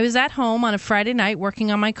 I was at home on a Friday night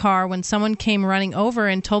working on my car when someone came running over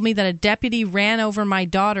and told me that a deputy ran over my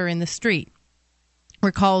daughter in the street.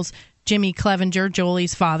 Recalls Jimmy Clevenger,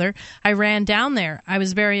 Jolie's father. I ran down there. I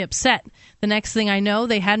was very upset. The next thing I know,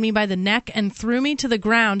 they had me by the neck and threw me to the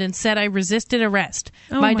ground and said I resisted arrest.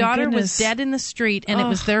 My daughter was dead in the street, and it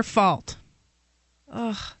was their fault.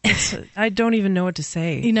 I don't even know what to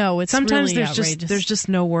say. It's sometimes really outrageous. there's just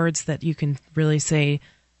no words that you can really say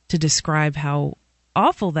to describe how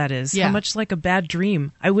awful that is. Yeah. How much like a bad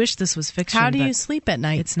dream. I wish this was fiction. How do you sleep at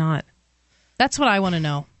night? It's not. That's what I want to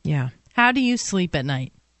know. Yeah. How do you sleep at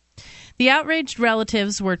night? The outraged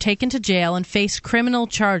relatives were taken to jail and faced criminal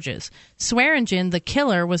charges. Swearingen, the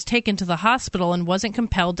killer, was taken to the hospital and wasn't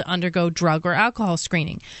compelled to undergo drug or alcohol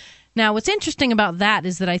screening. Now, what's interesting about that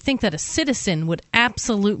is that I think that a citizen would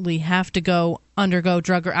absolutely have to undergo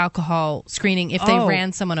drug or alcohol screening if they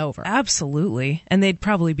ran someone over. Absolutely. And they'd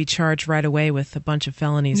probably be charged right away with a bunch of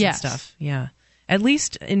felonies and stuff. Yeah. At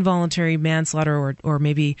least involuntary manslaughter or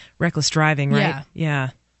maybe reckless driving, right? Yeah.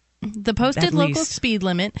 The posted local speed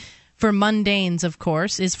limit for mundanes, of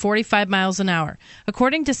course, is 45 miles an hour.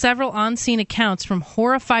 According to several on-scene accounts from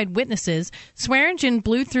horrified witnesses, Swearingen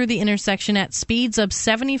blew through the intersection at speeds of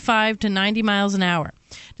 75 to 90 miles an hour.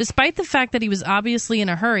 Despite the fact that he was obviously in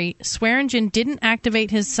a hurry, Swearingen didn't activate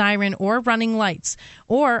his siren or running lights,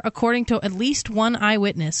 or, according to at least one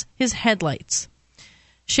eyewitness, his headlights.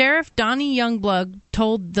 Sheriff Donnie Youngblood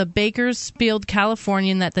told the Bakersfield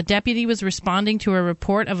Californian that the deputy was responding to a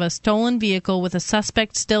report of a stolen vehicle with a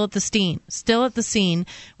suspect still at the scene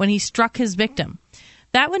when he struck his victim.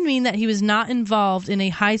 That would mean that he was not involved in a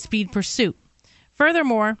high-speed pursuit.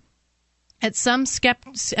 Furthermore, as some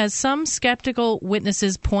skeptical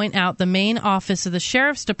witnesses point out, the main office of the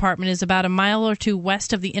sheriff's department is about a mile or two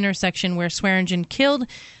west of the intersection where Swearingen killed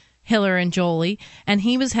Hiller and Jolie, and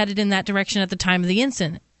he was headed in that direction at the time of the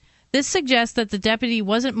incident. This suggests that the deputy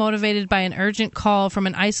wasn't motivated by an urgent call from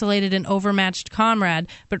an isolated and overmatched comrade,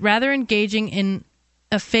 but rather engaging in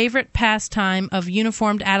a favorite pastime of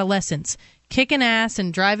uniformed adolescents, kicking ass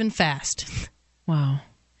and driving fast. Wow.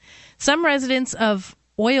 Some residents of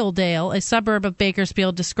Oildale, a suburb of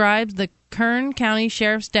Bakersfield, described the Kern County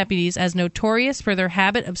Sheriff's deputies as notorious for their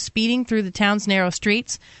habit of speeding through the town's narrow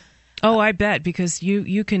streets. Oh, I bet, because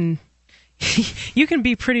you can you can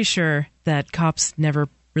be pretty sure that cops never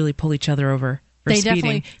really pull each other over for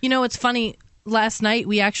speeding. Definitely. It's funny. Last night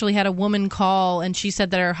we actually had a woman call, and she said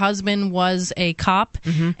that her husband was a cop,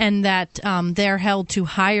 and that they're held to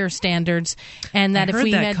higher standards, and that if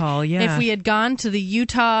we had gone to the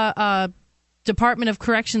Utah Department of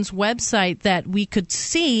Corrections website that we could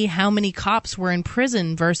see how many cops were in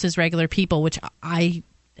prison versus regular people, which I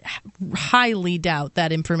highly doubt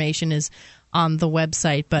that information is on the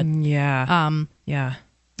website. But yeah.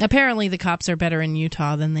 Apparently the cops are better in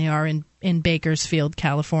Utah than they are in Bakersfield,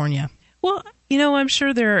 California. Well, I'm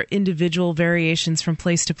sure there are individual variations from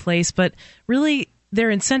place to place, but really their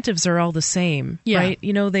incentives are all the same, right?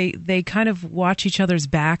 They kind of watch each other's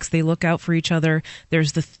backs. They look out for each other.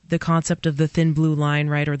 There's the concept of the thin blue line,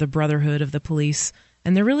 right, or the brotherhood of the police.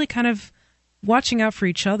 And they're really kind of watching out for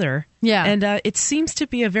each other. Yeah. And it seems to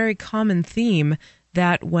be a very common theme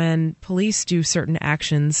that when police do certain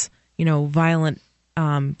actions, violent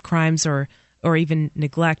crimes or even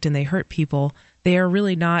neglect, and they hurt people, they are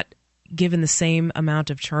really not given the same amount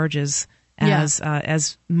of charges as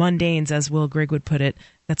mundanes, as Will Grigg would put it.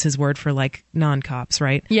 That's his word for like non-cops,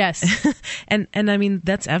 right? Yes. and I mean,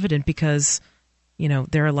 that's evident because,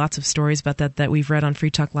 there are lots of stories about that we've read on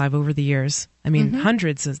Free Talk Live over the years. I mean,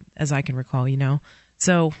 hundreds as I can recall,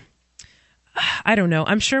 So I don't know.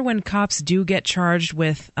 I'm sure when cops do get charged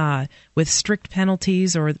with strict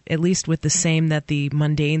penalties, or at least with the same that the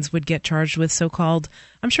mundanes would get charged with, so-called,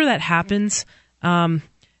 I'm sure that happens.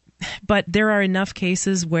 But there are enough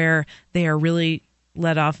cases where they are really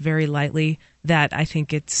let off very lightly that I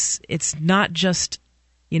think it's not just,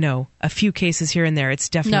 a few cases here and there. It's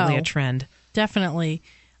definitely a trend. Definitely.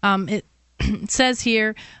 It says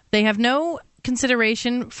here they have no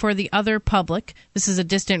consideration for the other public. This is a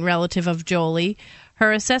distant relative of Jolie.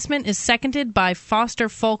 Her assessment is seconded by Foster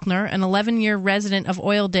Faulkner, an 11-year resident of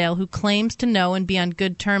Oildale who claims to know and be on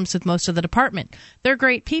good terms with most of the department. They're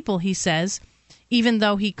great people, he says, even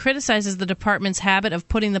though he criticizes the department's habit of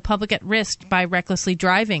putting the public at risk by recklessly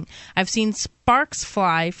driving. I've seen sparks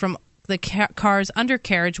fly from the car's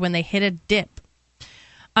undercarriage when they hit a dip.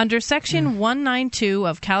 Under Section 192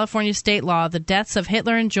 of California state law, the deaths of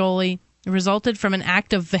Hitler and Jolie resulted from an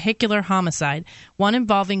act of vehicular homicide, one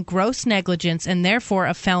involving gross negligence and therefore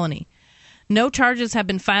a felony. No charges have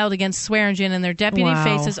been filed against Swearingen, and their deputy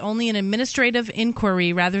faces only an administrative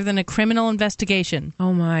inquiry rather than a criminal investigation.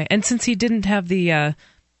 Oh, my. And since he didn't have they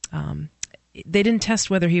didn't test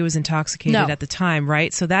whether he was intoxicated at the time,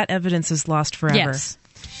 right? So that evidence is lost forever. Yes.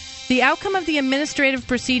 The outcome of the administrative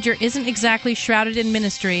procedure isn't exactly shrouded in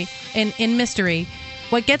mystery.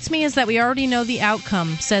 What gets me is that we already know the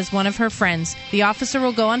outcome, says one of her friends. The officer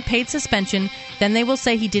will go on paid suspension, then they will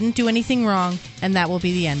say he didn't do anything wrong, and that will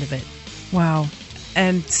be the end of it. Wow.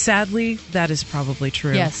 And sadly, that is probably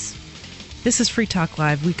true. Yes. This is Free Talk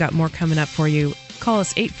Live. We've got more coming up for you. Call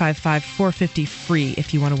us 855-450-FREE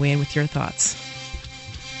if you want to weigh in with your thoughts.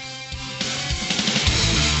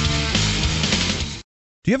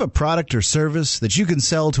 Do you have a product or service that you can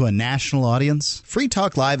sell to a national audience? Free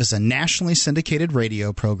Talk Live is a nationally syndicated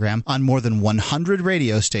radio program on more than 100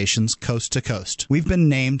 radio stations coast to coast. We've been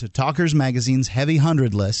named to Talkers Magazine's Heavy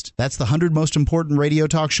 100 list. That's the 100 most important radio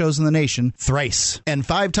talk shows in the nation, thrice. And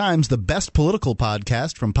 5 times the best political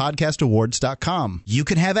podcast from podcastawards.com. You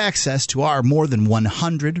can have access to our more than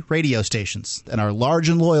 100 radio stations and our large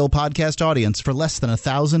and loyal podcast audience for less than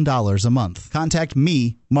 $1,000 a month. Contact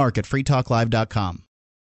me, Mark, at freetalklive.com.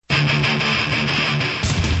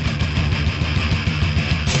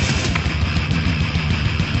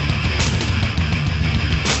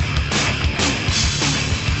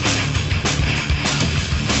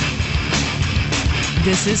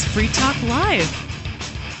 This is Free Talk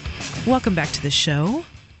Live. Welcome back to the show.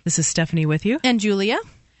 This is Stephanie with you. And Julia.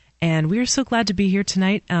 And we are so glad to be here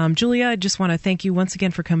tonight. Julia, I just want to thank you once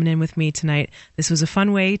again for coming in with me tonight. This was a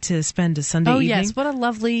fun way to spend a Sunday evening. Oh, yes. What a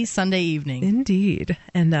lovely Sunday evening. Indeed.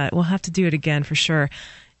 And we'll have to do it again for sure.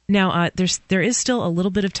 Now, there is still a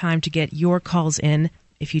little bit of time to get your calls in,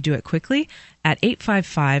 if you do it quickly, at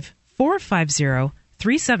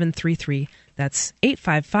 855-450-3733. That's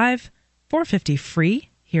 855-450-FREE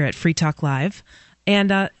here at Free Talk Live.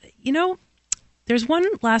 And, there's one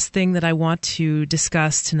last thing that I want to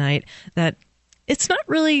discuss tonight that it's not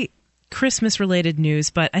really Christmas-related news,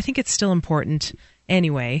 but I think it's still important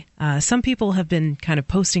anyway. Some people have been kind of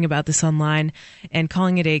posting about this online and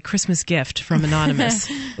calling it a Christmas gift from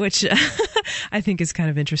Anonymous, which I think is kind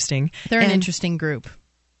of interesting. They're an interesting group.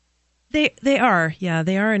 They are. Yeah,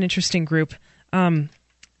 they are an interesting group.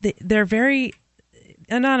 They're very...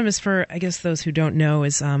 Anonymous, for I guess those who don't know,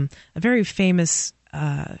 is a very famous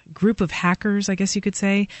group of hackers, I guess you could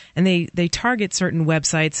say, and they target certain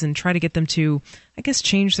websites and try to get them to, I guess,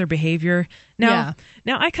 change their behavior. Now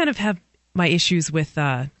I kind of have my issues with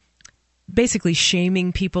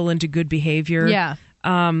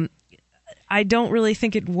I don't really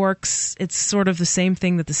think it works. It's sort of the same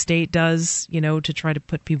thing that the state does, to try to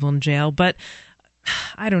put people in jail. But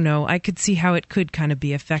I don't know. I could see how it could kind of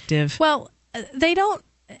be effective. Well, they don't.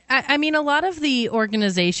 I mean, a lot of the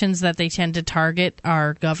organizations that they tend to target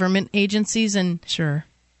are government agencies, and sure,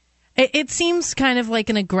 it seems kind of like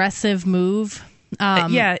an aggressive move.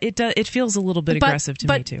 It feels a little bit aggressive to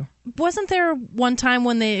me too. Wasn't there one time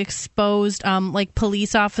when they exposed like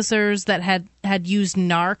police officers that had used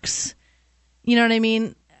narcs? You know what I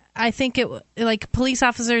mean? I think it like police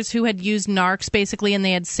officers who had used narcs basically, and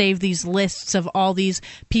they had saved these lists of all these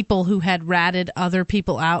people who had ratted other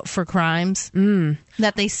people out for crimes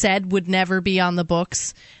that they said would never be on the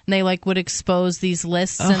books, and they would expose these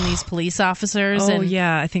lists and these police officers. Oh,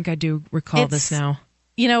 yeah, I think I do recall this now.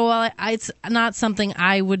 It's not something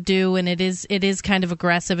I would do, and it is kind of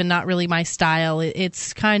aggressive and not really my style.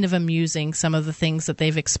 It's kind of amusing, some of the things that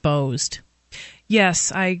they've exposed.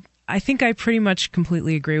 Yes, I think I pretty much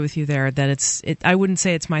completely agree with you there that I wouldn't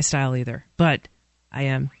say it's my style either, but I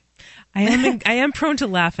am prone to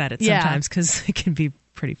laugh at it sometimes because it can be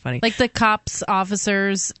pretty funny. Like the cops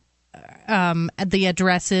officers, the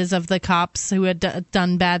addresses of the cops who had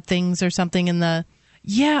done bad things or something in the...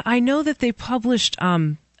 Yeah, I know that they published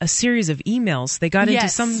a series of emails. They got into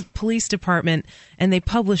some police department and they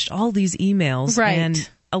published all these emails. Right. And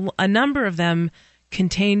a number of them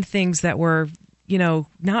contained things that were,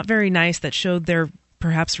 not very nice, that showed their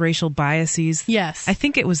perhaps racial biases. Yes.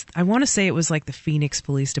 I want to say it was like the Phoenix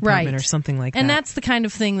Police Department or something like that. And that's the kind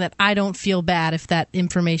of thing that I don't feel bad if that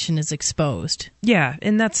information is exposed. Yeah,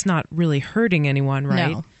 and that's not really hurting anyone,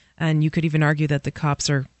 right? No. And you could even argue that the cops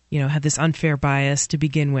are, have this unfair bias to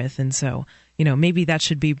begin with. And so, maybe that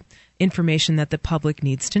should be information that the public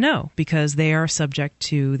needs to know because they are subject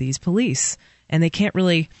to these police. And they can't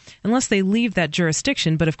really, unless they leave that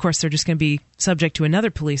jurisdiction, but of course they're just going to be subject to another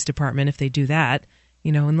police department if they do that.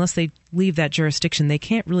 Unless they leave that jurisdiction, they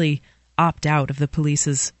can't really opt out of the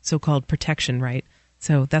police's so-called protection, right?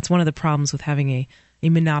 So that's one of the problems with having a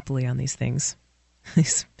monopoly on these things,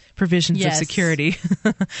 these provisions of security,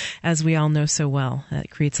 as we all know so well.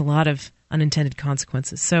 It creates a lot of unintended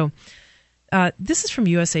consequences. So this is from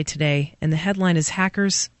USA Today, and the headline is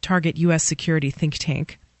Hackers Target U.S. Security Think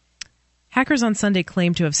Tank. Hackers on Sunday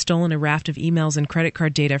claimed to have stolen a raft of emails and credit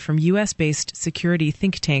card data from U.S.-based security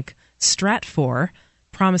think tank Stratfor,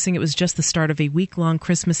 promising it was just the start of a week-long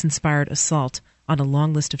Christmas-inspired assault on a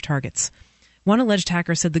long list of targets. One alleged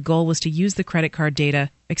hacker said the goal was to use the credit data,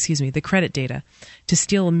 to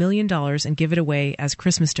steal $1 million and give it away as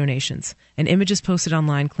Christmas donations, and images posted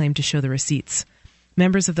online claimed to show the receipts.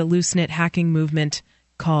 Members of the loose-knit hacking movement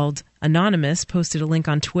called Anonymous posted a link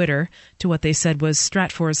on Twitter to what they said was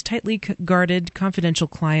Stratfor's tightly guarded confidential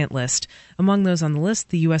client list. Among those on the list,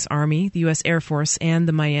 the U.S. Army, the U.S. Air Force, and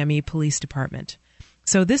the Miami Police Department.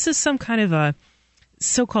 So this is some kind of a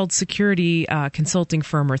so-called security consulting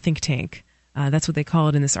firm or think tank. That's what they call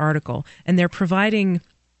it in this article. And they're providing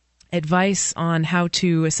advice on how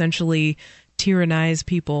to essentially tyrannize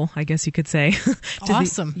people, I guess you could say, to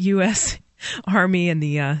awesome. The U.S. Army and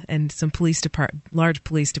and some large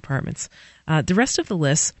police departments. The rest of the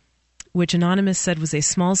list, which Anonymous said was a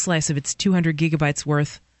small slice of its 200 gigabytes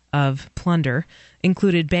worth of plunder,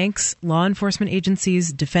 included banks, law enforcement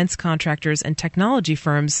agencies, defense contractors, and technology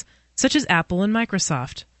firms such as Apple and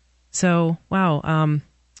Microsoft. So, wow,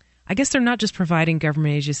 I guess they're not just providing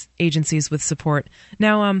government agencies with support.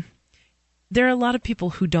 Now, there are a lot of people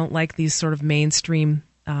who don't like these sort of mainstream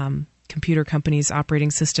computer companies'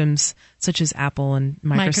 operating systems, such as Apple and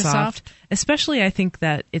Microsoft. Especially, I think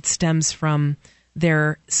that it stems from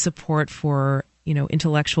their support for,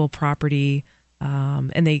 intellectual property,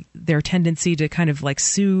 and their tendency to kind of like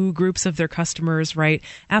sue groups of their customers, right?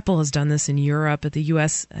 Apple has done this in Europe, at the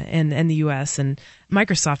U.S. and the U.S., and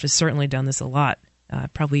Microsoft has certainly done this a lot,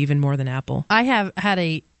 probably even more than Apple. I have had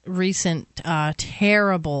a recent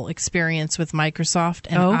terrible experience with Microsoft,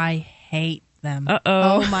 and I hate them. Uh-oh.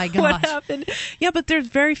 Oh, my gosh. What happened? Yeah, but there's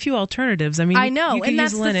very few alternatives. I mean, I know, you can and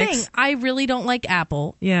that's use the Linux. thing. I really don't like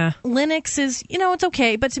Apple. Yeah. Linux is, it's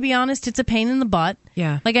okay, but to be honest, it's a pain in the butt.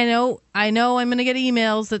 Yeah. Like, I know I'm going to get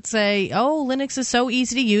emails that say, oh, Linux is so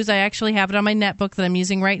easy to use. I actually have it on my netbook that I'm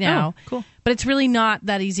using right now. Oh, cool. But it's really not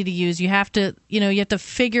that easy to use. You have to,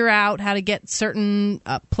 figure out how to get certain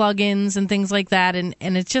plugins and things like that, and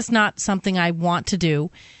it's just not something I want to do.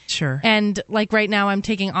 Sure. And like right now, I'm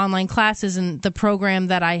taking online classes, and the program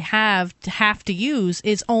that I have to use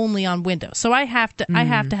is only on Windows. So I have to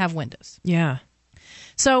have Windows. Yeah.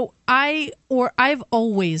 So I've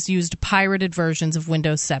always used pirated versions of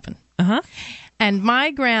Windows 7. Uh-huh. And my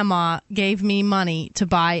grandma gave me money to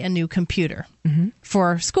buy a new computer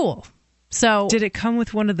for school. So did it come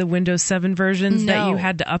with one of the Windows 7 versions that you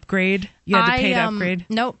had to upgrade? You had to pay to upgrade?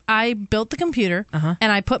 Nope. I built the computer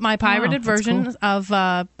and I put my pirated versions of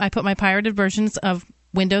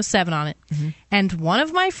Windows 7 on it. Mm-hmm. And one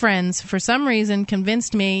of my friends, for some reason,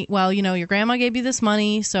 convinced me, well, your grandma gave you this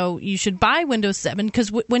money, so you should buy Windows 7.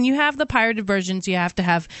 Because when you have the pirated versions, you have to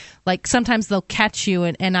have, sometimes they'll catch you,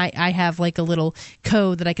 and I have, a little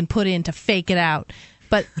code that I can put in to fake it out.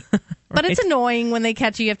 But but it's annoying when they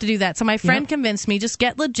catch you. You have to do that. So my friend convinced me, just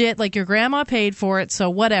get legit, your grandma paid for it, so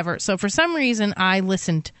whatever. So for some reason, I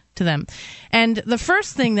listened to them. And the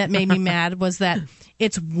first thing that made me mad was that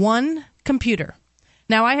it's one computer.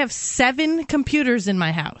 Now, I have 7 computers in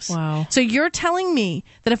my house. Wow. So you're telling me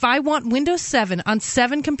that if I want Windows 7 on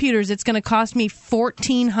 7 computers, it's going to cost me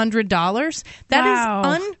 $1,400? That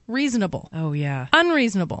is unreasonable. Oh, yeah.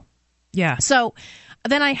 Unreasonable. Yeah. So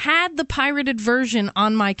then I had the pirated version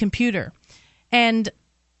on my computer, and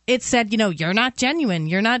it said, you're not genuine.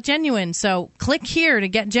 You're not genuine. So click here to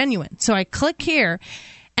get genuine. So I click here,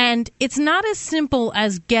 and it's not as simple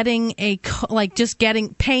as getting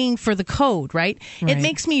paying for the code, right? It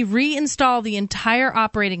makes me reinstall the entire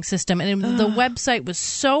operating system, and the website was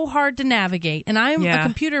so hard to navigate. And I'm a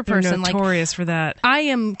computer person. They're notorious for that. I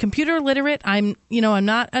am computer literate. I'm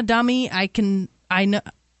not a dummy.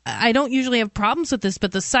 I don't usually have problems with this,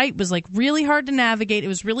 but the site was really hard to navigate. It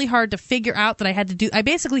was really hard to figure out that I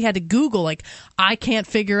basically had to Google, I can't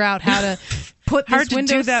figure out how to put this hard to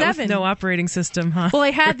Windows do that 7. With no operating system, huh? Well,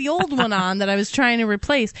 I had the old one on that I was trying to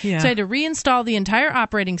replace. Yeah. So I had to reinstall the entire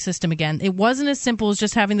operating system again. It wasn't as simple as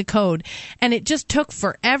just having the code, and it just took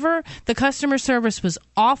forever. The customer service was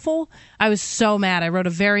awful. I was so mad. I wrote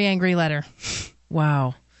a very angry letter.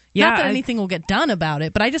 Wow. Yeah, not that anything will get done about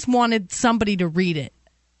it, but I just wanted somebody to read it.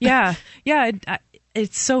 Yeah,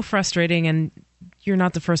 it's so frustrating, and you're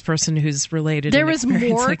not the first person who's related. There was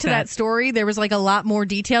more to that story. There was a lot more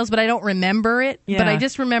details, but I don't remember it. Yeah. But I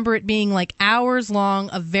just remember it being hours long,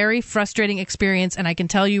 a very frustrating experience, and I can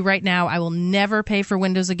tell you right now, I will never pay for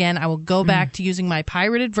Windows again. I will go back to using my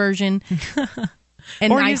pirated version.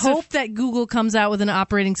 And I hope that Google comes out with an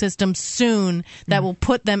operating system soon that will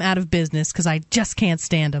put them out of business, because I just can't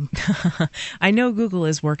stand them. I know Google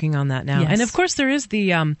is working on that now. Yes. And of course there is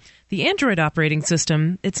the Android operating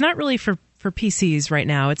system. It's not really for PCs right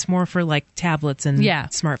now. It's more for tablets and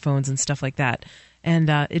smartphones and stuff like that. And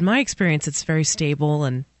in my experience, it's very stable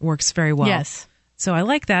and works very well. Yes. So I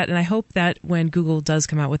like that, and I hope that when Google does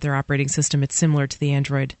come out with their operating system, it's similar to the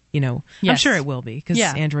Android. Yes. I'm sure it will be, because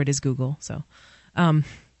Android is Google. So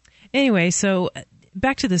anyway, so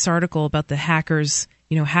back to this article about the hackers,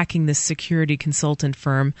 hacking this security consultant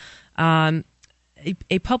firm. A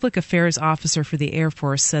public affairs officer for the Air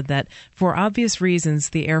Force said that for obvious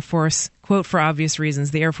reasons, the Air Force, quote, for obvious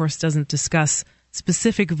reasons, the Air Force doesn't discuss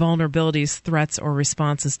specific vulnerabilities, threats, or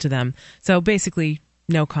responses to them. So basically,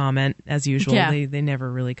 no comment, as usual. Yeah. They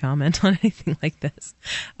never really comment on anything like this.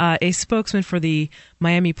 A spokesman for the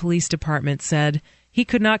Miami Police Department said he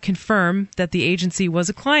could not confirm that the agency was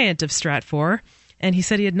a client of Stratfor, and he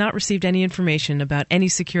said he had not received any information about any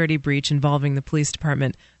security breach involving the police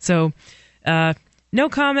department. So, no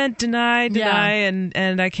comment, deny,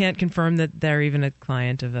 and I can't confirm that they're even a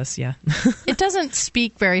client of us. Yeah. It doesn't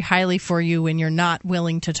speak very highly for you when you're not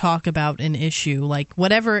willing to talk about an issue.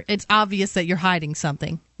 Whatever, it's obvious that you're hiding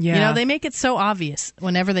something. Yeah. They make it so obvious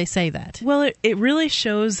whenever they say that. Well, it really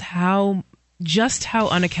shows how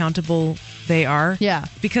unaccountable they are. Yeah.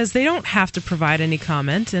 Because they don't have to provide any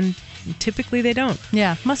comment, and typically they don't.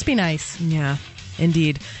 Yeah. Must be nice. Yeah,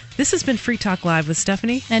 indeed. This has been Free Talk Live with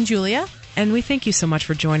Stephanie. And Julia. And we thank you so much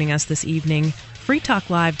for joining us this evening.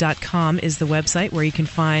 freetalklive.com is the website where you can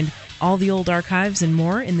find all the old archives and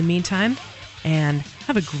more in the meantime. And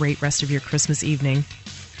have a great rest of your Christmas evening.